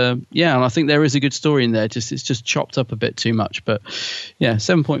 And I think there is a good story in there. It's just chopped up a bit too much. But yeah,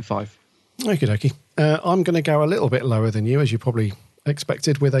 7.5. Okie dokie. I'm going to go a little bit lower than you, as you probably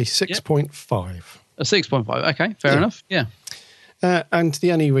expected, with a 6.5. Yep. A 6.5. Okay, fair enough. Yeah. And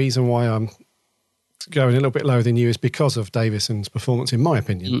the only reason why I'm going a little bit lower than you is because of Davison's performance, in my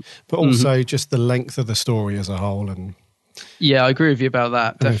opinion, but also just the length of the story as a whole. And yeah, I agree with you about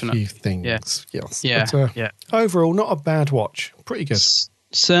that. Definitely. A few things. Yes. Yeah. But, overall, not a bad watch. Pretty good.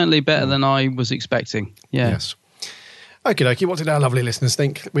 Certainly better than I was expecting. Yeah. Yes. Okie dokie. What did our lovely listeners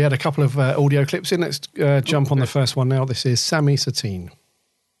think? We had a couple of audio clips in. Let's jump on the first one now. This is Sammy Satine.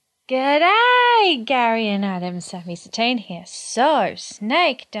 G'day, Gary and Adam. Sammy Satine here. So,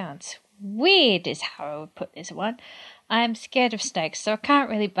 snake dance. Weird is how I would put this one. I am scared of snakes, so I can't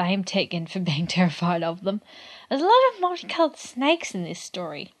really blame Tegan for being terrified of them. There's a lot of multicoloured snakes in this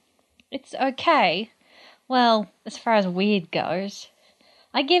story. It's okay. Well, as far as weird goes.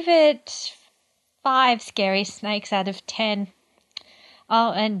 I give it 5 scary snakes out of 10.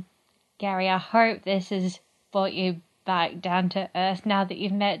 Oh, and Gary, I hope this has brought you back down to earth now that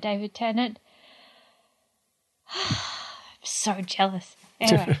you've met David Tennant. I'm so jealous.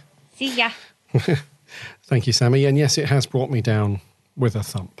 Anyway, see ya. Thank you, Sammy. And yes, it has brought me down with a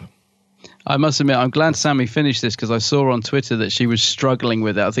thump. I must admit, I'm glad Sammy finished this because I saw on Twitter that she was struggling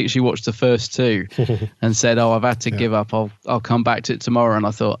with it. I think she watched the first 2 and said, I've had to give up. I'll come back to it tomorrow. And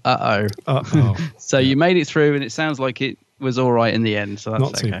I thought, uh-oh. So you made it through and it sounds like it was all right in the end. So that's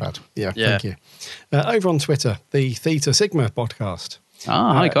not too bad. Yeah, thank you. Over on Twitter, the Theta Sigma podcast.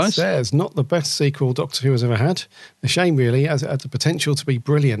 Hi, guys. Says, not the best sequel Doctor Who has ever had. A shame, really, as it had the potential to be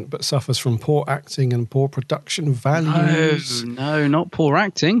brilliant, but suffers from poor acting and poor production values. No, not poor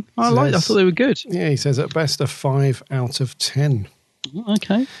acting. I thought they were good. Yeah, he says at best a 5 out of 10.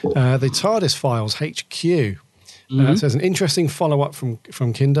 Okay. The TARDIS Files HQ. Says an interesting follow-up from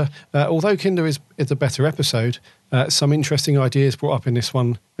Kinder. Although Kinder is a better episode, some interesting ideas brought up in this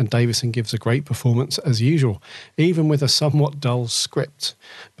one, and Davison gives a great performance as usual, even with a somewhat dull script.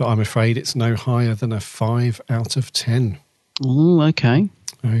 But I'm afraid it's no higher than a 5 out of 10. Oh, okay.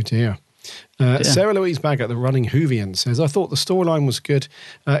 Oh, dear. Sarah Louise Baggett, the running Whovian, says, I thought the storyline was good,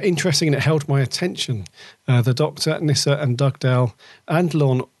 interesting, and it held my attention. The Doctor, Nyssa and Dugdale and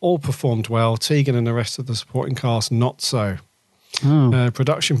Lorne all performed well. Tegan and the rest of the supporting cast, not so.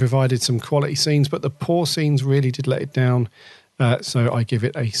 Production provided some quality scenes, but the poor scenes really did let it down. So I give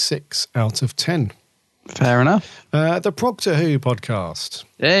it a 6 out of 10. Fair enough. The Proctor Who podcast.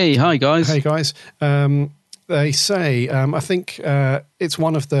 Hey, hi guys. Hey guys. They say I think it's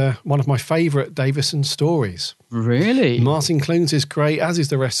one of my favourite Davison stories. Really? Martin Clunes is great, as is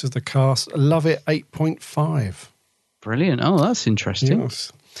the rest of the cast. Love it. 8.5. Brilliant. Oh, that's interesting.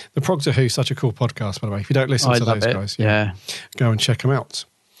 Yes. The Proctor Who, such a cool podcast, by the way. If you don't listen to those guys, go and check them out.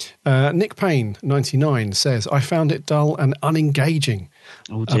 Nick Payne, 99, says, I found it dull and unengaging.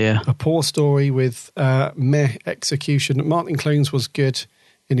 Oh dear. A poor story with meh execution. Martin Clunes was good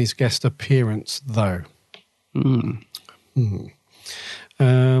in his guest appearance, though. And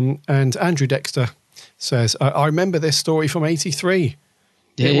Andrew Dexter says, I remember this story from 83.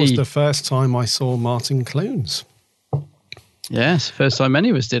 It was the first time I saw Martin Clunes. Yes, first time many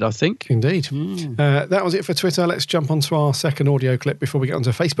of us did, I think. Indeed. That was it for Twitter. Let's jump onto our second audio clip before we get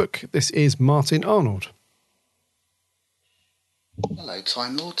onto Facebook. This is Martin Arnold. Hello,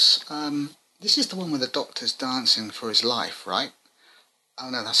 Time Lords. This is the one where the Doctor's dancing for his life, right? Oh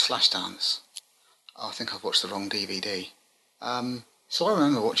no, that's Flashdance. Oh, I think I've watched the wrong DVD. So I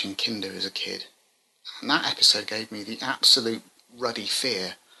remember watching Kinder as a kid, and that episode gave me the absolute ruddy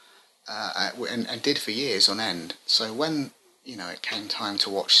fear, and did for years on end. So when it came time to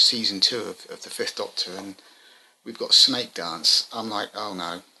watch season 2 of the Fifth Doctor, and we've got Snake Dance, I'm like, oh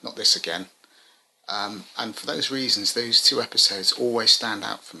no, not this again. And for those reasons, those 2 episodes always stand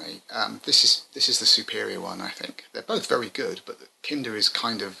out for me. This is the superior one, I think. They're both very good, but Kinder is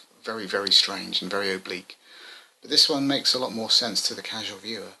kind of very, very strange and very oblique. But this one makes a lot more sense to the casual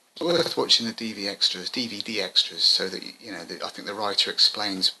viewer. It's worth watching the DVD extras, so that I think the writer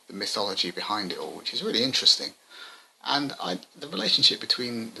explains the mythology behind it all, which is really interesting. And the relationship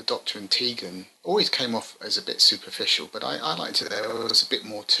between the Doctor and Tegan always came off as a bit superficial, but I liked it. There was a bit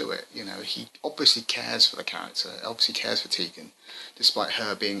more to it. He obviously cares for the character, obviously cares for Tegan, despite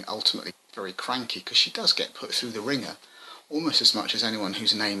her being ultimately very cranky, because she does get put through the ringer, almost as much as anyone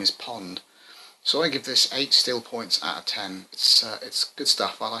whose name is Pond. So I give this 8 still points out of 10. It's good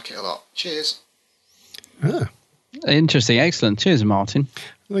stuff. I like it a lot. Cheers. Interesting. Excellent. Cheers, Martin.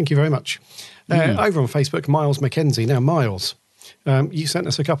 Thank you very much. Over on Facebook, Miles McKenzie. Now, Miles, you sent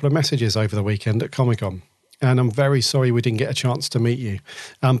us a couple of messages over the weekend at Comic-Con, and I'm very sorry we didn't get a chance to meet you.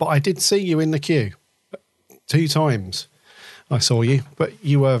 But I did see you in the queue 2 times. I saw you, but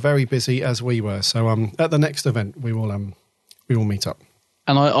you were very busy as we were. So at the next event, we will meet up.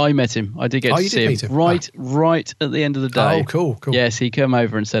 And I met him. I did get to see him right at the end of the day. Oh, cool. Yes, he came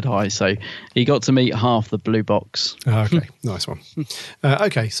over and said hi. So he got to meet half the blue box. Okay, nice one.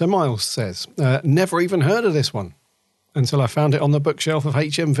 Okay, so Miles says, never even heard of this one until I found it on the bookshelf of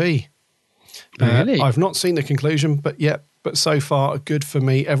HMV. Really? I've not seen the conclusion, but so far, good for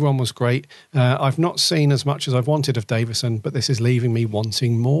me. Everyone was great. I've not seen as much as I've wanted of Davison, but this is leaving me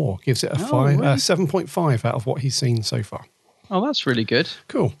wanting more. Gives it a 7.5 out of what he's seen so far. Oh, that's really good.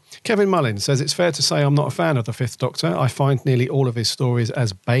 Cool. Kevin Mullin says, it's fair to say I'm not a fan of the Fifth Doctor. I find nearly all of his stories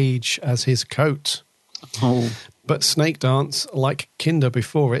as beige as his coat. Oh. But Snake Dance, like Kinder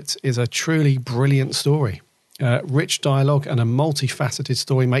before it, is a truly brilliant story. Rich dialogue and a multifaceted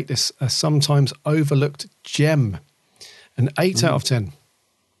story make this a sometimes overlooked gem. An 8 out of 10.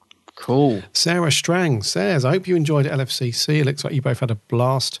 Cool. Sarah Strang says, I hope you enjoyed LFCC. It looks like you both had a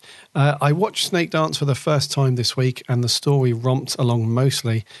blast. I watched Snake Dance for the first time this week, and the story romped along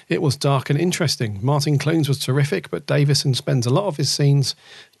mostly. It was dark and interesting. Martin Clunes was terrific, but Davison spends a lot of his scenes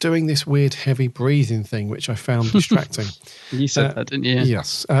doing this weird heavy breathing thing, which I found distracting. You said that, didn't you?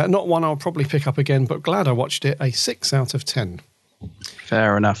 Yes. Not one I'll probably pick up again, but glad I watched it. A 6 out of 10.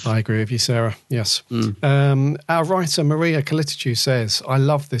 Fair enough. I agree with you, Sarah. Yes. Our writer, Maria Kalitichu, says, I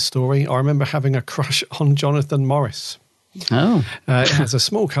love this story. I remember having a crush on Jonathan Morris. Oh. It has a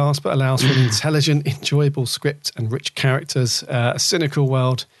small cast, but allows for an intelligent, enjoyable script and rich characters. A cynical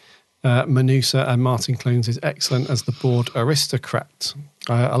world. Manusa and Martin Clunes is excellent as the bored aristocrat.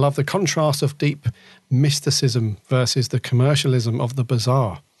 I love the contrast of deep mysticism versus the commercialism of the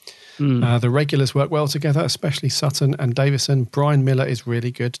bizarre. The regulars work well together, especially Sutton and Davison. Brian Miller is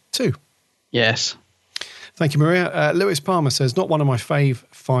really good too. Yes. Thank you, Maria. Lewis Palmer says, not one of my fave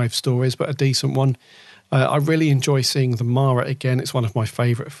 5 stories, but a decent one. I really enjoy seeing the Mara again. It's one of my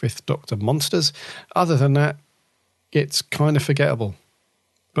favourite Fifth Doctor monsters. Other than that, it's kind of forgettable.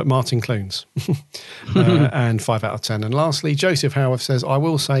 but Martin Clunes. And 5 out of 10. And lastly, Joseph Howarth says, I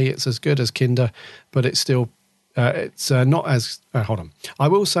will say it's as good as Kinder, but it's still, not as, hold on. I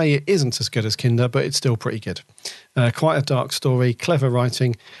will say it isn't as good as Kinder, but it's still pretty good. Quite a dark story, clever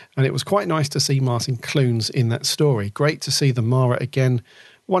writing, and it was quite nice to see Martin Clunes in that story. Great to see the Mara again.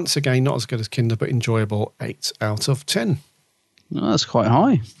 Once again, not as good as Kinder, but enjoyable. 8 out of 10. Oh, that's quite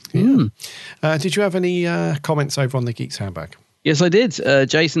high. Yeah. Did you have any comments over on the Geeks Handbag? Yes, I did.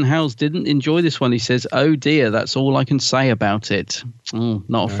 Jason Howes didn't enjoy this one. He says, oh dear, that's all I can say about it.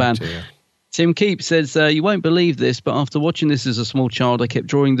 Not a fan. Dear. Tim Keep says, you won't believe this, but after watching this as a small child, I kept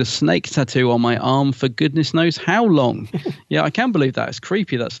drawing the snake tattoo on my arm for goodness knows how long. Yeah, I can believe that. It's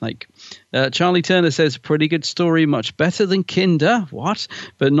creepy, that snake. Charlie Turner says, pretty good story, much better than Kinder. What?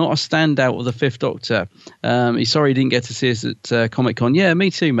 But not a standout of the Fifth Doctor. He's sorry he didn't get to see us at Comic-Con. Yeah,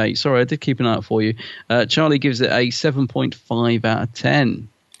 me too, mate. Sorry, I did keep an eye out for you. Charlie gives it a 7.5 out of 10.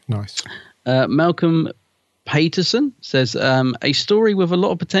 Nice. Malcolm Paterson says, a story with a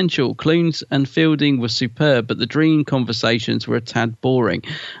lot of potential. Clunes and Fielding were superb, but the dream conversations were a tad boring.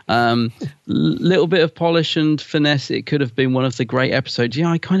 Little bit of polish and finesse. It could have been one of the great episodes. Yeah,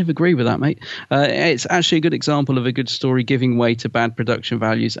 I kind of agree with that, mate. It's actually a good example of a good story giving way to bad production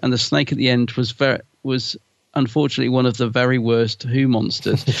values, and the snake at the end was unfortunately one of the very worst Who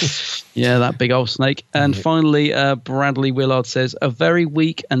monsters. Yeah, that big old snake. And finally, Bradley Willard says, a very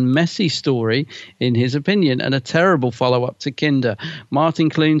weak and messy story, in his opinion, and a terrible follow-up to Kinder. Martin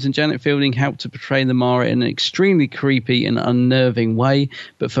Clunes and Janet Fielding helped to portray the Mara in an extremely creepy and unnerving way,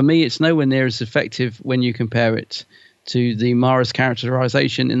 but for me, it's nowhere near as effective when you compare it to the Mara's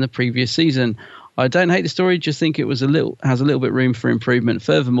characterization in the previous season. I don't hate the story, just think it has a little bit room for improvement.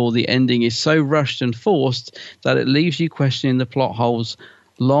 Furthermore, the ending is so rushed and forced that it leaves you questioning the plot holes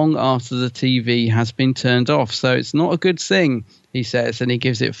long after the TV has been turned off. So it's not a good thing, he says, and he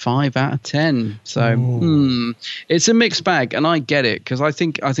gives it 5 out of 10. So it's a mixed bag, and I get it, because I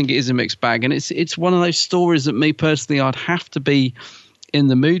think it is a mixed bag, and it's one of those stories that me personally, I'd have to be in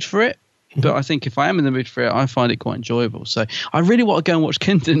the mood for it. But I think if I am in the mood for it, I find it quite enjoyable. So I really want to go and watch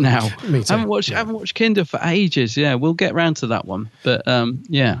Kinder now. Me too. I haven't watched Kinder for ages. Yeah, we'll get round to that one. But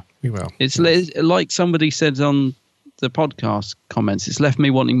yeah, we will. It's like somebody said on the podcast comments. It's left me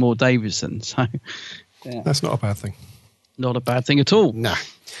wanting more Davison. So yeah. That's not a bad thing. Not a bad thing at all. Nah.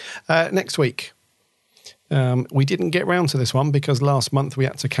 Next week, we didn't get round to this one because last month we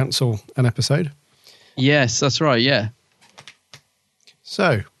had to cancel an episode. Yes, that's right. Yeah.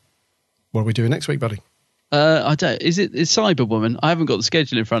 So, what are we doing next week, buddy? I don't. It's Cyberwoman? I haven't got the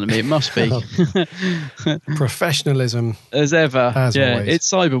schedule in front of me. It must be. Professionalism. As ever. As always. It's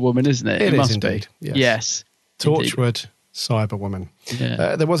Cyberwoman, isn't it? It must indeed. be. Yes. Torchwood, Cyberwoman.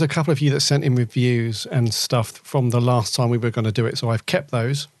 Yeah. There was a couple of you that sent in reviews and stuff from the last time we were going to do it, so I've kept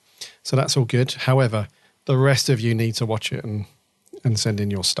those. So that's all good. However, the rest of you need to watch it and send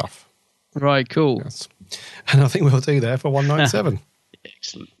in your stuff. Right, cool. Yes. And I think we'll do there for 197.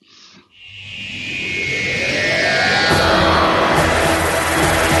 Excellent.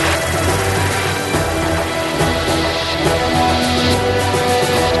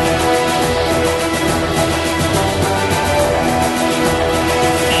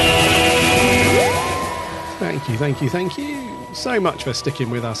 Thank you so much for sticking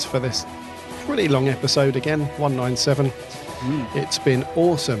with us for this pretty long episode again, 197. It's been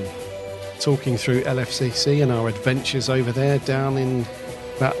awesome talking through LFCC and our adventures over there down in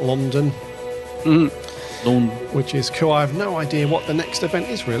that London. Which is cool. I have no idea what the next event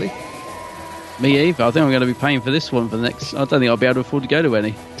is, really. Me either. I think I'm going to be paying for this one for the next. I don't think I'll be able to afford to go to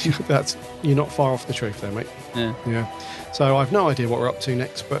any. You're not far off the truth there, mate. Yeah. So I've no idea what we're up to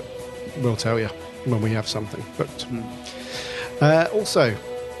next, but we'll tell you when we have something. But also,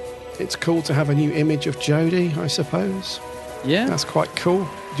 it's cool to have a new image of Jodie, I suppose. Yeah. That's quite cool.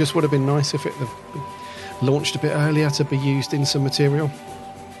 Just would have been nice if it had launched a bit earlier to be used in some material,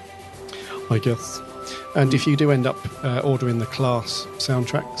 I guess. And if you do end up ordering the Class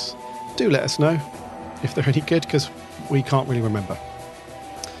soundtracks, do let us know if they're any good, because we can't really remember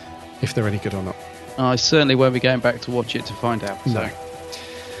if they're any good or not. I certainly won't be going back to watch it to find out. So. No.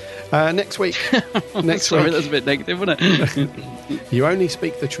 Next week. Sorry, that's a bit negative, wasn't it? You only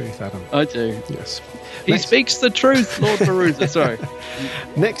speak the truth, Adam. I do. Yes. He speaks the truth, Lord Perusa. Sorry.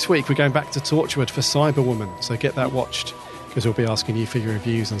 Next week, we're going back to Torchwood for Cyberwoman, so get that watched, because we'll be asking you for your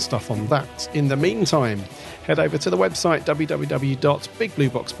reviews and stuff on that. In the meantime, head over to the website,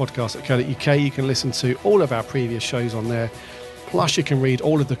 www.bigblueboxpodcast.co.uk. You can listen to all of our previous shows on there. Plus, you can read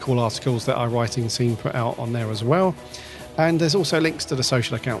all of the cool articles that our writing team put out on there as well. And there's also links to the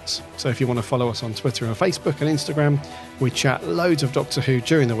social accounts. So if you want to follow us on Twitter and Facebook and Instagram, we chat loads of Doctor Who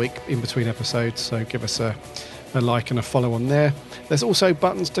during the week in between episodes. So give us a like and a follow on there. There's also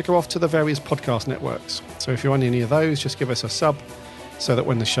buttons to go off to the various podcast networks. So if you're on any of those, just give us a sub so that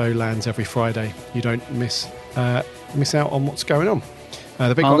when the show lands every Friday, you don't miss out on what's going on.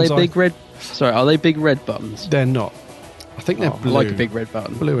 The big ones are they big red buttons? They're not. I think they're blue. I like a big red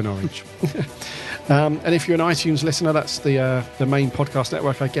button. Blue and orange. And if you're an iTunes listener, that's the main podcast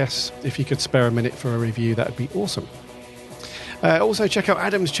network, I guess. If you could spare a minute for a review, that would be awesome. Also, check out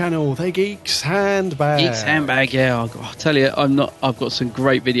Adam's channel, The Geeks Handbag. Geeks Handbag, yeah. I'll tell you, I've got some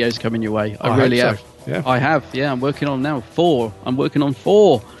great videos coming your way. I really have. So. Yeah. I have, yeah. I'm working on now 4. I'm working on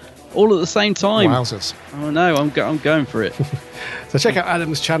 4. All at the same time. Wowzers. Oh, no, I'm going for it. So check out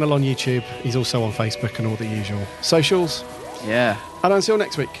Adam's channel on YouTube. He's also on Facebook and all the usual socials. Yeah. And until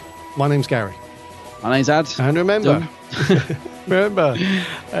next week, my name's Gary. My name's Ad. And remember,